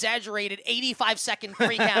does the exaggerated 85-second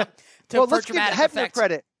free count well, for let's dramatic give Hebner effect.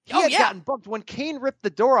 credit. He had gotten bumped when Kane ripped the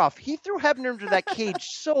door off. He threw Hebner into that cage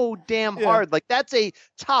so damn hard. Like, that's a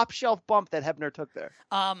top shelf bump that Hebner took there.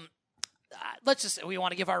 We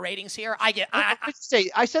want to give our ratings here. I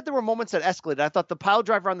said there were moments that escalated. I thought the pile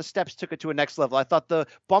driver on the steps took it to a next level. I thought the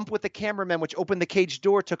bump with the cameraman, which opened the cage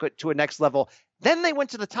door, took it to a next level. Then they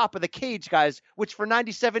went to the top of the cage, guys, which for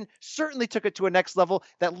 97 certainly took it to a next level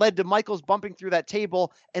that led to Michaels bumping through that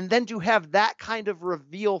table. And then to have that kind of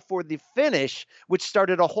reveal for the finish, which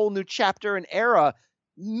started a whole new chapter and era.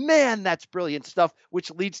 Man, that's brilliant stuff,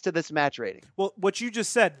 which leads to this match rating. Well, what you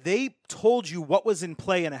just said, they told you what was in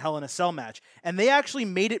play in a Hell in a Cell match, and they actually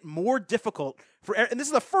made it more difficult and this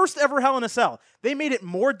is the first ever Hell in a Cell. They made it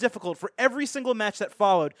more difficult for every single match that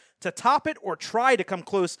followed to top it or try to come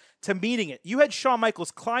close to meeting it. You had Shawn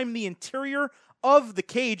Michaels climb the interior of the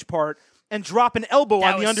cage part and drop an elbow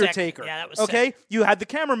on the Undertaker. Sick. Yeah, that was okay. Sick. You had the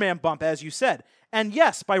cameraman bump, as you said. And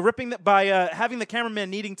yes, by having the cameraman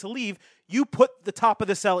needing to leave, you put the top of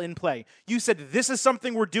the cell in play. You said, this is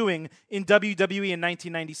something we're doing in WWE in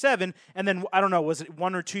 1997. And then, I don't know, was it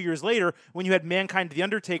 1 or 2 years later when you had Mankind to the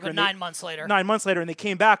Undertaker? 9 months later. 9 months later, and they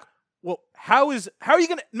came back. Well, how are you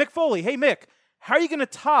going to, Mick Foley, hey Mick, how are you going to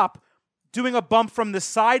top doing a bump from the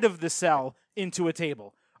side of the cell into a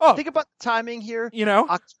table? Oh, think about the timing here. You know,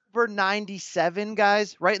 October 97,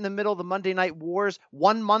 guys, right in the middle of the Monday Night Wars,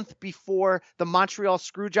 1 month before the Montreal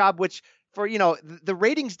Screwjob, which for, the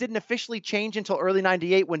ratings didn't officially change until early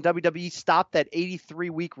 98 when WWE stopped that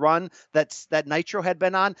 83-week run that Nitro had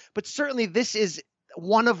been on. But certainly this is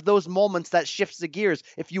one of those moments that shifts the gears.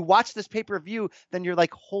 If you watch this pay-per-view, then you're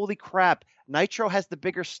like, holy crap, Nitro has the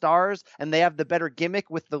bigger stars and they have the better gimmick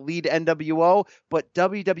with the lead NWO, but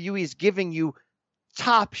WWE is giving you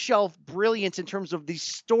top shelf brilliance in terms of the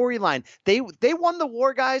storyline. They won the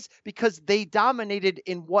war, guys, because they dominated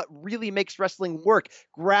in what really makes wrestling work,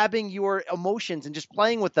 grabbing your emotions and just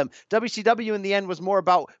playing with them. WCW in the end was more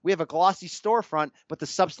about, we have a glossy storefront, but the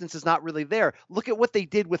substance is not really there. Look at what they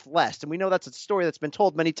did with less. And we know that's a story that's been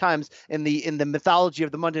told many times in the mythology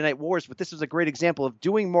of the Monday Night Wars, but this was a great example of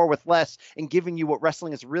doing more with less and giving you what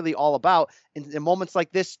wrestling is really all about. And in moments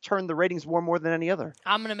like this, turn the ratings war more than any other.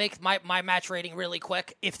 I'm going to make my match rating really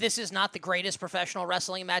quick. If this is not the greatest professional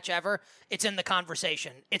wrestling match ever, it's in the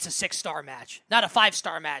conversation. It's a 6-star match. Not a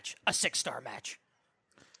 5-star match, a 6-star match.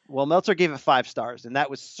 Well, Meltzer gave it 5 stars, and that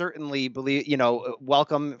was certainly,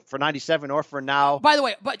 welcome for 97 or for now. By the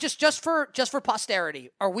way, but just for posterity,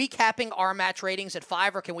 are we capping our match ratings at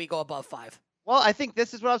 5, or can we go above 5? Well, I think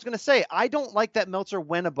this is what I was going to say. I don't like that Meltzer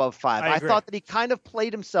went above 5. I thought that he kind of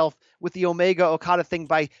played himself with the Omega Okada thing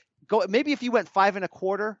by maybe if you went 5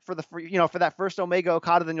 1/4 for that first Omega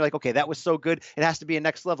Okada, then you're like, okay, that was so good, it has to be a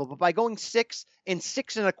next level. But by going 6 and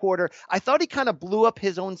 6 1/4, I thought he kind of blew up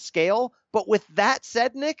his own scale. But with that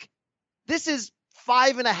said, Nick, this is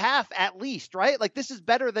 5.5 at least, right? Like, this is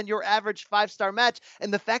better than your average 5-star match.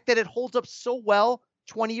 And the fact that it holds up so well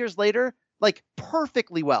 20 years later, like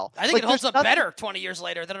perfectly well. I think it holds up better 20 years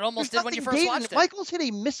later than it almost did when you first watched it. Michaels hit a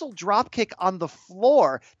missile dropkick on the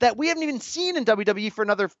floor that we haven't even seen in WWE for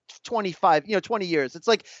another 20 years. It's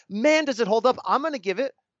like, man, does it hold up? I'm going to give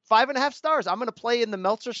it 5.5 stars. I'm going to play in the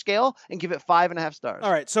Meltzer scale and give it 5.5 stars.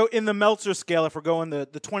 All right. So in the Meltzer scale, if we're going the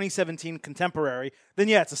 2017 contemporary, then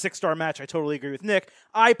yeah, it's a 6-star match. I totally agree with Nick.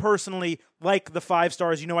 I personally like the 5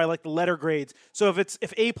 stars. I like the letter grades. So if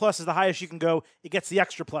A+ is the highest you can go, it gets the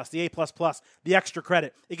extra plus, the A++, the extra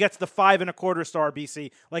credit. It gets the 5 1/4 star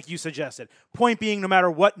BC, like you suggested. Point being, no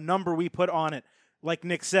matter what number we put on it, like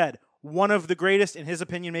Nick said, one of the greatest, in his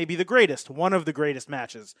opinion, maybe the greatest, one of the greatest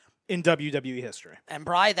matches in WWE history. And,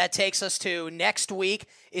 Bri, that takes us to next week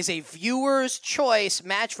is a viewer's choice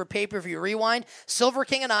match for Pay-Per-View Rewind. Silver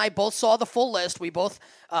King and I both saw the full list. We both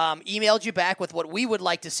emailed you back with what we would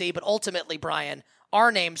like to see, but ultimately, Brian,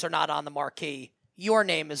 our names are not on the marquee. Your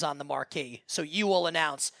name is on the marquee, so you will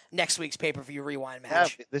announce next weweek's Pay-Per-View Rewind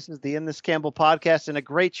match. Yeah, this is the In This Campbell podcast, and a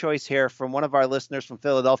great choice here from one of our listeners from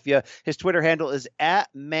Philadelphia. His Twitter handle is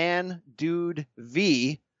 @ManDudeV.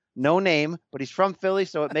 No name, but he's from Philly,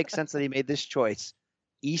 so it makes sense that he made this choice.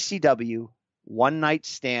 ECW One Night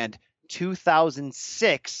Stand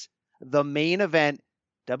 2006, the main event,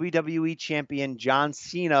 WWE Champion John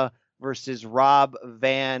Cena versus Rob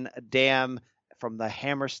Van Dam from the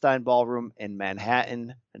Hammerstein Ballroom in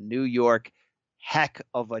Manhattan, New York. Heck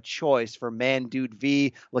of a choice for Man Dude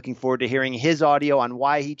V. Looking forward to hearing his audio on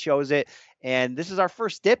why he chose it. And this is our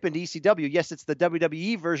first dip into ECW. Yes, it's the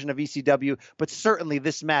WWE version of ECW, but certainly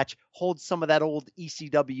this match holds some of that old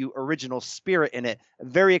ECW original spirit in it.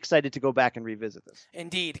 Very excited to go back and revisit this.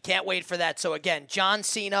 Indeed. Can't wait for that. So again, John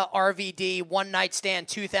Cena, RVD, One Night Stand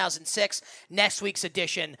 2006, next week's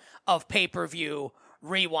edition of Pay-Per-View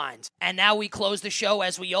Rewind. And now we close the show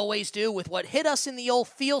as we always do with what hit us in the old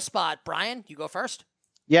feel spot. Brian, you go first.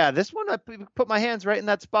 Yeah, this one I put my hands right in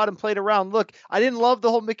that spot and played around. Look, I didn't love the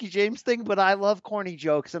whole Mickie James thing, but I love corny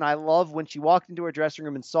jokes, and I love when she walked into her dressing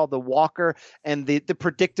room and saw the walker and the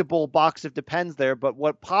predictable box of Depends there. But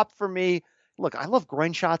what popped for me, look, I love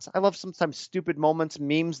groin shots. I love sometimes stupid moments,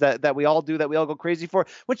 memes that we all do, that we all go crazy for.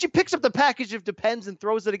 When she picks up the package of Depends and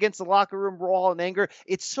throws it against the locker room brawl in anger,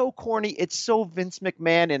 it's so corny. It's so Vince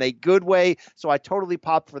McMahon in a good way. So I totally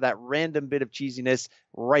popped for that random bit of cheesiness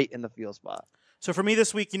right in the feel spot. So for me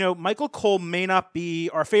this week, Michael Cole may not be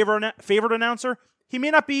our favorite announcer. He may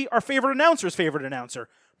not be our favorite announcer's favorite announcer.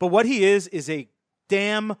 But what he is a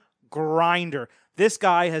damn grinder. This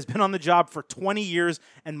guy has been on the job for 20 years,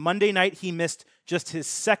 and Monday night he missed just his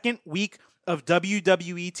second week of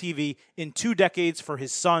WWE TV in 2 decades for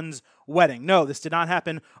his son's wedding. No, this did not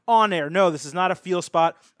happen on air. No, this is not a feel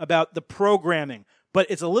spot about the programming. But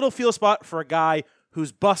it's a little feel spot for a guy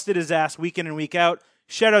who's busted his ass week in and week out.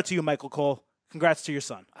 Shout out to you, Michael Cole. Congrats to your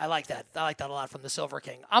son. I like that. I like that a lot from the Silver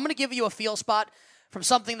King. I'm going to give you a feel spot from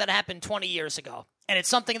something that happened 20 years ago. And it's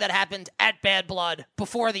something that happened at Bad Blood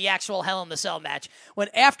before the actual Hell in the Cell match. I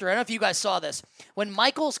don't know if you guys saw this, when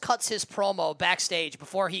Michaels cuts his promo backstage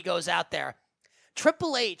before he goes out there,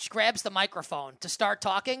 Triple H grabs the microphone to start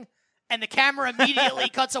talking, and the camera immediately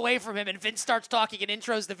cuts away from him, and Vince starts talking and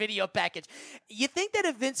intros the video package. You think that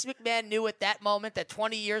if Vince McMahon knew at that moment that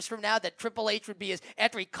 20 years from now that Triple H would be his,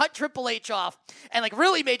 after he cut Triple H off and like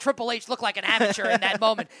really made Triple H look like an amateur in that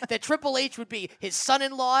moment, that Triple H would be his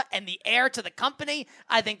son-in-law and the heir to the company?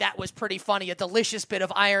 I think that was pretty funny, a delicious bit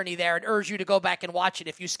of irony there, and urge you to go back and watch it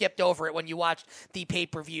if you skipped over it when you watched the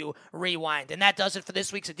pay-per-view rewind. And that does it for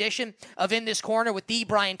this week's edition of In This Corner with the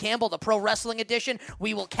Brian Campbell, the Pro Wrestling edition.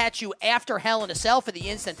 We will catch you after Hell in a Cell for the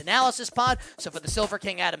Instant Analysis pod. So for the Silver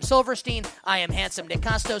King Adam Silverstein, I am handsome Nick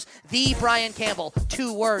Kostos, the Brian Campbell,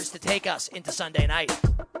 2 words to take us into Sunday night.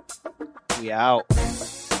 We out.